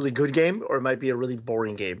be a really good game, or it might be a really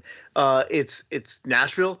boring game. It's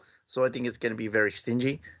Nashville, so I think it's going to be very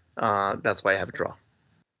stingy. That's why I have a draw.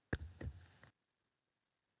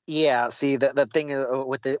 Yeah, see, the thing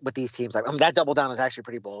with these teams, like that double down is actually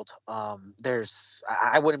pretty bold.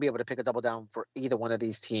 I wouldn't be able to pick a double down for either one of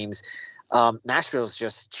these teams. Nashville's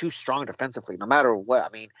just too strong defensively, no matter what. I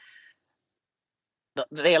mean,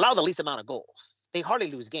 they allow the least amount of goals. They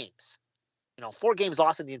hardly lose games. 4 games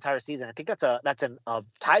lost in the entire season. I think that's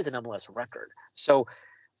ties an MLS record. So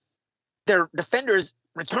their defenders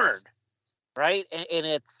returned, right?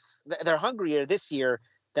 And they're hungrier this year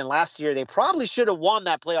than last year. They probably should have won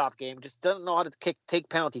that playoff game. Just don't know how to take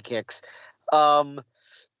penalty kicks. And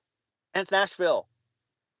it's Nashville.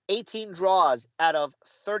 18 draws out of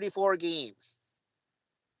 34 games.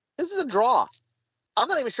 This is a draw. I'm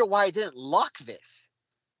not even sure why I didn't lock this.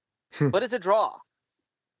 But it's a draw.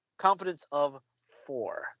 Confidence of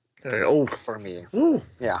 4. For me. Ooh.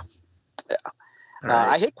 Yeah.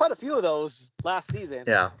 Right. I hit quite a few of those last season.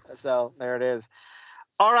 Yeah. So there it is.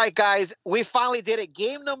 All right, guys, we finally did it.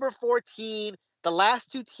 Game number 14, the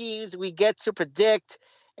last 2 teams we get to predict,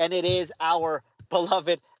 and it is our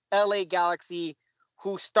beloved LA Galaxy,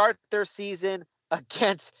 who start their season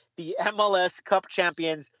against the MLS Cup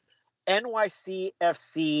champions,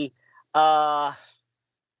 NYCFC.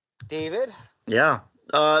 David? Yeah.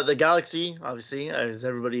 The Galaxy, obviously, as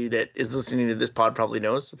everybody that is listening to this pod probably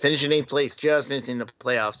knows, finishing 8th place, just missing the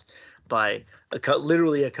playoffs by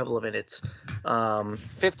literally a couple of minutes.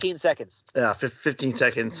 15 seconds. Yeah, 15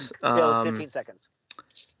 seconds. It was 15 seconds.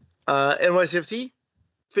 NYCFC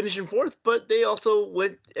finishing 4th, but they also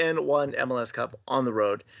went and won MLS Cup on the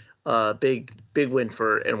road. Big win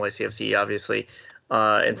for NYCFC, obviously,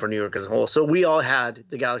 and for New York as a whole. So we all had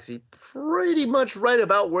the Galaxy pretty much right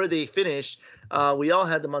about where they finished. We all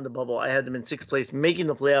had them on the bubble. I had them in 6th place, making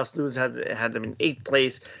the playoffs. Lewis had them in 8th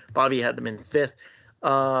place. Bobby had them in 5th.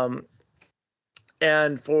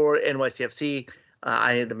 And for NYCFC,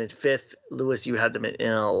 I had them in 5th. Lewis, you had them in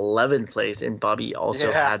 11th place, and Bobby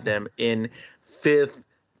also had them in 5th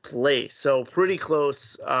place. So pretty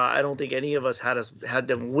close. I don't think any of us had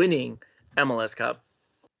them winning MLS Cup,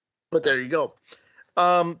 but there you go.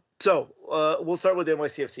 So we'll start with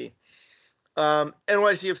NYCFC.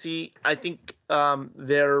 NYCFC, I think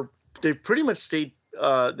they've pretty much stayed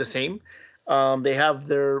the same. They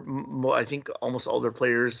have I think almost all their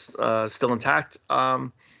players still intact.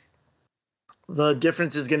 The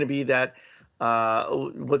difference is going to be that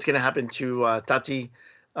what's going to happen to Tati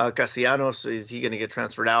Castellanos. Is he going to get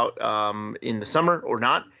transferred out in the summer or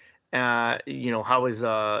not? How is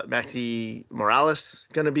Maxi Morales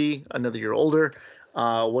going to be another year older?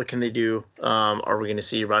 What can they do? Are we going to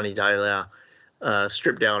see Ronnie Daila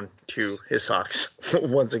strip down to his socks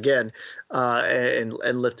once again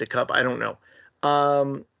and lift a cup? I don't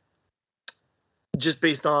know. Just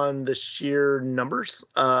based on the sheer numbers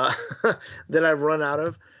that I've run out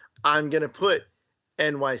of, I'm going to put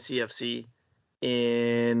NYCFC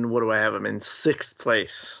in, what do I have them in? 6th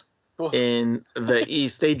place in the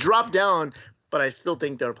East. They dropped down, but I still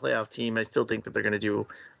think they're a playoff team. I still think that they're going to do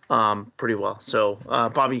pretty well. So,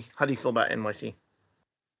 Bobby, how do you feel about NYC?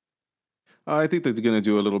 I think they're going to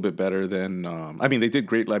do a little bit better than. They did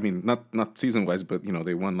great. Not season wise, but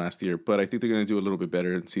they won last year. But I think they're going to do a little bit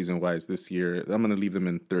better season wise this year. I'm going to leave them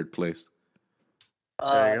in 3rd place.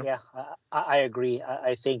 Yeah, I agree.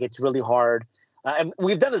 I think it's really hard. And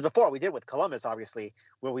we've done this before. We did with Columbus, obviously,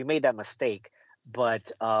 where we made that mistake.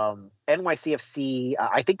 But NYCFC,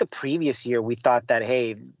 I think the previous year we thought that,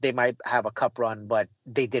 hey, they might have a cup run, but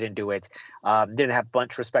they didn't do it. Didn't have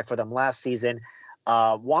much respect for them last season.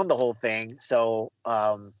 Won the whole thing. So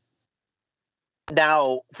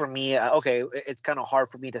now for me, it's kind of hard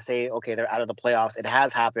for me to say, okay, they're out of the playoffs. It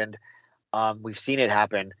has happened. We've seen it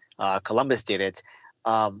happen. Columbus did it.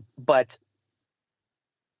 But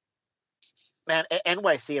man,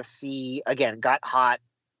 NYCFC again got hot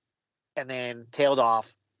and then tailed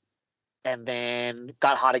off and then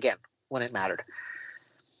got hot again when it mattered.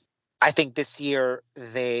 I think this year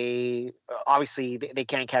they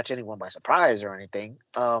can't catch anyone by surprise or anything.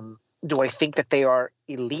 Do I think that they are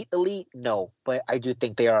elite? No, but I do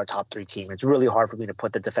think they are a top 3 team. It's really hard for me to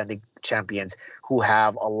put the defending champions, who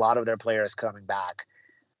have a lot of their players coming back,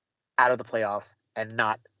 out of the playoffs and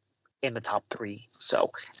not in the top 3. So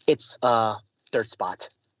it's 3rd spot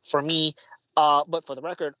for me. But for the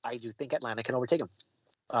record, I do think Atlanta can overtake them.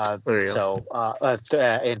 In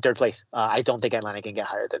 3rd place. I don't think Atlanta can get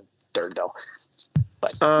higher than 3rd though.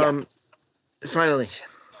 But finally,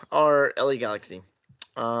 our LA Galaxy.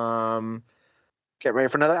 Get ready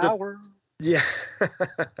for another hour. Yeah.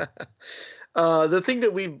 The thing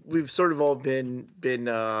that we've sort of all been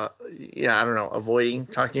avoiding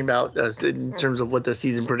talking about in terms of what the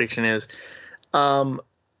season prediction is.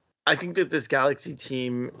 I think that this Galaxy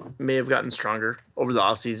team may have gotten stronger over the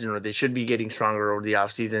offseason, or they should be getting stronger over the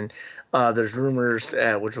offseason. There's rumors,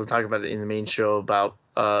 which we'll talk about in the main show, about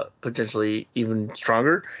potentially even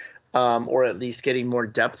stronger, or at least getting more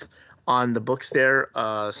depth on the books there.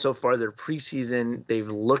 So far, their preseason, they've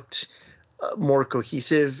looked more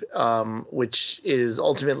cohesive, which is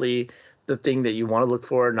ultimately the thing that you want to look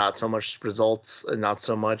for, not so much results and not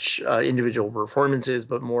so much individual performances,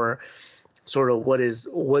 but more sort of what is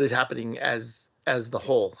happening as the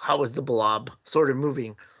whole. How is the blob sort of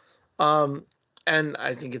moving? And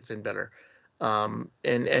I think it's been better.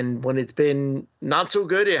 And when it's been not so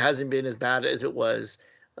good, it hasn't been as bad as it was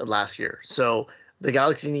last year. So the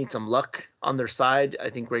Galaxy need some luck on their side. I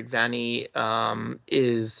think Greg Vanney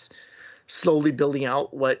is slowly building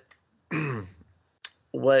out what is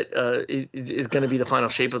going to be the final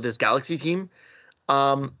shape of this Galaxy team.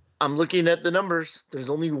 I'm looking at the numbers.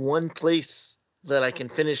 There's only one place that I can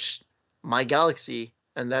finish my Galaxy,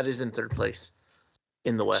 and that is in 3rd place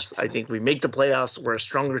in the West. I think we make the playoffs. We're a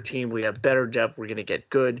stronger team. We have better depth. We're going to get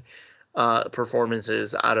good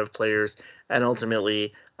performances out of players. And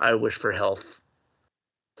ultimately, I wish for health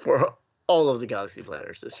for all of the Galaxy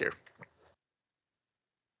players this year.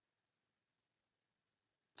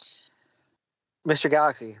 Mr.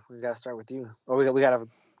 Galaxy, we got to start with you. Or we got to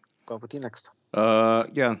go with you next.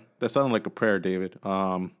 Yeah, that sounded like a prayer, David.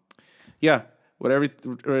 Yeah,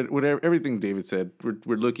 everything David said.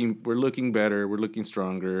 We're looking better. We're looking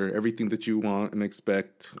stronger. Everything that you want and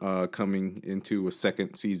expect coming into a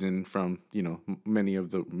second season from many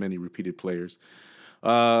repeated players.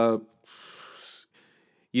 I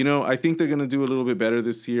think they're gonna do a little bit better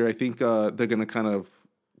this year. I think they're gonna kind of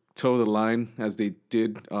toe the line as they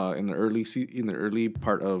did in the early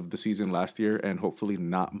part of the season last year, and hopefully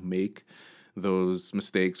not make those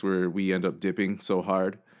mistakes where we end up dipping so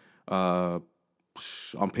hard. On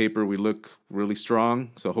paper, we look really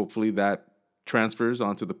strong, so hopefully that transfers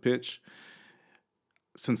onto the pitch.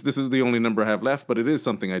 Since this is the only number I have left, but it is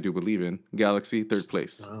something I do believe in. Galaxy, 3rd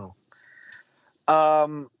place. Oh.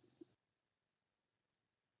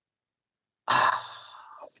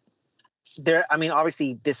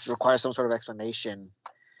 Obviously this requires some sort of explanation.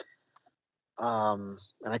 And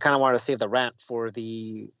I kind of wanted to save the rant for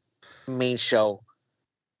the main show,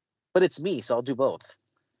 but it's me, so I'll do both.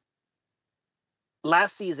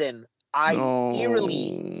 last season, I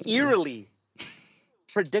eerily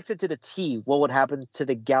predicted to the T what would happen to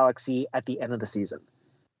the Galaxy at the end of the season.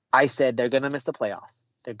 I said they're going to miss the playoffs.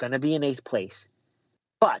 They're going to be in 8th place.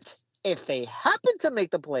 But if they happen to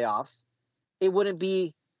make the playoffs, it wouldn't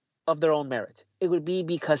be of their own merit. It would be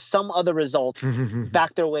because some other result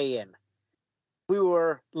backed their way in. We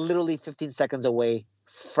were literally 15 seconds away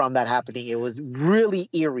from that happening. It was really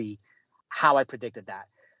eerie how I predicted that.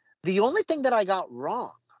 The only thing that I got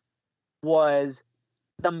wrong was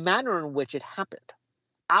the manner in which it happened.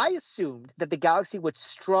 I assumed that the Galaxy would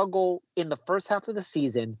struggle in the first half of the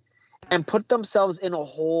season and put themselves in a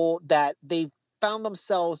hole that they found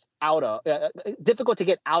themselves out of, difficult to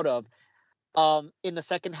get out of in the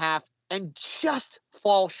second half, and just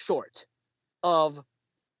fall short of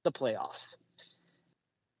the playoffs.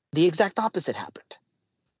 The exact opposite happened.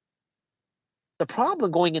 The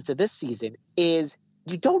problem going into this season is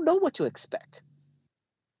you don't know what to expect.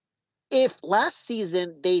 If last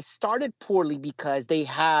season they started poorly because they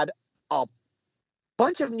had a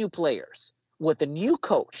bunch of new players with a new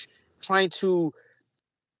coach trying to,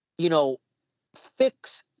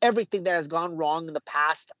 fix everything that has gone wrong in the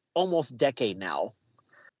past almost decade now,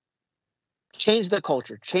 change the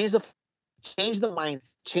culture, change the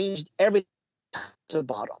minds, changed everything to the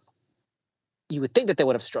bottom, you would think that they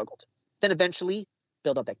would have struggled. Then eventually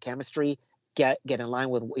build up that chemistry, get in line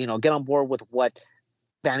with, get on board with what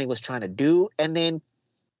Vanny was trying to do, and then,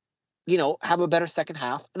 have a better second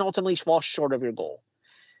half and ultimately fall short of your goal.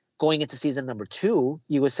 Going into season number 2,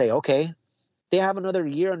 you would say, okay, they have another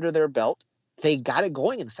year under their belt. They got it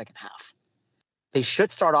going in the second half. They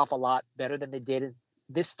should start off a lot better than they did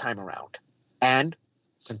this time around and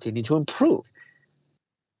continue to improve.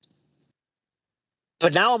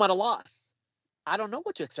 But now I'm at a loss. I don't know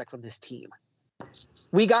what to expect from this team.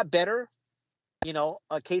 We got better,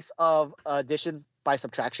 a case of addition by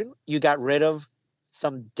subtraction. You got rid of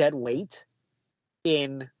some dead weight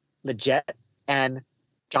in Lletget and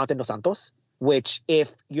Jonathan Dos Santos, which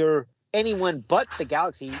if you're anyone but the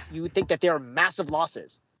Galaxy, you would think that they are massive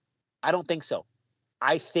losses. I don't think so.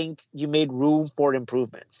 I think you made room for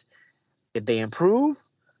improvements. Did they improve?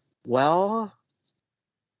 Well,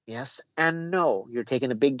 yes and no. You're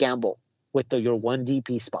taking a big gamble with your one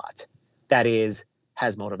DP spot that has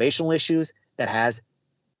motivational issues, that has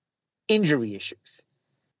injury issues.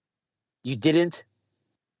 You didn't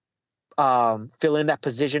fill in that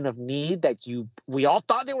position of need that we all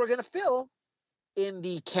thought they were going to fill in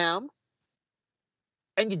the cam,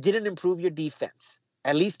 and you didn't improve your defense,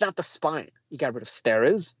 at least not the spine. You got rid of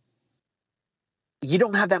Steres. You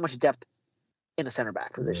don't have that much depth in the center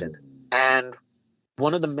back position, and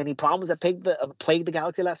one of the many problems that plagued the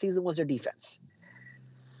Galaxy last season was their defense.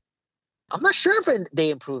 I'm not sure if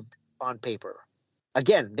they improved on paper.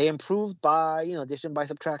 Again, they improved by addition by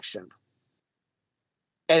subtraction.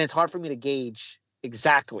 And it's hard for me to gauge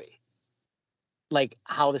exactly like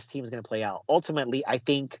how this team is going to play out. Ultimately, I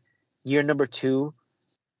think year number 2,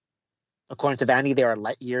 according to Vanny, they are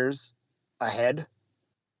light years ahead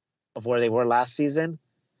of where they were last season.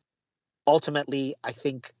 Ultimately, I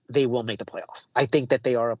think they will make the playoffs. I think that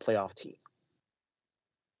they are a playoff team.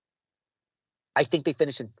 I think they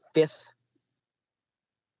finish in 5th.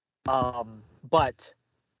 But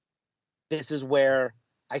this is where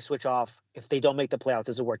I switch off. If they don't make the playoffs,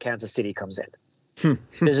 this is where Kansas City comes in.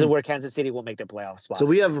 This is where Kansas City will make the playoff spot. So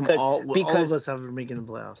we have them all of us have them making the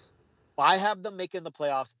playoffs. I have them making the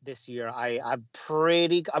playoffs this year. I'm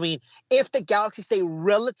pretty. I mean, if the Galaxy stay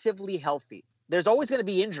relatively healthy, there's always going to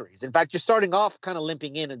be injuries. In fact, you're starting off kind of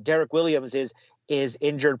limping in, and Derek Williams is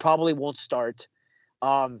injured, probably won't start.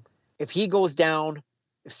 If he goes down,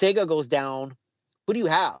 if Sega goes down, who do you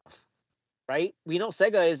have? Right? We know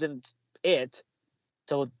Sega isn't it.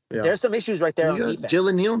 So there's some issues right there on defense.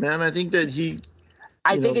 Jalen Neal, man, I think that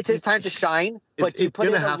I think it's his time to shine, but you put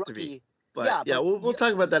in a rookie. To be. But we'll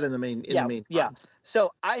talk about that in the main. Yeah.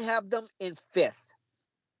 So I have them in 5th.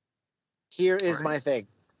 Here is my thing.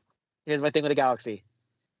 Here's my thing with the Galaxy.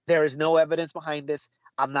 There is no evidence behind this.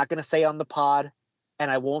 I'm not going to say on the pod,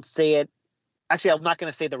 and I won't say it. Actually, I'm not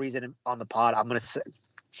going to say the reason on the pod. I'm going to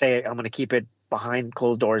say it. I'm going to keep it behind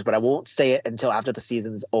closed doors, but I won't say it until after the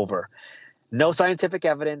season's over. No scientific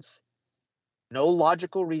evidence, no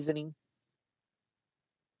logical reasoning.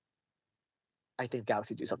 I think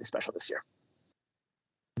Galaxy do something special this year.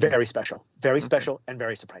 Very special, and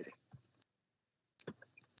very surprising.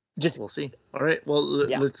 We'll see. All right. Well,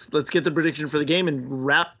 let's get the prediction for the game and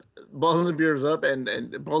wrap Balls and Beers up and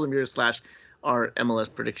Balls and Beers / our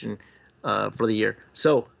MLS prediction for the year.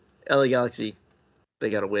 So LA Galaxy, they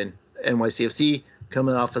got to win. NYCFC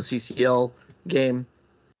coming off a CCL game.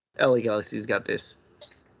 LA Galaxy's got this.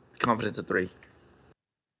 Confidence at 3.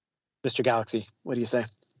 Mr. Galaxy, what do you say?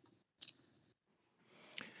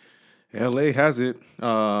 LA has it.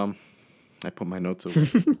 I put my notes over.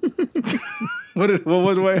 What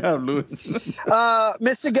do I have, Lewis?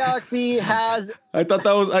 Mr. Galaxy has. I thought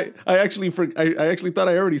that was I actually thought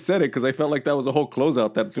I already said it because I felt like that was a whole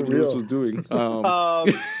closeout that Lewis was doing.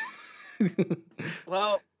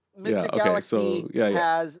 Well, Mr. Galaxy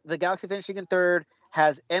has the Galaxy finishing in 3rd,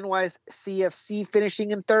 has NYCFC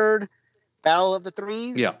finishing in 3rd, Battle of the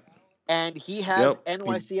Threes. Yeah. And he has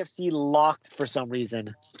NYCFC locked for some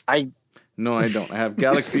reason. No, I don't. I have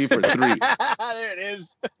Galaxy for 3. There it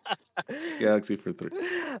is. Galaxy for 3.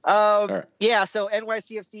 Right. Yeah, so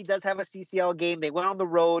NYCFC does have a CCL game. They went on the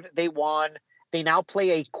road. They won. They now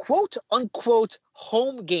play a quote-unquote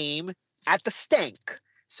home game at the Stank.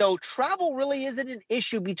 So travel really isn't an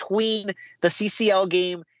issue between the CCL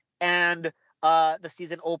game and the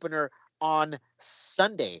season opener on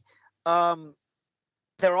Sunday.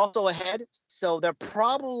 They're also ahead, so they're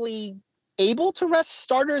probably able to rest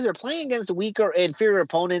starters. They're playing against weaker, inferior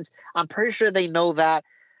opponents. I'm pretty sure they know that.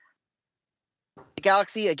 The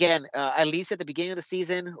Galaxy, again, at least at the beginning of the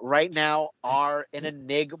season, right now, are an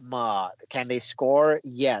enigma. Can they score?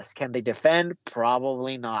 Yes. Can they defend?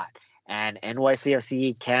 Probably not. And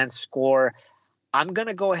NYCFC can score. I'm going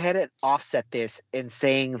to go ahead and offset this in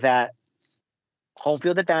saying that home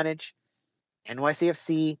field advantage,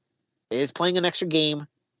 NYCFC is playing an extra game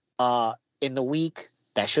in the week.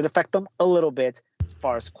 That should affect them a little bit. As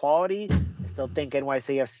far as quality, I still think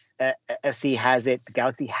NYCFC has it. The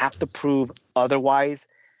Galaxy have to prove otherwise.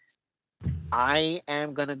 I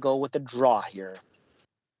am going to go with a draw here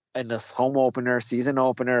in this home opener, season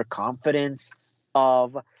opener, confidence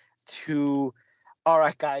of 2. All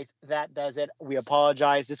right, guys, that does it. We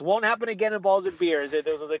apologize. This won't happen again in Balls and Beers. It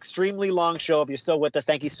was an extremely long show. If you're still with us,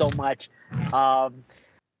 thank you so much.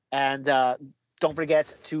 And don't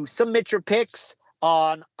forget to submit your picks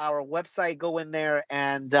on our website. Go in there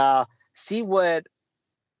and see what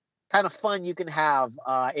kind of fun you can have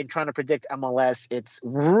in trying to predict MLS. It's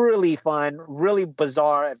really fun, really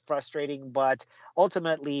bizarre and frustrating, but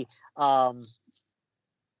ultimately, you'll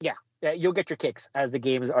get your kicks as the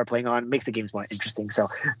games are playing on. It makes the games more interesting. So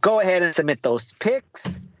go ahead and submit those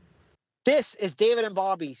picks. This is David and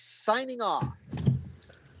Bobby signing off.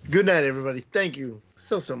 Good night, everybody. Thank you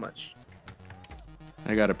so much.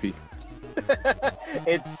 I gotta pee.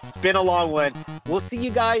 It's been a long one. We'll see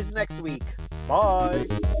you guys next week. Bye.